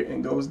wider here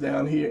and goes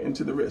down here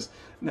into the wrist.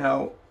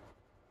 Now,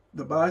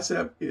 the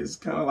bicep is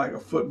kind of like a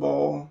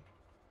football,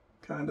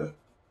 kind of.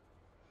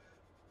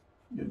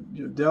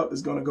 Your delt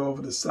is going to go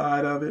over the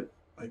side of it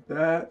like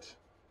that,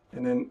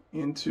 and then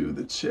into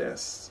the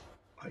chest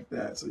like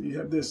that. So you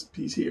have this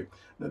piece here.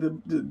 Now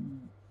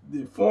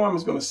the forearm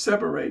is going to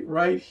separate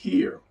right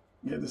here.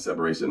 You have the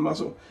separation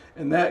muscle,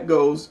 and that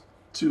goes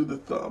to the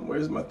thumb.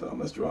 Where's my thumb?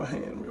 Let's draw a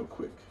hand real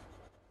quick.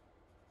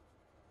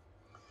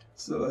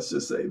 So let's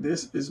just say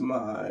this is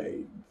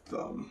my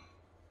thumb.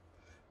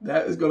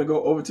 That is going to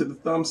go over to the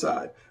thumb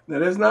side. Now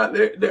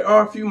there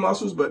are a few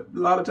muscles, but a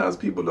lot of times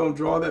people don't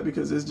draw that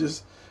because there's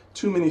just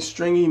too many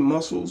stringy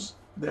muscles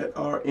that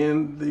are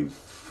in the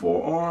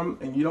forearm,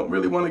 and you don't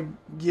really want to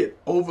get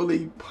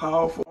overly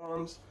powerful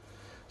arms.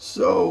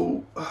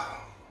 So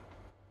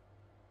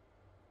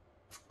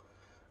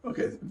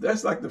okay,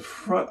 that's like the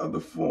front of the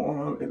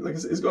forearm.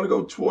 It's going to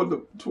go toward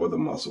the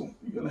muscle.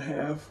 You're going to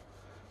have,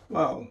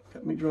 wow,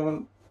 got me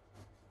drawing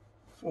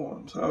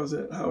forearms. How is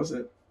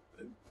that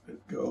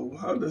go?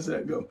 How does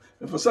that go?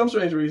 And for some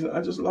strange reason,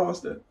 I just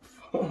lost that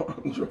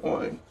forearm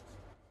drawing.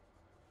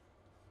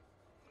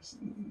 It's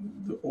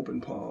the open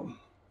palm.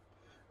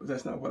 But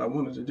that's not what I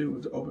wanted to do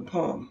with the open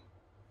palm.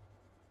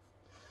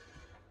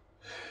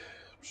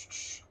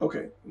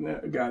 Okay, now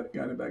got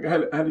it back. I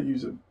had to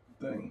use a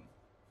thing.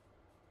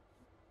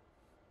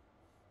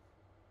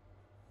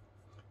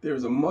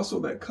 There's a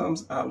muscle that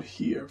comes out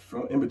here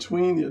from in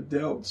between your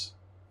delts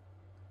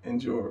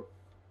and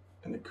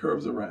it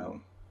curves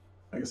around.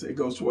 Like I said, it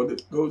goes toward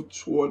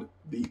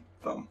the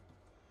thumb.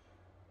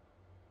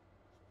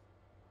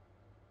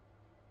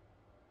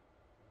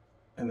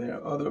 And there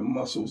are other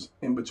muscles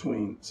in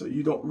between. So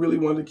you don't really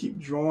want to keep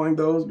drawing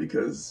those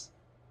because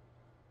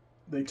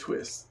they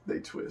twist.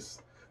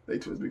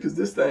 Because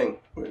this thing,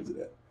 where is it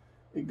at?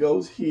 It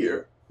goes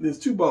here. There's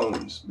two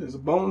bones. There's a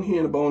bone here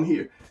and a bone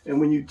here. And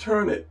when you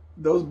turn it,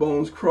 those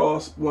bones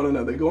cross one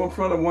another. They go in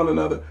front of one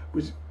another,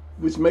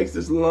 which makes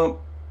this lump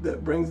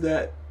that brings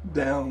that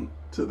down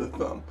to the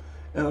thumb.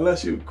 And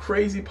unless you're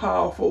crazy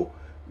powerful,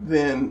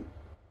 then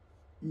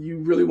you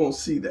really won't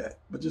see that.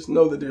 But just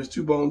know that there's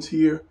two bones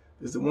here.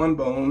 There's the one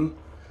bone.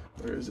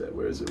 Where is that?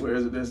 Where is it?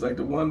 There's like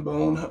the one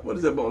bone. What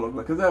does that bone look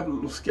like? Because I have a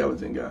little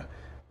skeleton guy.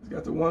 It's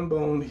got the one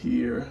bone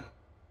here.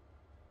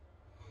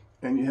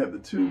 And you have the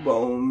two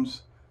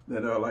bones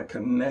that are like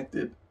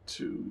connected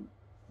to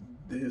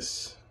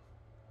this.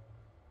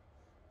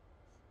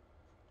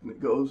 And it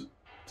goes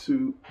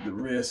to the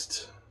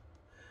wrist.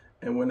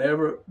 And when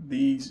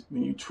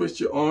you twist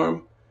your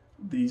arm,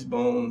 these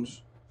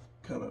bones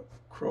kind of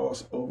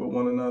cross over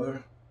one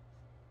another.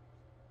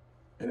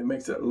 And it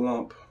makes that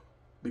lump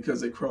because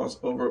they cross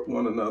over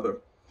one another.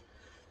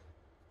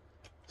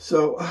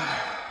 So,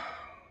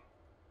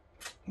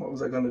 what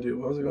was I going to do?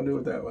 What was I going to do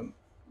with that one?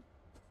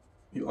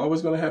 You're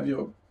always going to have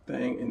your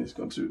thing, and it's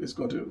going to,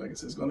 like I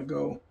said, it's going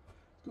to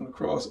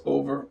cross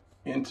over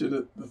into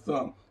the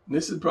thumb. And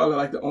this is probably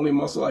like the only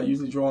muscle I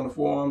usually draw on the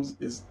forearms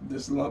is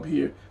this lump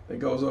here that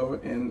goes over.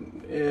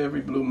 And every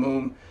blue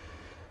moon,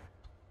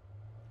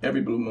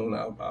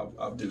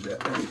 I'll do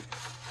that. Let me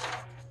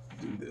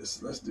do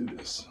this. Let's do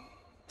this.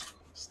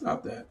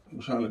 Stop that. I'm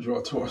trying to draw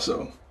a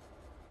torso.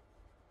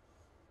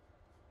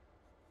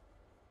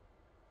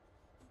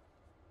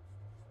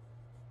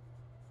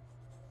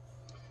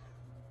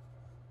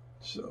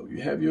 So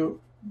you have your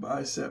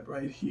bicep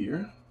right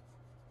here.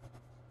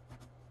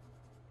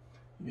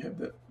 You have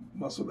that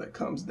muscle that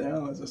comes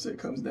down. As I said, it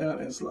comes down,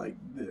 and it's like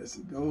this.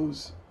 It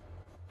goes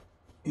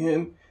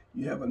in.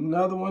 You have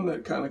another one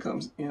that kind of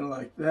comes in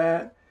like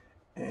that.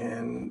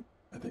 And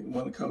I think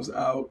one comes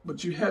out.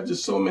 But you have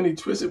just so many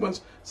twisted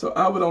ones. So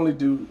I would only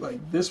do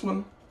like this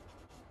one.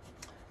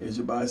 Here's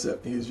your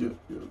bicep. Here's your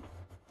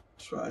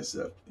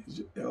tricep. Here's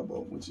your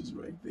elbow, which is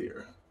right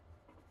there.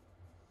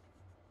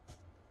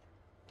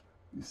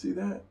 You see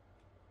that?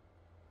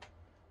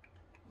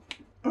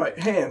 All right,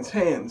 hands,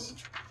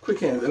 quick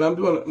hands. And I'm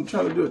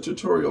trying to do a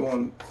tutorial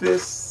on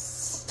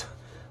fist.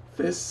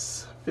 So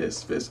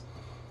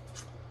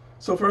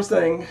first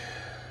thing,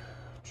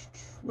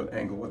 what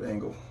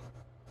angle?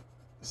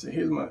 So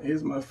here's my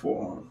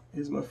forearm.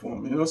 Here's my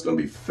forearm. You know it's gonna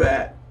be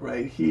fat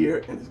right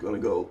here, and it's gonna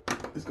go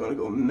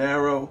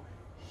narrow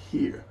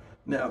here.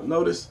 Now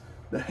notice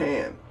the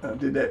hand. I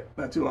did that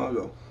not too long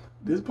ago.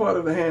 This part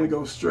of the hand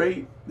goes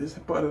straight. This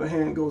part of the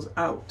hand goes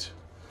out.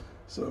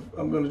 So if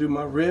I'm going to do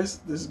my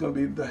wrist, this is going to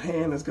be, the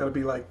hand has got to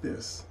be like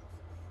this.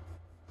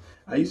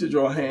 I used to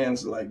draw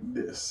hands like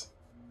this.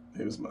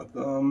 Here's my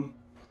thumb.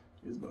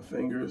 Here's my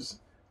fingers.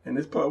 And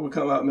this part would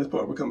come out and this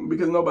part would come,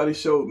 because nobody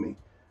showed me.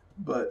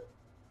 But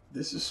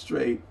this is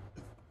straight.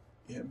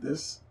 You have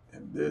this,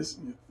 and your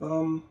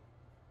thumb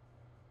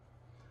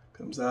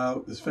comes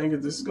out. This finger,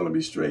 this is going to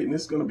be straight, and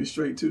this is going to be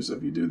straight too. So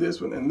if you do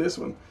this one and this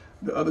one,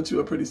 the other two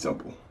are pretty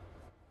simple.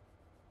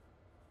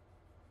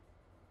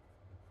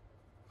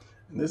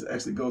 And this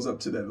actually goes up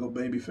to that little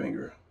baby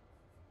finger.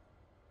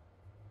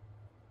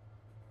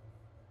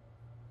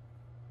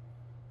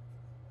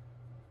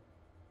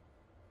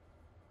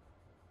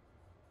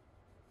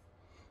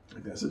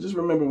 Like that. So just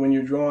remember when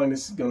you're drawing,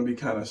 this is going to be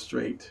kind of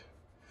straight.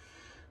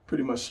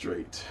 Pretty much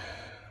straight.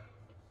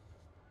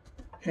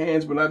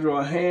 Hands, when I draw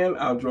a hand,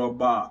 I'll draw a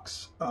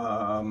box.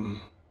 I'm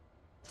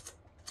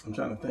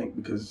trying to think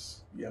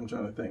because, I'm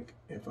trying to think.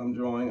 If I'm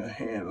drawing a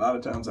hand, a lot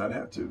of times I'd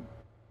have to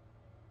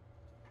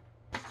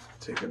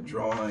take a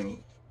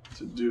drawing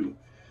to do.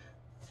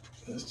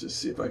 Let's just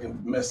see if I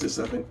can mess this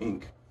up in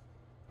ink.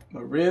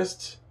 My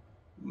wrist,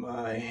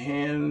 my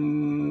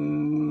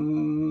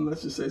hand,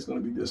 let's just say it's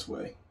going to be this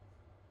way.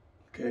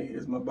 Okay,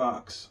 here's my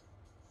box.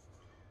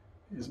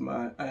 Here's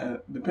my,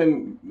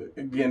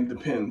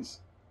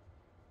 depends.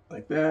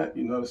 Like that,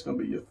 you know, it's going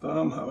to be your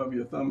thumb, however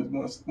your thumb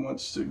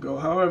wants to go,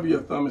 however your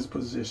thumb is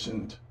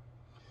positioned.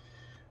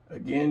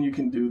 Again, you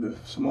can do the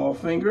small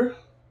finger,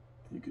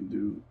 you can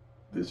do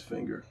this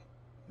finger,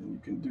 and you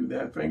can do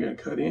that finger and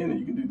cut in, and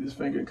you can do this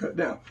finger and cut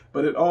down.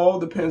 But it all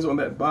depends on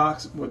that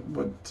box, what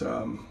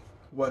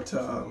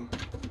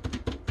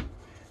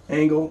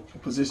angle,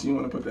 position you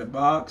want to put that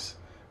box.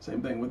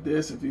 Same thing with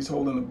this. If he's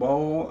holding the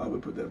ball, I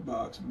would put that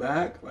box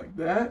back like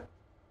that.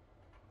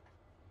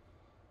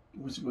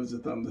 Which was the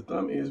thumb? The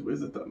thumb is, where's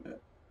the thumb at?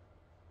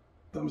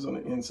 Thumb is on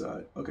the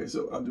inside. Okay,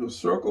 so I'll do a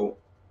circle,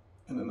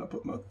 and then I'll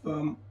put my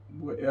thumb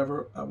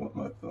wherever I want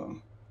my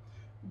thumb.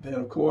 Then,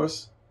 of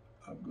course,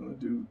 I'm going to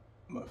do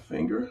my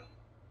finger,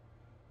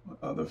 my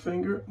other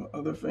finger, my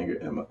other finger,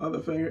 and my other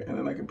finger, and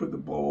then I can put the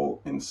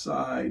ball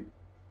inside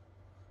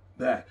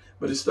that.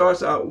 But it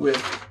starts out with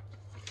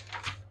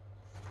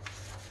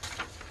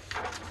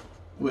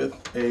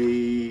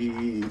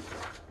a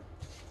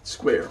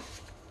square.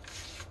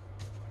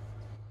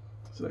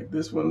 So like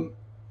this one,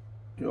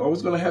 you're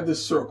always going to have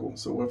this circle.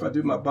 So if I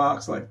do my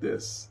box like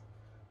this,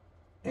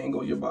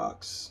 angle your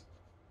box.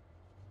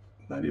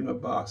 Not even a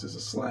box, it's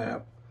a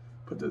slab.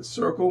 Put that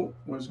circle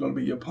where it's going to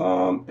be your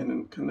palm, and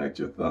then connect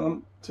your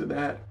thumb to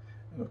that.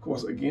 And of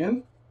course,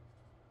 again,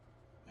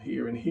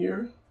 here and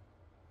here.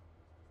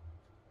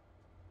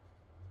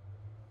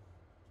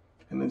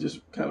 And then just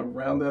kind of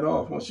round that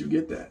off once you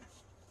get that.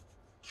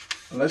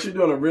 Unless you're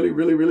doing a really,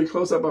 really, really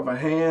close up of a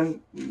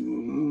hand, a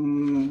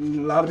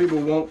lot of people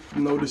won't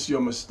notice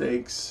your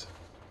mistakes.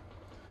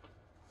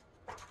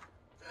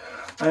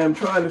 I am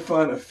trying to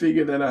find a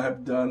figure that I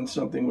have done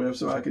something with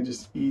so I can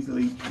just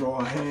easily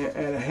draw a hand,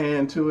 add a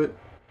hand to it.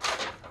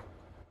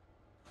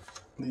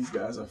 These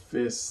guys are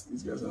fists.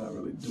 These guys are not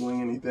really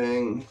doing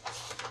anything.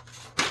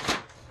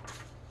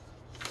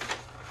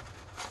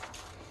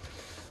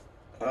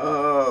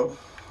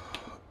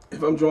 If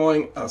if I'm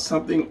drawing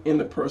something in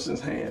the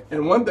person's hand.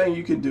 And one thing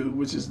you can do,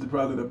 which is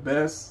probably the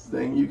best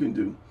thing you can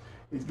do,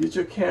 is get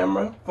your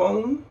camera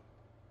phone.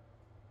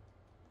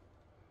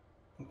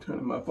 I'm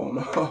turning my phone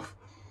off.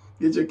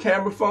 Get your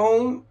camera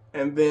phone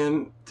and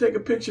then take a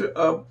picture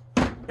of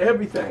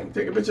everything.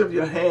 Take a picture of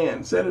your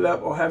hand, set it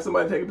up, or have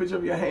somebody take a picture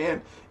of your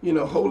hand, you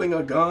know, holding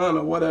a gun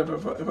or whatever.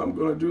 If I'm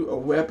going to do a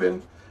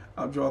weapon,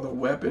 I'll draw the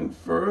weapon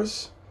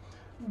first.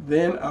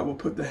 Then I will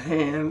put the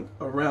hand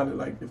around it,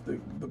 like if the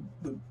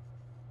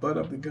butt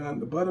of the gun,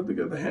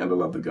 the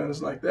handle of the gun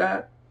is like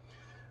that.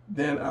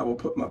 Then I will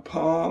put my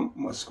palm,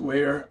 my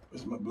square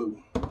is my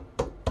blue.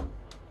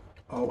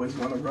 Always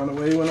want to run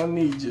away when I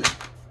need you.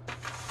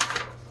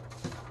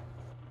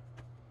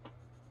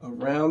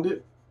 Around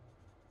it,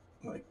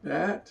 like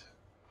that.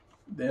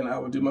 Then I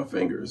will do my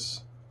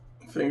fingers.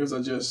 Fingers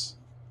are just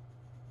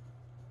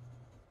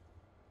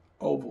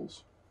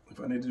ovals. If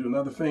I need to do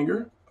another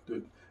finger, I'll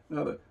do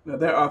another. Now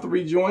there are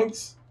 3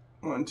 joints,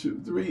 1,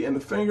 2, 3 in the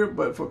finger,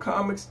 but for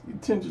comics, you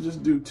tend to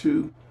just do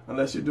 2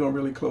 unless you're doing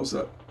really close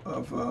up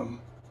of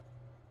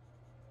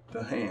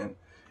the hand.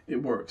 It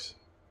works.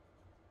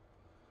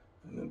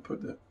 And then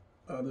put the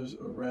others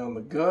around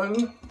the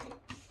gun.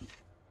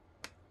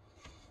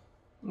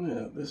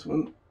 Yeah, this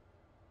one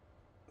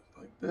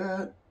like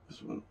that,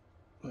 this one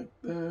like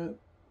that,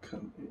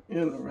 come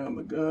in around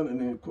the gun,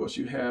 and then of course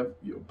you have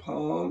your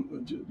palm, or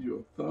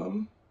your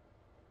thumb.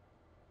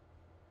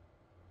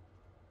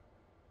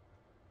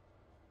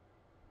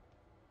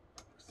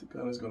 The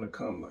gun is going to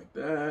come like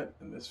that,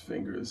 and this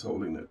finger is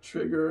holding the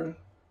trigger,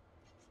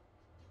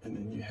 and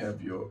then you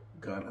have your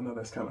gun. I know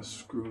that's kind of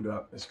screwed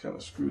up. It's kind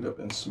of screwed up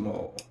and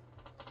small,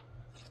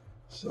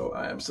 so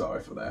I am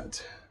sorry for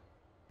that.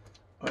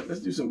 All right,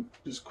 let's do some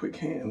just quick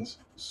hands.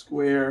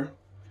 Square,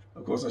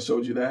 of course I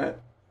showed you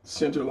that.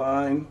 Center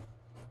line,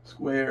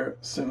 square,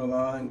 center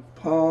line,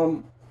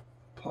 palm,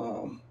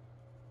 palm.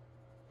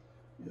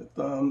 Your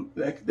thumb,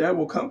 that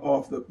will come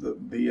off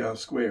the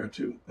square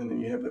too. And then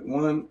you have that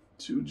 1,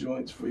 2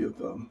 joints for your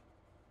thumb.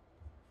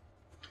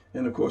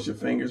 And of course your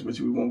fingers,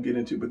 which we won't get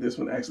into, but this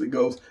one actually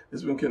goes,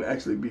 this one can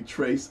actually be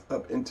traced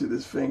up into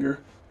this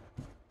finger.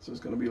 So it's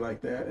gonna be like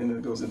that, and then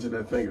it goes into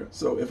that finger.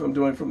 So if I'm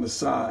doing from the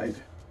side,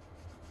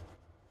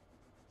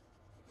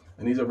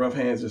 and these are rough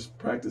hands, just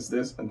practice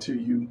this until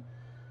you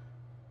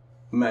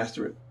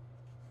master it.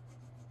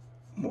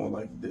 More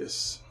like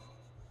this.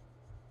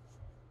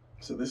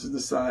 So this is the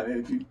side,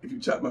 and if you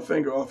chop my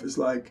finger off, it's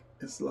like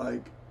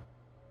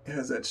it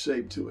has that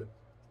shape to it.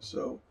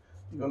 So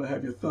you're gonna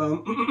have your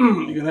thumb,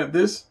 you're gonna have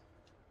this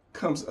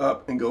comes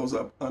up and goes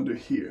up under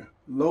here.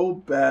 Low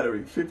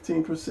battery,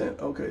 15%.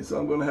 Okay, so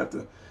I'm gonna have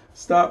to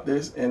stop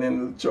this and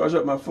then charge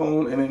up my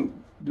phone and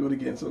then do it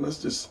again. So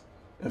let's just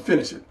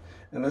finish it.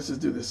 And let's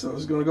just do this. So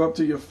it's going to go up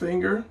to your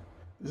finger.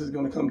 This is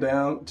going to come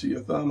down to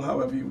your thumb,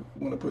 however you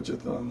want to put your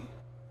thumb.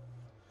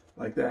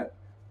 Like that.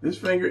 This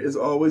finger is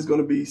always going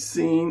to be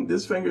seen.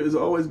 This finger is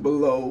always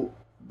below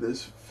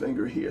this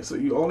finger here. So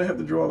you only have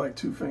to draw like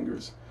 2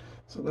 fingers.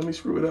 So let me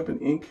screw it up in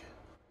ink.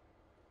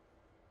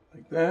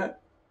 Like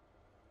that.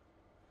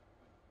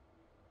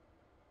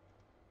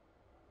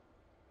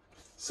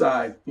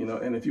 Side, you know,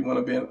 and if you want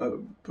to bend,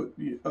 put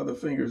the other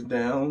fingers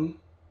down.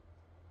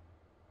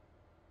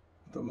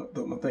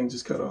 My thing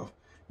just cut off.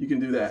 You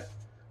can do that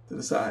to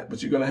the side,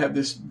 but you're going to have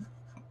this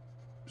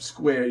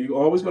square. You're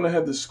always going to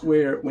have the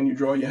square when you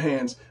draw your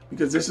hands,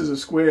 because this is a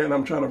square and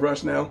I'm trying to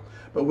rush now.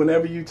 But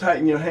whenever you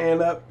tighten your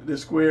hand up, the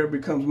square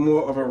becomes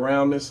more of a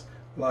roundness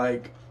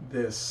like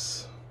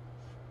this.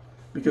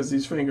 Because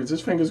this finger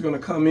is going to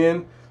come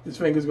in. This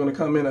finger is going to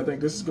come in. I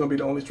think this is going to be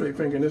the only straight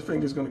finger, and this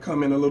finger is going to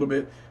come in a little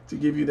bit to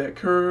give you that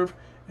curve.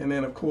 And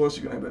then, of course,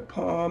 you're going to have that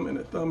palm, and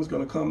the thumb is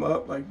going to come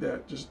up like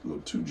that, just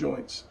little 2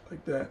 joints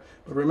like that.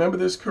 But remember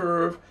this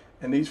curve,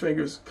 and these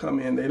fingers come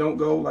in. They don't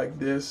go like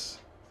this,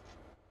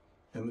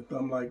 and the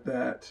thumb like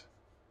that.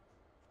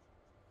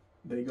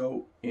 They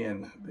go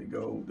in. They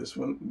go, this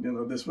one, you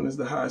know, this one is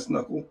the highest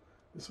knuckle.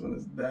 This one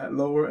is that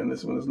lower, and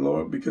this one is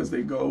lower because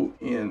they go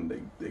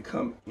in. They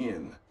come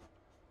in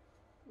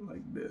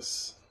like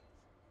this.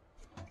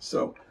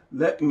 So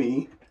let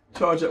me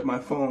charge up my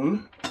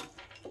phone,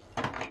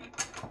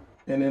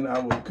 and then I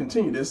will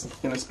continue this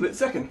in a split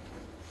second.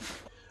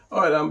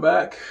 All right, I'm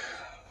back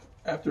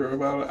after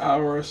about an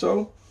hour or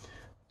so.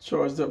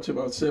 Charged up to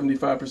about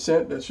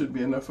 75%. That should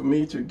be enough for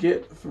me to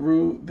get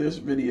through this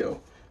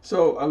video.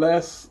 So I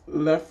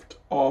left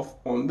off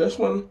on this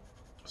one,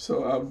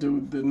 so I'll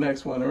do the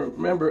next one.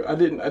 Remember, I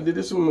did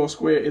this one more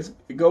square.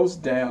 It goes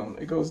down.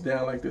 It goes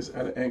down like this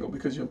at an angle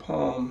because your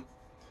palm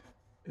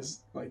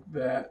is like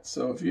that.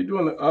 So if you're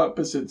doing the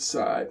opposite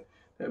side,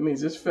 that means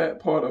this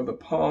fat part of the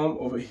palm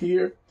over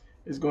here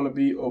is going to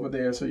be over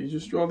there. So you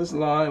just draw this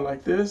line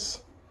like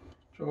this,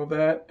 draw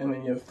that, and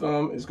then your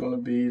thumb is going to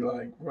be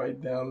like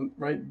right down,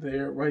 right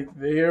there, right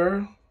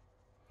there.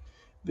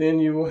 Then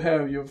you will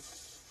have your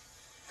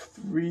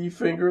 3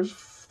 fingers,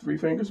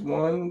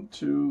 1,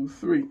 2,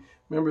 3.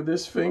 Remember,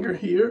 this finger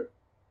here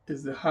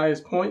is the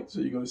highest point, so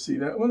you're going to see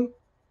that one,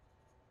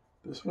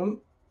 this one,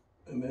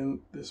 and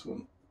then this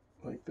one.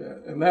 like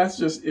that. And that's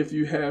just if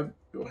you have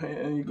your hand,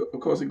 and you go, of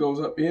course it goes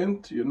up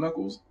into your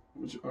knuckles,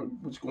 which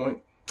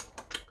going,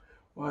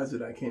 why is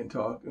it I can't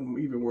talk, and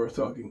even worse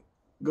talking,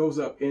 goes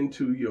up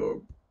into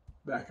your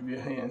back of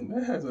your hand.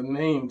 That has a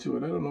name to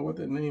it. I don't know what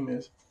that name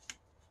is.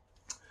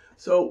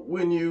 So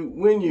when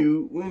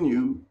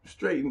you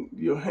straighten,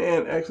 your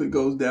hand actually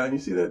goes down. You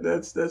see that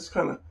that's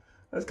kind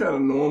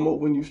of normal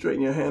when you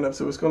straighten your hand up.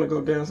 So it's going to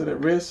go down to that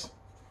wrist.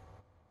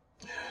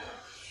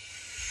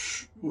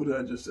 What did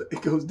I just say?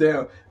 It goes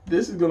down.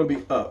 This is going to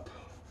be up,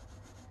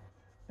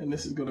 and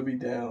this is going to be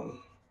down.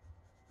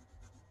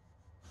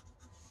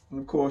 And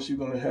of course, you're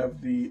going to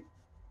have the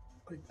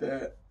like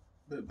that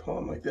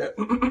palm like that.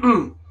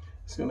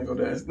 It's going to go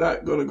down. It's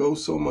not going to go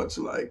so much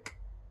like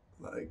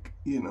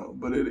you know,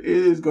 but it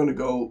is going to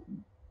go.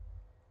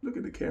 Look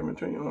at the camera,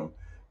 turn your arm.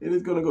 It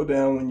is going to go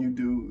down when you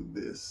do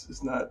this.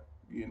 It's not,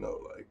 you know,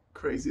 like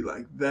crazy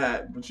like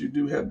that, but you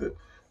do have the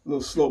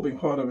little sloping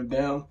part of it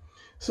down.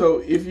 So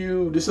if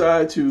you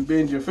decide to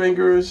bend your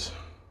fingers,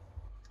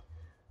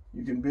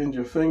 you can bend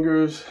your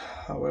fingers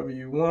however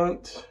you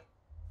want.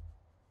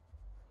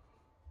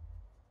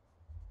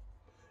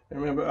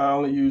 And remember,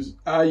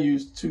 I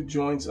use 2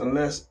 joints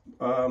unless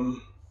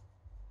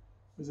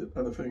is it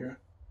other finger?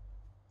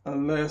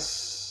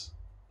 Unless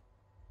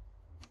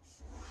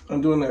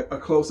I'm doing a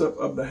close-up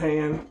of the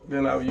hand,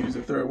 then I'll use the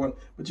 3rd one.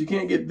 But you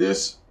can't get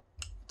this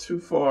too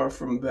far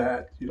from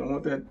that. You don't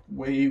want that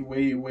way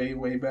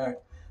back.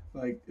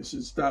 Like it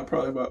should stop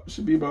probably about,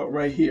 should be about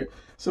right here.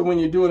 So when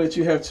you're doing it,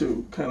 you have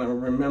to kind of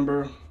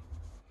remember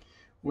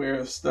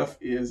where stuff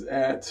is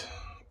at,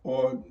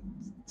 or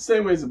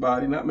same way as the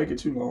body, not make it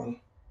too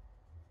long.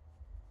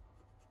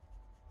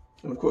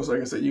 And of course, like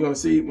I said, you're gonna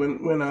see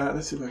when I,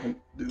 let's see if I can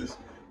do this.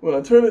 When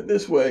I turn it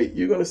this way,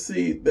 you're going to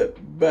see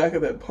that back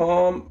of that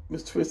palm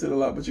is twisted a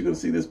lot, but you're going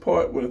to see this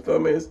part where the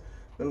thumb is,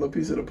 that little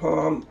piece of the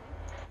palm,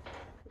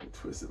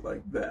 twist it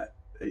like that.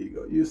 There you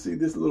go. You see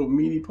this little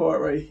meaty part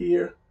right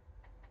here.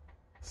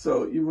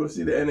 So you're going to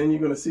see that, and then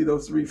you're going to see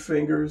those 3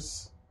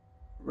 fingers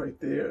right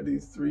there,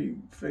 these 3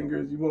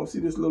 fingers. You won't see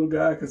this little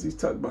guy because he's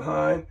tucked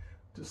behind,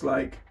 just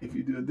like if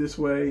you do it this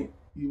way,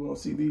 you won't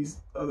see these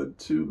other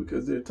 2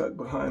 because they're tucked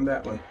behind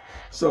that one.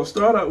 So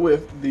start out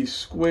with the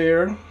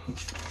square.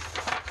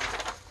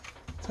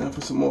 Time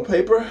for some more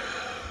paper.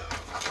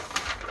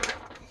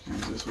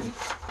 Use this one.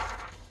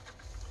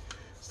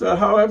 So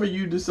however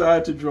you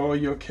decide to draw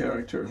your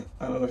character.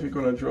 I don't know if you're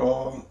going to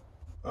draw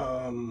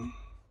a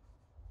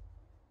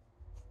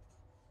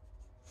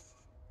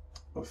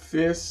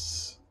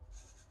fist,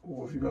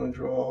 or if you're going to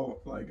draw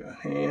like a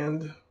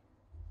hand.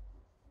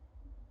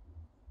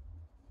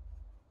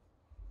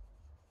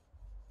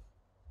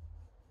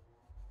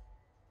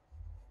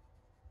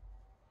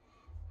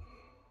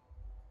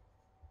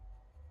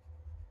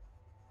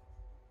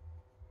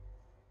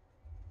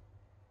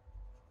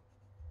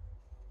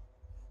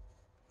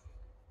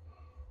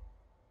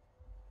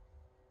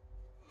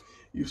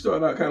 You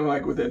start out kind of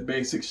like with that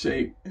basic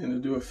shape, and to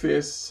do a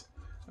fist,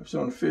 I've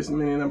shown a fist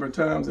many number of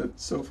times that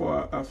so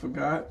far I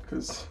forgot.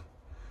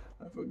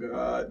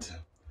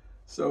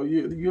 So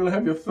you're gonna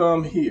have your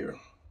thumb here.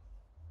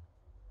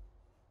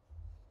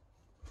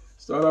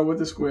 Start out with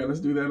the square. Let's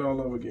do that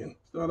all over again.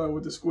 Start out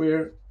with the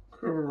square,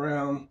 curve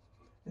around,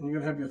 and you're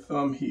gonna have your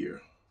thumb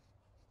here,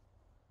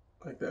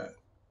 like that.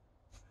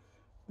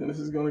 Then this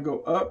is gonna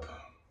go up,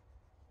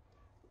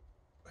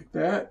 like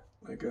that,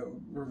 like a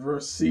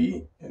reverse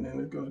C, and then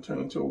it's going to turn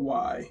into a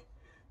Y.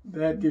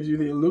 That gives you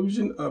the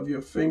illusion of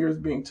your fingers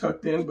being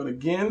tucked in, but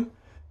again,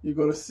 you're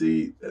going to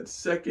see that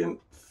second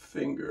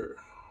finger.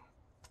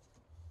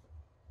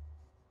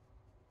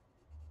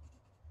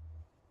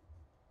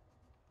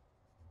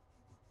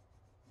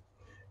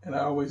 And I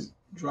always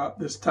drop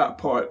this top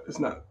part. It's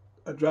not,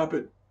 I drop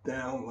it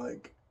down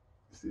like,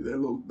 see that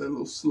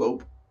little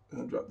slope,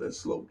 and I drop that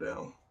slope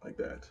down like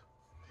that.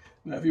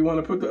 Now, if you want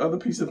to put the other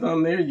piece of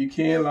thumb there, you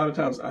can. A lot of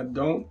times I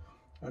don't.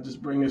 I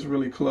just bring this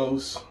really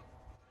close.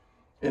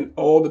 And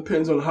all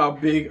depends on how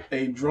big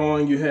a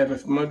drawing you have.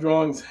 If my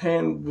drawing's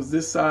hand was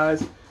this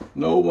size,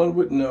 no one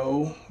would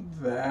know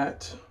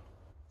that.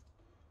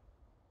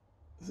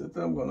 Is the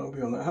thumb going to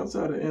be on the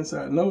outside or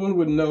inside? No one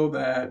would know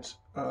that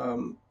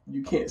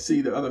you can't see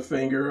the other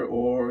finger,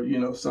 or, you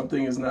know,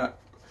 something is not,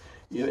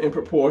 you know, in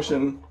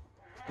proportion,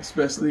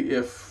 especially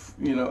if,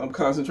 you know, I'm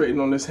concentrating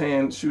on this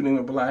hand shooting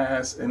a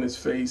blast and his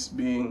face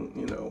being,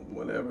 you know,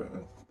 whatever.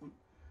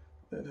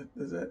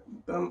 Is that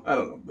thumb? I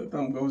don't know. The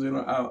thumb goes in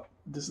or out.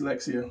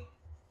 Dyslexia.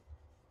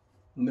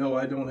 No,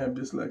 I don't have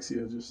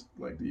dyslexia. Just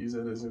like to use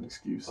that as an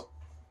excuse.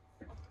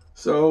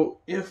 So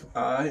if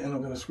and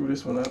I'm going to screw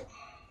this one up.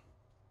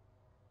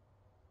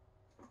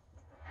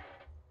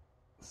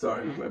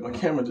 Sorry, it looks like my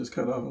camera just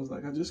cut off. I was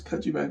like, I just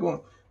cut you back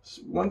on.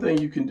 So one thing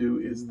you can do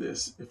is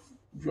this. If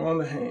drawing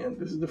the hand,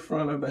 this is the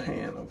front of the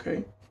hand,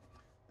 okay?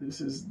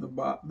 This is this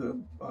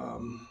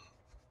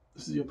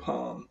is your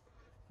palm.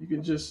 You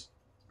can just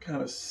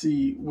kind of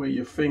see where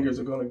your fingers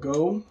are going to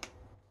go.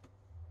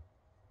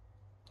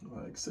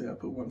 Like, say I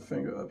put one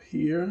finger up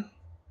here.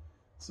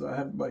 So I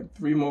have like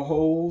 3 more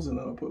holes, and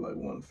then I'll put like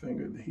one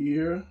finger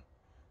here,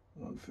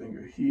 One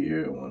finger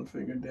here, one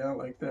finger down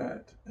like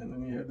that. And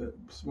then you have that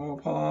small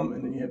palm,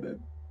 and then you have that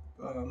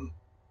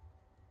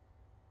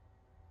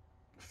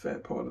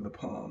fat part of the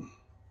palm.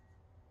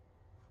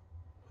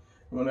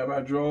 Whenever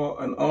I draw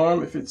an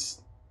arm, if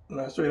it's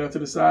not straight out to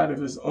the side, if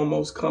it's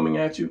almost coming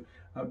at you,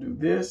 I'll do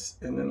this,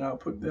 and then I'll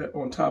put that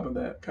on top of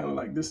that, kind of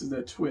like this is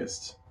that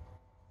twist.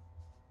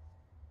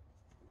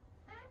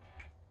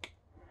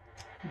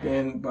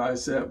 Then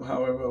bicep,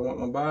 however I want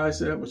my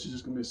bicep, which is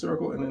just going to be a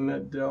circle, and then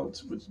that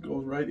delt, which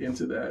goes right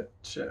into that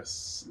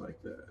chest,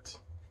 like that.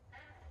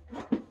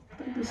 I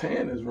think this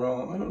hand is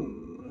wrong.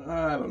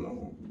 I don't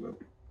know.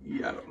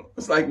 Yeah, I don't know.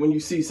 It's like when you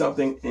see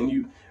something and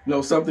you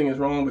know something is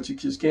wrong, but you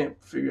just can't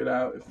figure it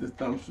out if the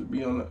thumb should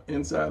be on the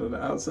inside or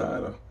the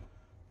outside or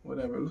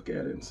whatever. Look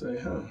at it and say,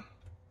 huh,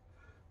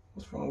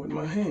 what's wrong with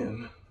my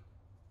hand?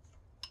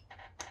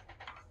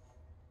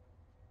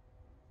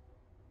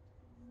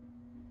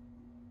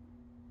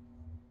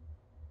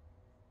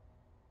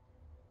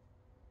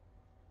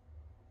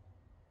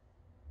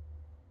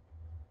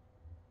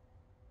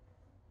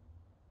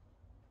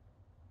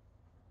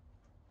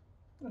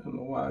 I don't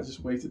know why I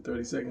just wasted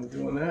 30 seconds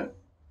doing that.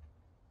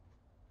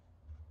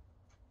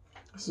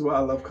 This is why I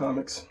love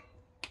comics,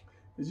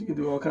 because you can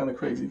do all kind of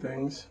crazy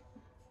things.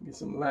 Get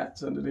some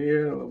lats under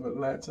there, a little bit of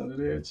lats under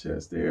there,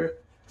 chest there.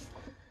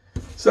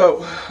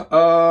 So,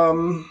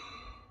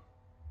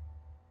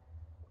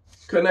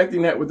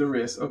 connecting that with the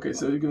wrist. Okay,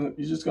 so you're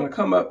just gonna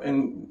come up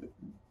and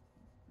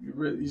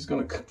it's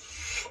gonna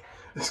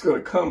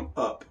come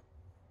up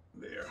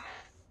there,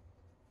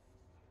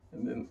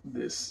 and then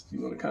this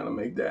you want to kind of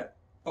make that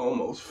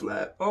almost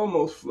flat,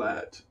 almost.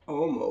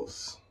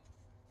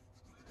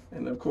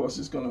 And of course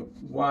it's going to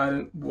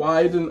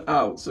widen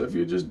out. So if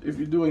you're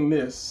doing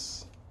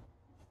this,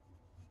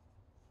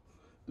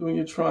 doing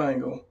your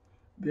triangle,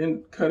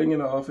 then cutting it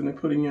off and then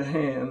putting your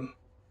hand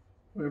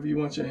wherever you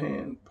want your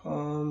hand,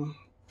 palm,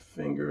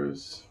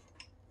 fingers,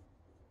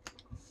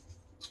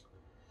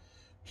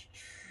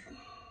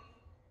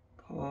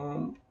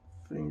 palm,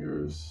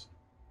 fingers,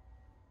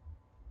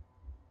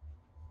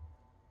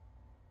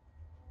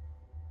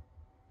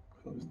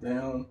 comes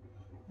down,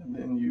 and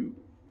then you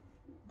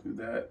do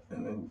that,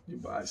 and then your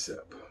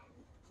bicep.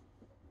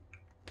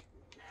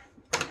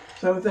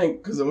 So I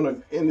think, because I'm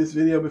going to end this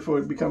video before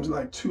it becomes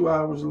like 2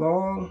 hours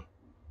long.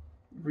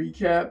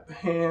 Recap: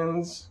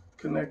 hands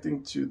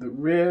connecting to the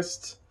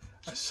wrist.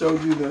 I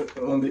showed you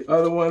on the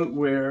other one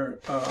where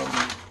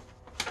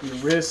your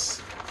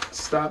wrists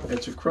stop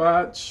at your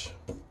crotch.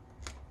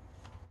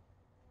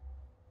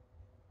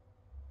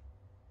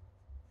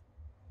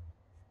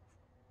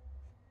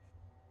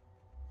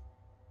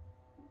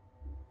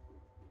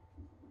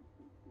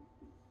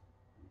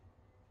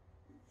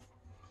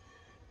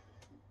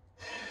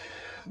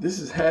 This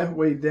is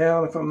halfway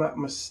down, if I'm not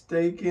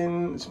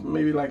mistaken. It's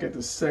maybe like at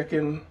the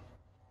second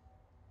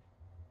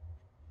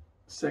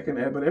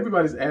ab, but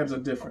everybody's abs are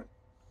different.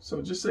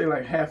 So just say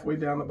like halfway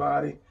down the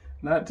body,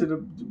 not to the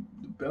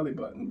belly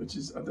button, which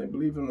is, I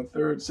believe, in the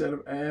third set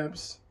of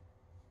abs.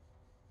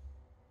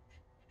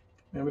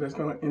 Remember, that's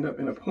going to end up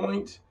in a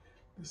point.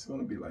 This is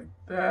going to be like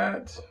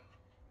that.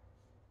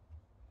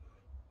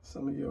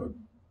 Some of your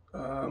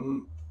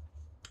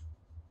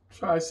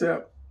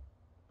tricep.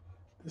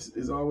 This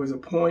is always a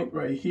point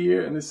right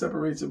here, and this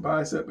separates a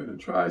bicep and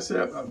a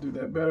tricep. I'll do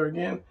that better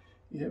again.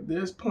 You have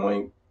this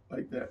point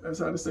like that. That's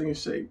how this thing is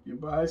shaped. Your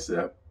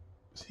bicep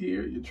is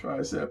here, your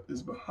tricep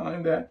is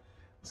behind that.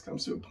 This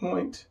comes to a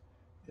point,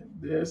 and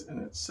this,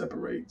 and it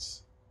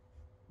separates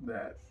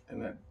that,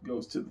 and that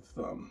goes to the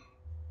thumb.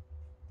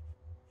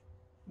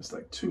 It's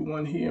like two,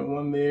 one here and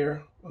one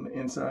there on the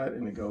inside,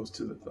 and it goes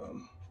to the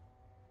thumb.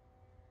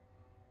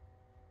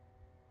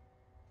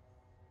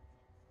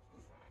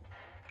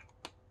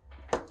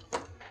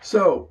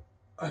 So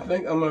I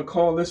think I'm going to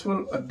call this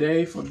one a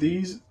day for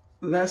these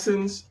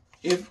lessons.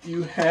 If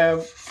you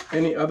have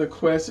any other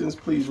questions,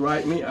 please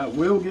write me. I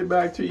will get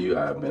back to you.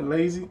 I've been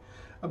lazy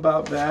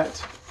about that,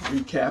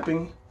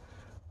 recapping.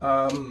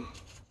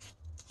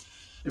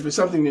 If it's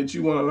something that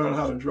you want to learn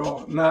how to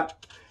draw,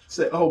 not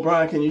say, oh,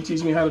 Brian, can you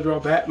teach me how to draw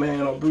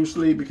Batman or Bruce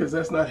Lee? Because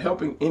that's not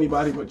helping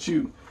anybody but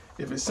you.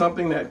 If it's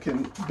something that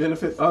can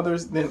benefit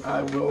others, then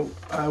I will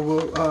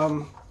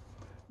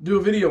do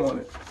a video on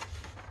it.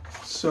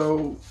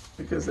 So,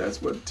 because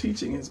that's what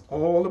teaching is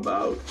all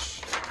about.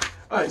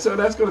 All right, so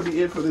that's going to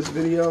be it for this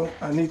video.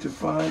 I need to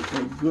find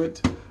a good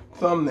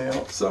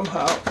thumbnail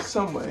somehow,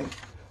 some way,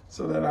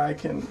 so that I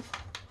can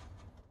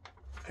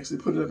actually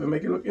put it up and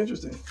make it look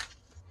interesting.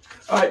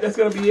 All right, that's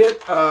going to be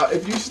it.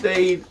 If you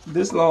stayed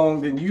this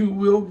long, then you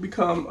will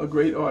become a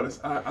great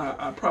artist.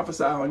 I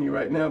prophesy on you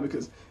right now,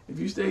 because if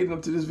you stayed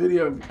up to this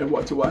video and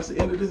to watch the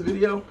end of this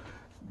video,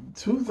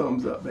 2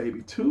 thumbs up,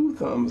 baby, 2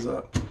 thumbs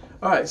up.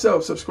 All right, so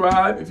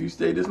subscribe if you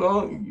stayed this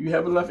long. You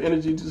have enough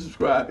energy to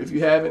subscribe. If you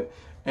haven't,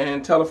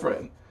 and tell a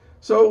friend.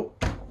 So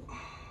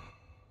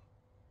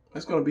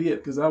that's going to be it,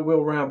 because I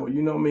will ramble.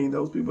 You know me.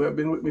 Those people who have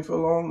been with me for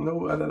long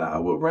know that I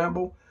will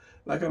ramble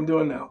like I'm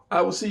doing now. I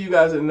will see you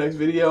guys in the next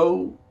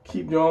video.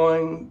 Keep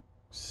drawing.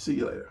 See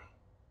you later.